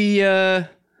 and maybe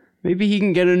he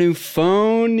can get a new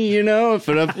phone. If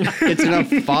it gets enough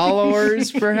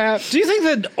followers, perhaps. Do you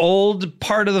think the old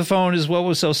part of the phone is what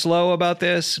was so slow about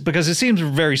this? Because it seems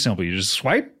very simple. You just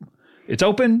swipe, it's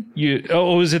open.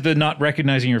 Is it the not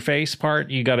recognizing your face part?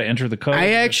 You got to enter the code.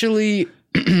 I actually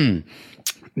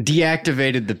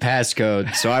deactivated the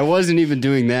passcode, so I wasn't even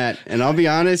doing that. And I'll be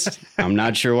honest, I'm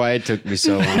not sure why it took me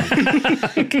so long.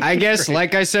 I guess,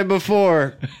 like I said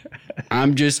before,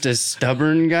 I'm just a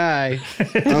stubborn guy,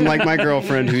 unlike my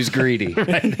girlfriend who's greedy.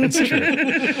 Right, that's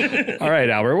true. All right,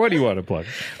 Albert, what do you want to plug?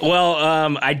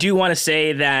 Well, I do want to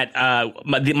say that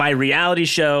my reality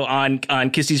show on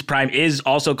Kisses Prime is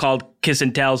also called Kiss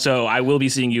and Tell, so I will be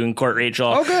seeing you in court,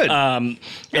 Rachel. Oh, good. And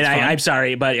I'm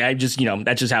sorry, but I just,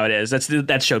 that's just how it is.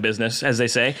 That's show business, as they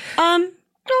say. No,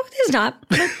 it's not.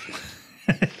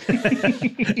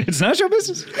 It's not show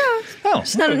business? No. Oh.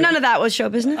 None of that was show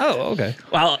business. Oh, okay.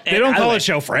 Well, They don't call it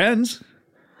Show Friends.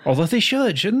 Although they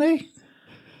should, shouldn't they?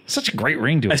 Such a great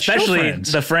ring to it. especially Show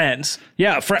Friends. the Friends.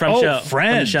 Yeah, from show.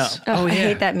 Friends. From the show. I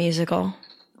hate that musical.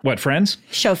 What, Friends?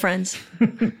 Show Friends.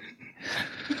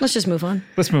 Let's just move on.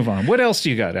 Let's move on. What else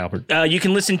do you got, Albert? You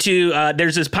can listen to,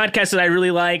 there's this podcast that I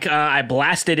really like. I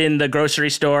blast it in the grocery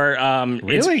store.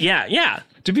 Really? Yeah.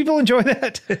 Do people enjoy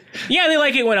that? Yeah, they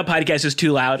like it when a podcast is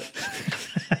too loud.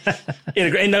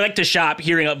 And they like to shop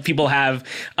hearing people have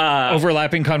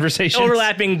Overlapping conversations?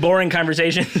 boring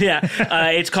conversations. Yeah.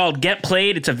 It's called Get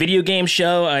Played. It's a video game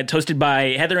show. It's hosted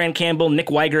by Heather Ann Campbell, Nick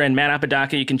Weiger, and Matt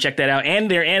Apodaca. You can check that out. And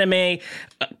their anime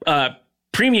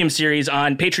premium series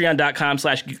on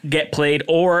patreon.com/getplayed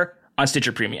or on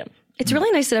Stitcher Premium. It's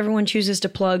really nice that everyone chooses to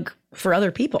plug for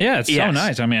other people. Yeah, it's so Yes.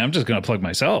 nice. I mean, I'm just going to plug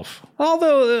myself,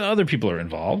 although other people are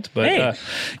involved. But Hey.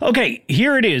 Okay,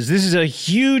 here it is. This is a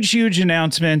huge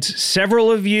announcement.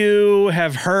 Several of you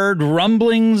have heard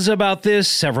rumblings about this.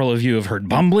 Several of you have heard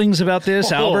bumblings about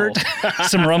this, Albert.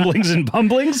 Some rumblings and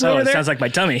bumblings Oh, over it there. sounds like my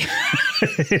tummy.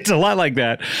 It's a lot like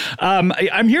that.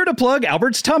 I'm here to plug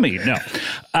Albert's tummy. No,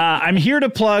 I'm here to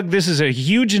plug. This is a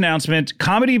huge announcement.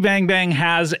 Comedy Bang Bang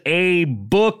has a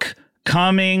book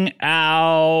coming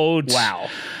out. Wow.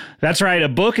 That's right. A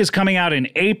book is coming out in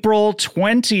April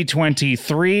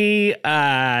 2023.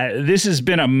 This has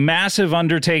been a massive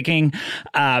undertaking.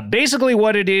 Basically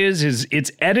what it is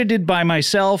it's edited by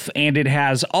myself, and it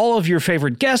has all of your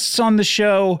favorite guests on the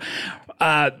show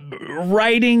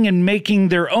writing and making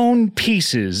their own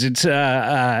pieces. It's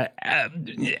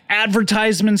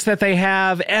advertisements that they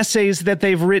have, essays that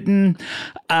they've written.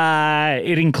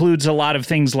 It includes a lot of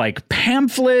things like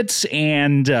pamphlets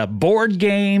and board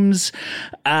games,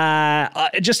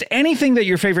 just anything that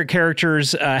your favorite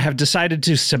characters have decided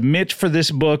to submit for this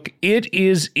book. It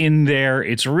is in there.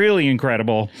 It's really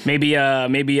incredible. Maybe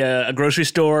a grocery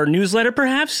store newsletter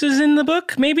perhaps is in the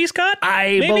book. Maybe, Scott?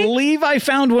 I believe I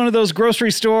found one of those grocery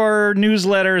store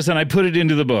newsletters and I put it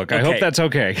into the book. I hope that's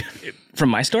okay. From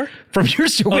my store? From your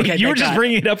store? Okay, You were thank just God.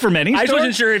 bringing it up from any I store?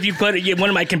 wasn't sure if you put one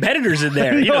of my competitors in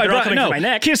there. No, They're all coming no. to my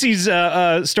neck. Kissy's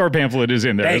store pamphlet is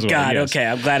in there as Thank well. God. Yes. Okay,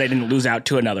 I'm glad I didn't lose out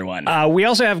to another one. We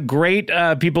also have great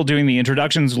people doing the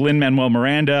introductions. Lin-Manuel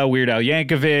Miranda, Weird Al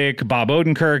Yankovic, Bob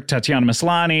Odenkirk, Tatiana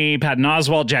Maslany, Patton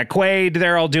Oswalt, Jack Quaid.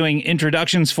 They're all doing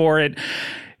introductions for it.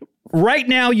 Right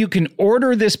now, you can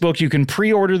order this book. You can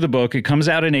pre-order the book. It comes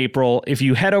out in April. If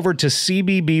you head over to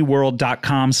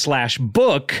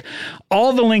cbbworld.com/book,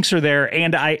 all the links are there.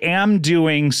 And I am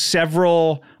doing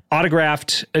several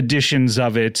autographed editions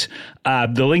of it.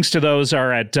 The links to those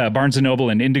are at Barnes & Noble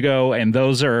and Indigo, and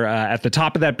those are at the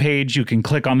top of that page. You can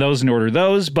click on those and order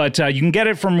those, but you can get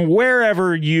it from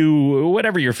whatever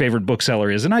your favorite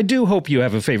bookseller is. And I do hope you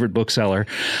have a favorite bookseller.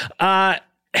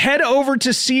 Head over to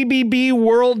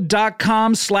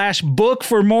cbbworld.com/book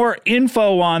for more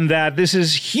info on that. This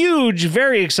is huge.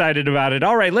 Very excited about it.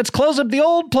 All right, let's close up the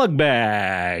old plug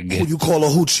bag. Who you call a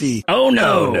hoochie? Oh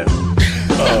no.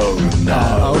 Oh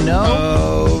no. Oh no.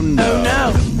 Oh no. Oh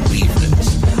no.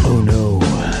 Oh, no.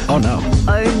 Oh, no. Oh no.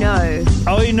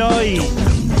 Oh, no.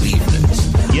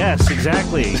 Yes,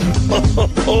 exactly.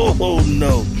 Oh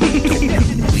no.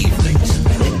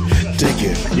 Take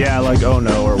it. Yeah, like oh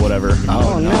no or whatever.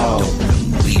 Oh no.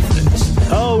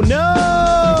 Oh, no.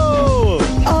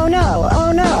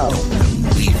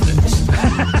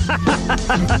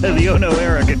 The Oh No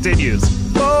era continues.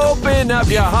 Open up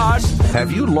your heart.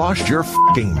 Have you lost your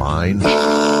f***ing mind?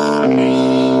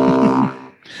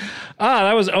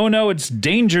 That was Oh No, It's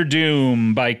Danger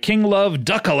Doom by King Love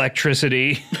Duck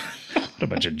Electricity. What a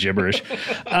bunch of gibberish.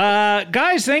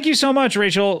 Guys, thank you so much.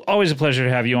 Rachel, always a pleasure to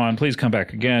have you on. Please come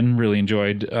back again. Really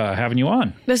enjoyed having you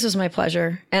on. This was my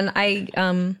pleasure. And I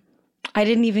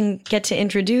didn't even get to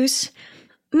introduce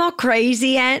my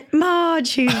crazy Aunt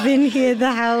Marge, who's been here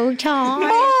the whole time.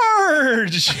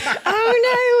 Marge! Oh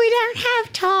no, we don't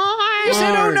have time. You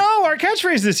said, oh no, our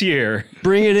catchphrase this year.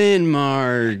 Bring it in,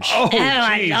 Marge. Oh,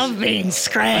 I geez. love being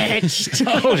scratched.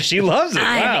 Oh, she loves it.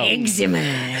 I Wow. have eczema.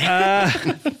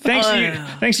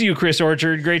 Thanks to you, Chris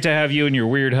Orchard. Great to have you and your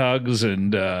weird hugs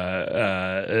and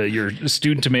your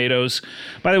stewed tomatoes.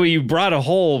 By the way, you brought a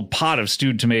whole pot of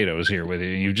stewed tomatoes here with you.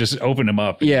 You just opened them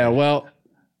up. Yeah, well,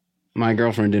 my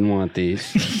girlfriend didn't want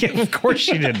these. Yeah, of course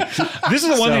she didn't. This is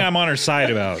the one thing I'm on her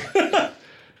side about.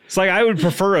 It's like I would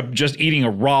prefer just eating a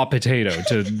raw potato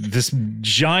to this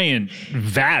giant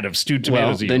vat of stewed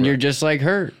Well, tomatoes. then you're just like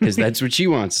her, because that's what she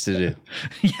wants to do.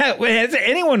 Yeah,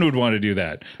 anyone would want to do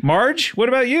that. Marge, what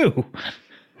about you?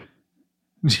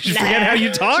 Did you forget how you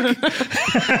talk?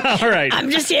 All right. I'm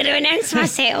just here to announce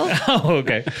myself. Oh,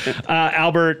 okay.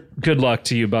 Albert, good luck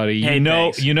to you, buddy. Hey,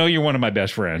 thanks. You know you're one of my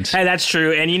best friends. Hey, that's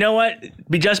true. And you know what?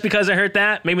 Just because I heard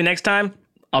that, maybe next time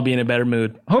I'll be in a better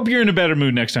mood. Hope you're in a better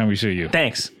mood next time we see you.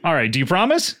 Thanks. All right. Do you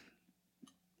promise?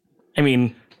 I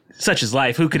mean, such is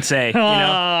life. Who could say? You know?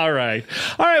 All right.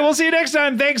 All right. We'll see you next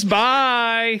time. Thanks.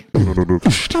 Bye.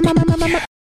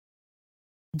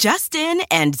 Just in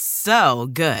and so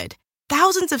good.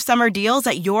 Thousands of summer deals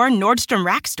at your Nordstrom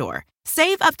Rack store.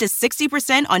 Save up to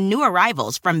 60% on new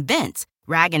arrivals from Vince,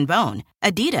 Rag & Bone,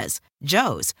 Adidas,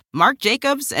 Joe's, Marc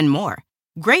Jacobs, and more.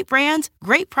 Great brands,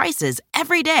 great prices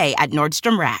every day at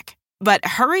Nordstrom Rack. But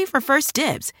hurry for first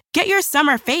dibs. Get your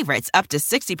summer favorites up to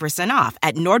 60% off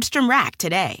at Nordstrom Rack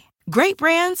today. Great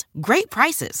brands, great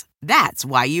prices. That's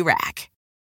why you rack.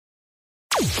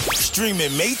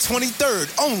 Streaming May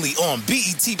 23rd only on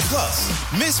BET Plus.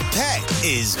 Miss Pat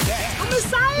is back. I'm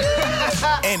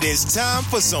excited. And it's time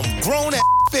for some grown-ass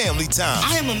family time.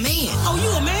 I am a man. Oh, you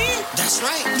a man? That's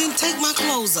right. Then take my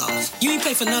clothes off. You ain't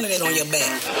pay for none of that on your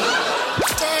back.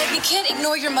 Dad, you can't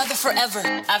ignore your mother forever.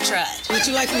 I've tried. Would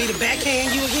you like me to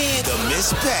backhand you again? The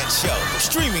Miss Pat Show.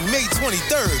 Streaming May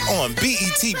 23rd on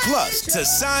BET Plus. To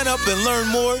sign up and learn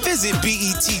more, visit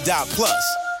BET.plus.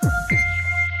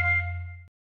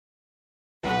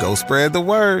 Go spread the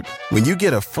word. When you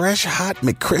get a fresh, hot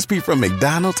McCrispy from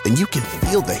McDonald's and you can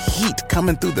feel the heat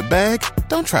coming through the bag,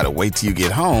 don't try to wait till you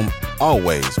get home.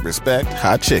 Always respect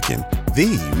hot chicken.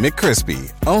 The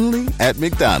McCrispy, only at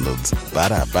McDonald's.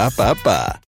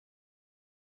 Ba-da-ba-ba-ba.